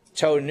word,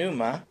 to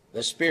pneuma,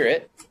 the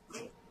spirit,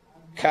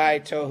 kai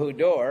to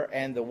hudor,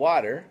 and the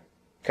water,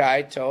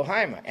 kai to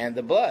haima, and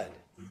the blood.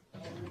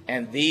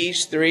 And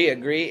these three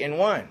agree in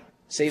one.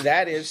 See,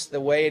 that is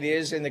the way it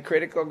is in the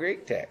critical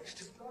Greek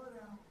text.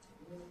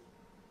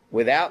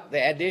 Without the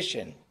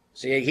addition.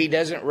 See, he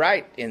doesn't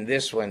write in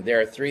this one, there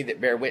are three that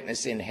bear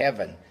witness in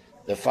heaven,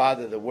 the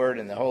Father, the Word,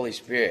 and the Holy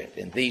Spirit.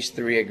 And these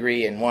three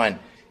agree in one.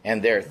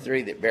 And there are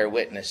three that bear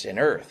witness in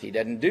earth. He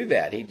doesn't do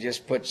that. He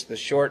just puts the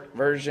short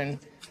version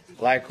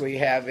like we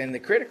have in the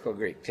critical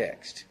Greek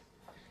text.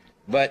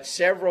 But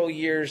several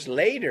years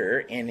later,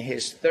 in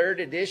his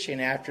third edition,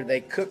 after they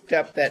cooked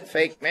up that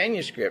fake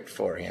manuscript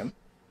for him,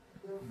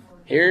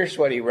 here's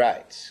what he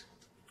writes.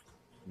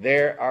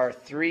 There are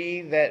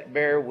three that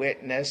bear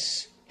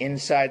witness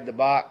inside the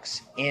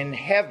box in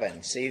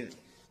heaven. See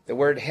the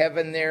word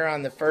heaven there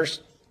on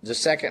the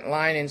second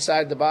line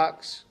inside the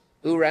box?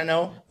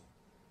 Urano.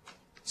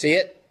 See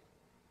it?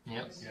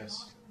 Yep.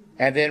 Yes.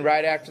 And then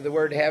right after the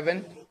word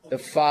heaven, the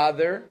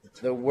Father,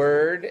 the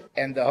Word,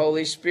 and the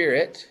Holy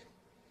Spirit.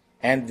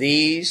 And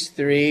these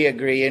three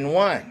agree in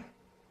one.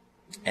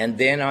 And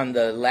then on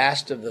the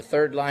last of the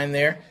third line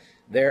there,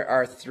 there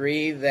are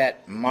three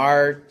that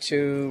mar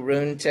to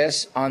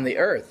runtes on the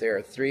earth. There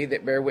are three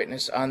that bear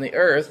witness on the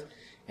earth.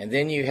 And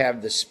then you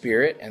have the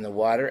Spirit and the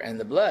water and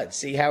the blood.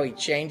 See how he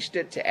changed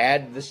it to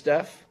add the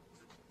stuff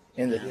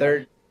in the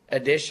third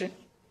edition?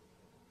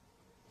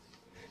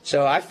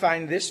 So I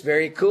find this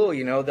very cool.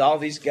 You know, all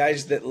these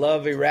guys that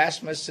love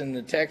Erasmus and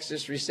the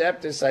Textus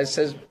Receptus, I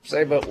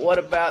say, but what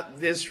about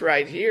this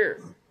right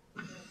here?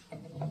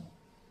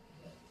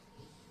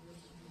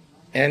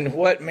 And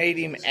what made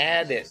him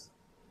add it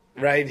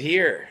right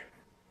here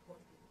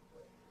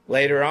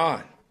later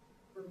on?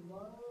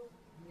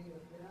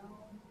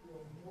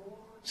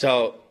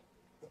 So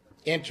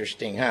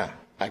interesting, huh?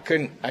 I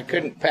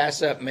couldn't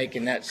pass up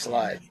making that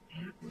slide.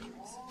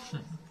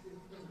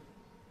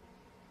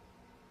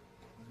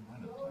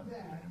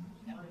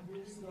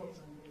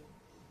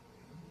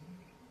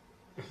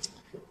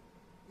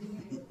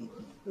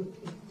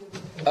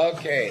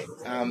 Okay,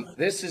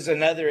 this is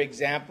another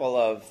example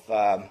of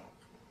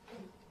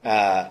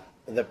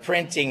the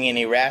printing in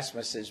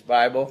Erasmus's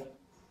Bible.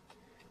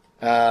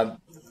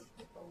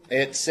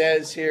 It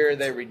says here,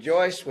 they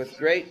rejoiced with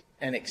great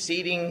and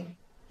exceeding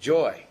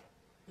joy,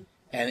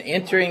 and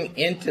entering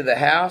into the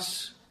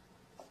house,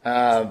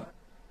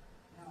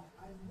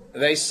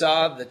 they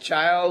saw the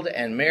child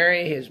and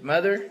Mary his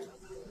mother,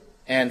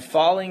 and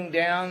falling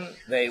down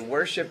they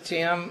worshipped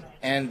him,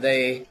 and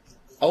they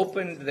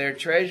opened their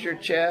treasure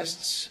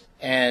chests,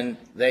 and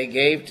they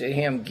gave to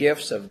him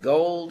gifts of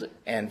gold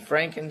and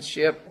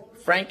frankincense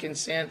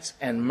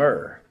and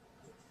myrrh.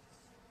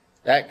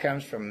 That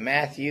comes from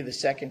Matthew, the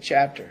 2nd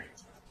chapter.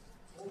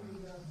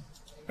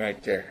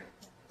 Right there.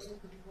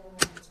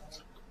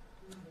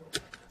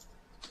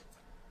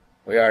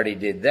 We already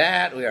did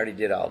that. We already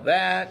did all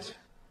that.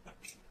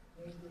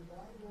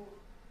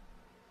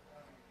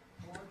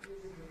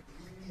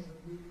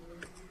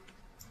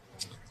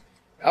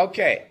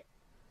 Okay.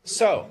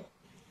 So,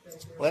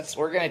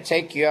 we're going to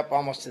take you up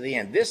almost to the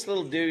end. This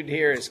little dude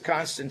here is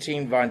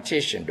Constantine von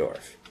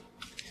Tischendorf.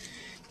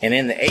 And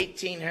in the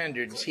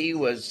 1800s, he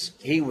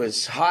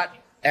was hot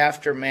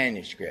after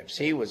manuscripts.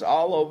 He was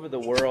all over the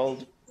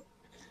world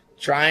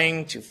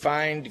trying to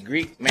find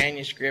Greek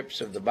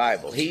manuscripts of the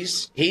Bible.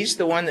 He's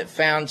the one that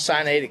found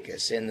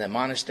Sinaiticus in the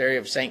monastery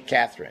of St.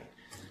 Catherine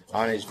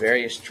on his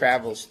various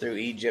travels through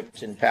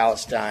Egypt and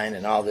Palestine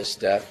and all this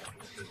stuff.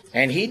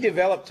 And he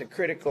developed a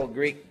critical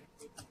Greek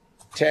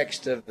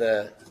text of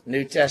the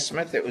New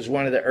Testament that was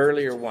one of the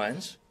earlier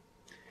ones.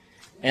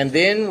 And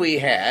then we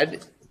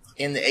had,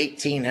 in the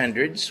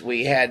 1800s,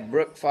 we had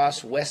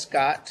Brookfoss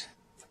Westcott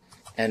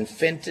and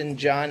Fenton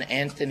John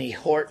Anthony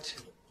Hort,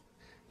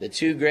 the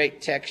two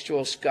great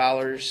textual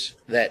scholars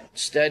that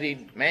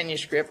studied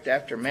manuscript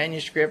after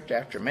manuscript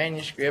after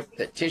manuscript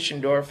that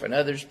Tischendorf and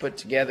others put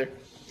together.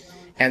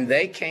 And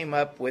they came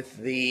up with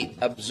the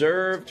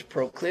observed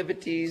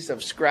proclivities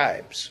of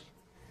scribes.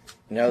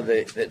 You know,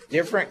 the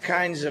different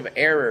kinds of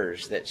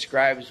errors that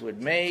scribes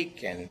would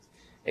make, and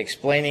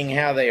explaining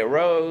how they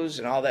arose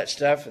and all that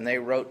stuff. And they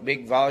wrote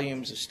big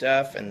volumes of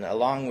stuff. And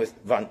along with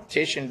von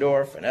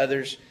Tischendorf and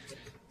others,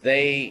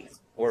 they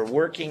were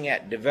working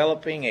at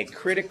developing a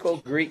critical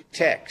Greek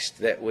text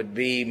that would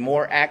be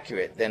more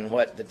accurate than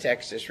what the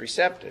Textus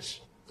Receptus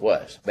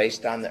was,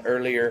 based on the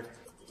earlier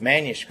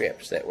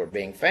manuscripts that were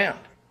being found.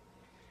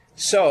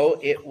 So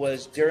it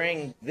was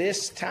during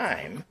this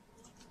time,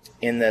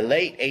 in the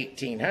late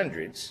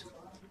 1800s,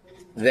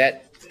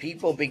 that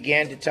people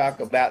began to talk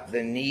about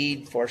the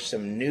need for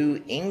some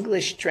new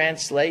English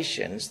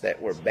translations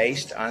that were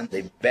based on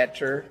the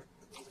better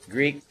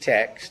Greek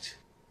text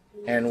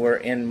and were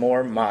in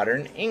more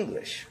modern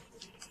English.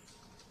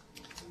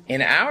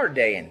 In our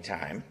day and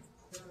time,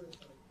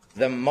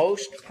 the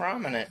most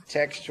prominent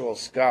textual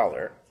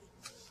scholar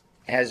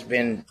has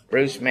been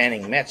Bruce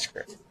Manning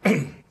Metzger.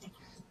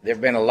 There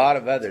have been a lot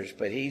of others,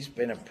 but he's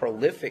been a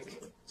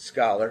prolific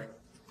scholar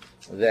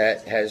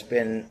that has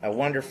been a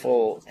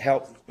wonderful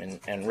help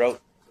and wrote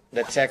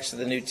the text of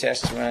the New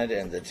Testament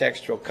and the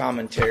textual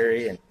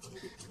commentary and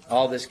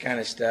all this kind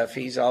of stuff.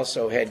 He's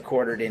also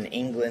headquartered in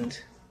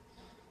England,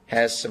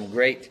 has some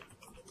great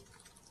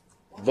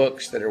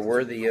books that are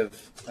worthy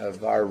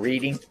of our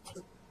reading.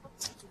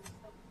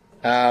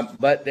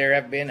 But there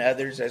have been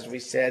others, as we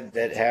said,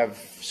 that have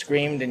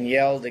screamed and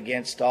yelled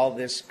against all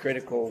this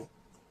critical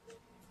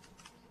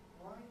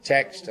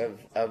text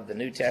of the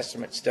New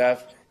Testament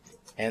stuff,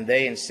 and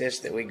they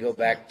insist that we go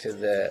back to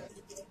the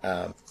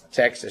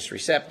Textus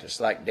Receptus,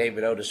 like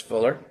David Otis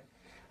Fuller.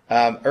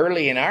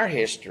 Early in our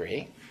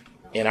history,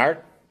 in our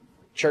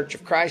Church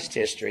of Christ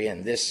history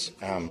in this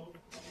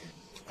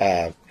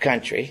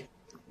country,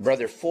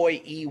 Brother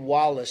Foy E.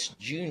 Wallace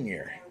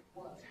Jr.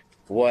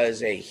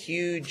 was a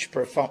huge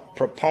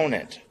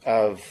proponent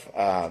of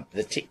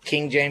the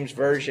King James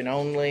Version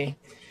only,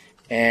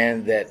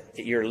 and that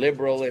you're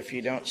liberal if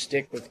you don't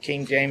stick with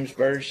King James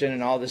Version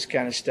and all this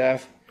kind of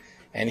stuff.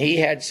 And he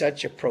had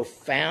such a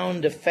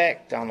profound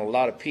effect on a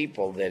lot of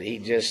people that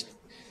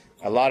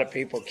a lot of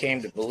people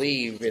came to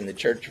believe in the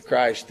Church of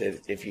Christ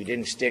that if you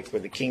didn't stick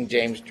with the King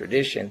James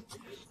tradition,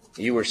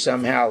 you were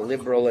somehow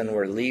liberal and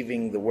were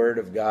leaving the Word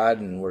of God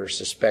and were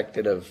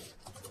suspected of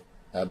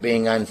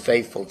being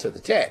unfaithful to the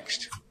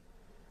text.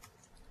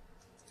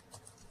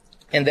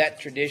 And that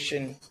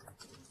tradition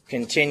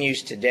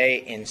continues today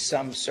in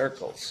some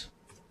circles,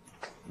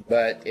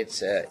 but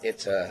it's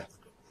a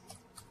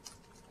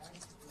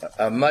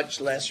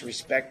much less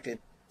respected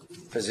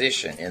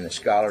position in the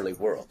scholarly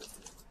world.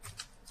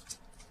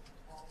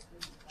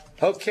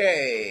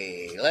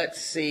 Okay,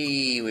 let's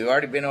see. We've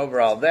already been over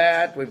all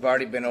that. We've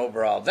already been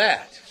over all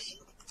that.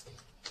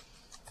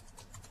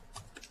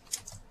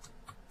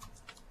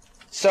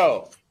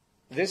 So,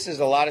 this is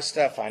a lot of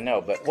stuff, I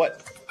know, but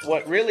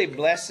what really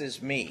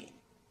blesses me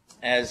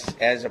as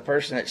a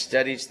person that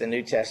studies the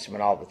New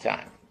Testament all the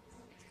time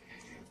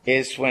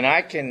is when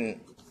I can,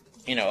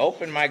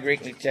 open my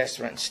Greek New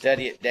Testament and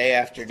study it day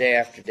after day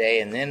after day,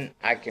 and then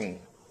I can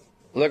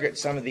look at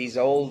some of these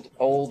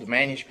old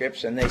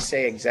manuscripts, and they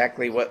say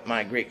exactly what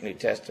my Greek New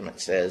Testament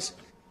says.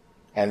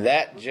 And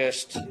that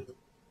just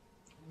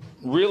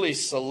really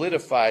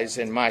solidifies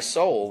in my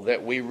soul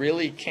that we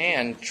really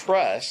can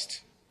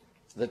trust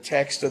the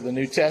text of the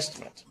New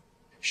Testament.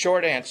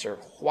 Short answer,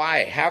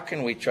 why? How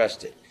can we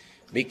trust it?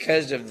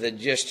 Because of the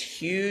just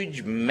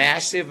huge,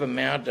 massive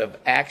amount of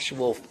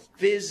actual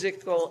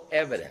physical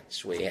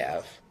evidence we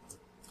have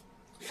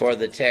for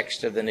the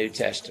text of the New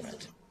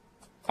Testament.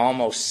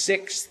 Almost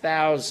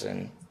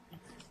 6,000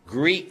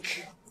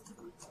 Greek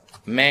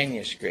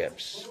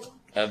manuscripts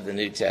of the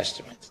New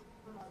Testament,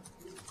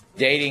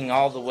 dating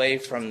all the way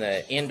from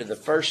the end of the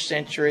 1st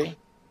century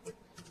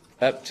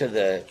up to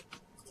the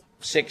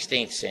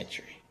 16th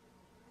century.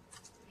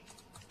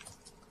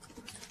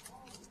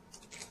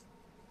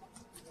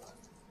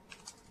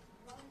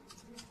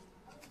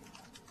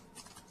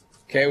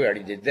 Okay, we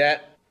already did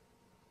that.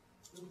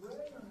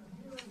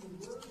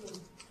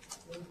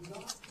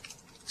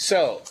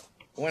 So,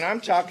 when I'm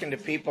talking to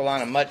people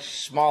on a much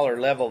smaller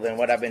level than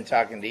what I've been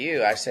talking to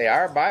you, I say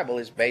our Bible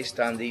is based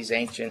on these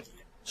ancient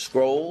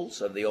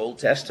scrolls of the Old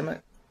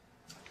Testament.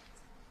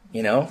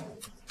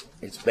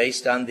 It's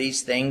based on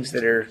these things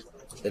that are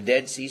the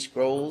Dead Sea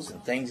Scrolls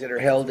and things that are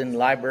held in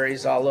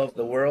libraries all over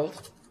the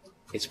world.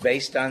 It's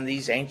based on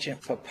these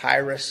ancient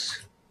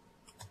papyrus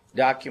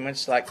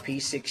documents like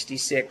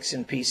P66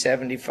 and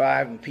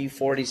P75 and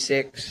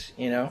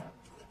P46,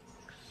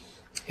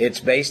 It's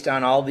based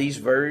on all these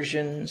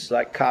versions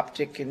like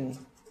Coptic and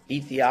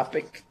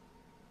Ethiopic.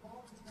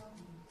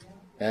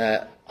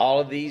 All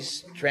of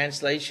these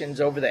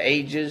translations over the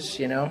ages,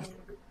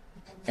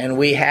 And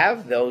we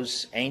have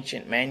those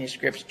ancient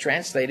manuscripts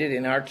translated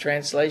in our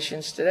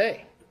translations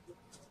today.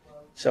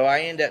 So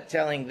I end up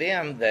telling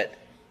them that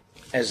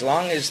as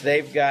long as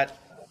they've got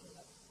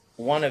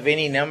one of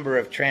any number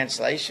of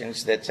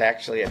translations that's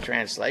actually a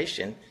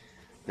translation,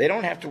 they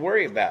don't have to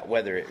worry about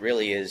whether it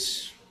really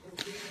is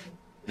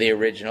the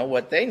original.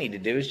 What they need to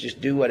do is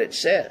just do what it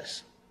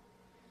says.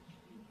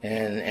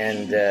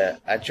 And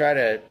I try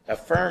to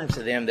affirm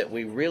to them that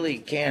we really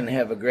can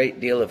have a great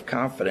deal of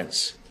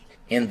confidence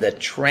in the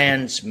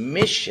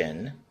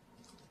transmission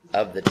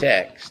of the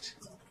text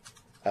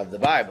of the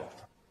Bible.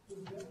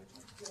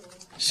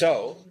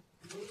 So,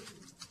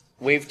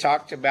 we've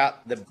talked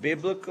about the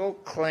biblical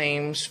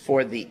claims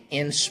for the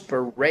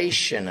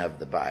inspiration of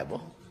the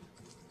Bible.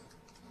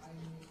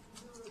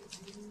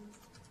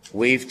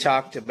 We've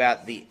talked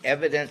about the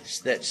evidence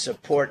that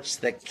supports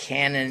the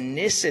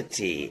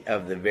canonicity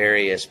of the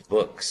various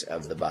books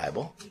of the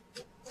Bible.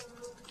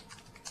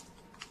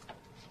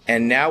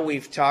 And now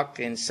we've talked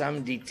in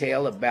some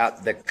detail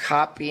about the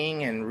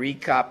copying and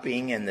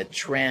recopying and the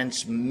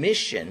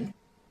transmission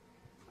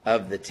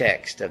of the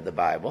text of the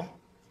Bible.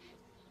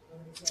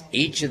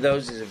 Each of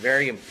those is a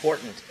very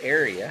important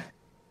area.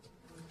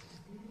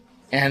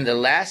 And the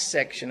last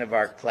section of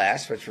our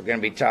class, which we're going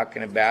to be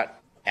talking about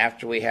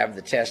after we have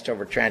the test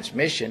over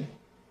transmission,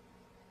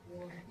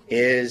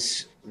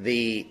 is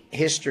the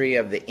history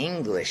of the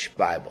English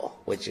Bible,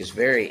 which is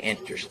very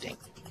interesting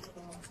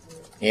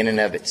in and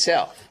of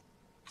itself.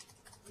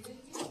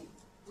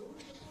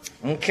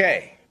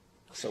 Okay,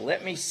 so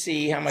let me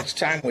see how much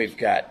time we've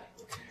got.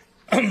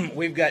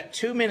 We've got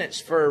 2 minutes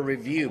for a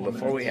review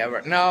before we have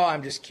our... No,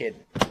 I'm just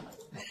kidding.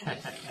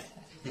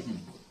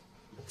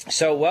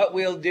 So what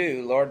we'll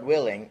do, Lord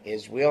willing,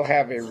 is we'll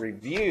have a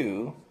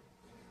review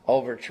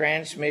over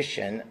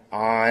transmission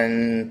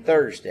on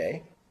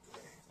Thursday.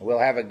 We'll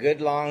have a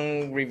good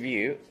long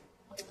review,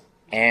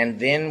 and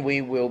then we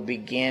will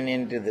begin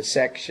into the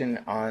section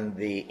on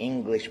the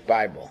English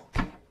Bible.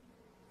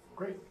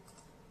 Great.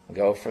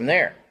 Go from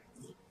there.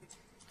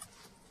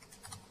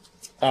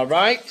 All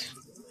right.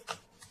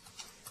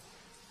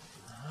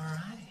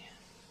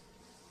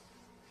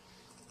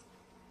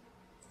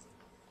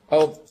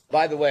 Oh,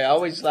 by the way, I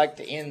always like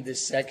to end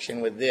this section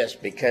with this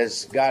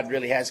because God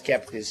really has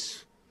kept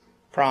his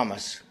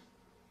promise.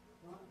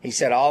 He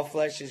said, all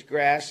flesh is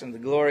grass, and the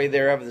glory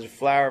thereof is a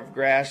flower of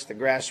grass. The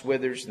grass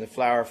withers and the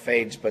flower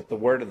fades, but the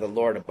word of the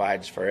Lord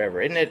abides forever.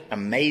 Isn't it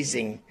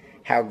amazing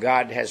how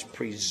God has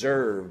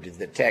preserved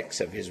the text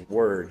of his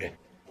word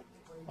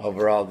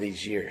over all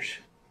these years?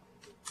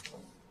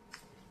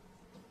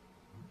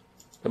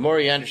 The more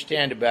you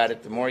understand about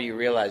it, the more you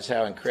realize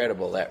how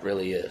incredible that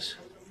really is.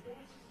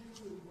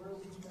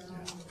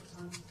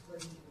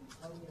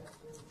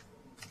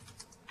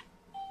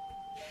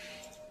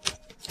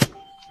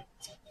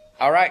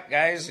 All right,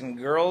 guys and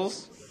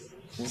girls,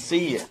 we'll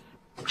see you.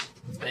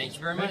 Thank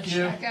you very much. Thank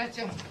you. I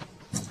gotcha.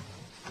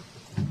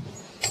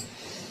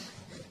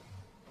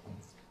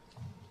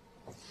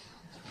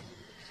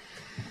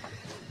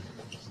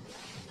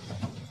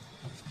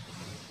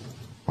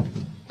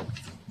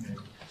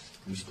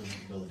 We still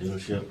have to build a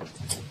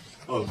dealership.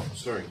 Oh,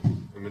 sorry.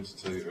 I meant to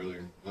tell you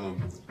earlier. I'm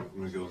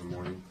gonna go in the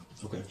morning.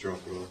 Okay. Drop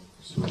it off.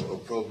 So I'll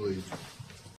probably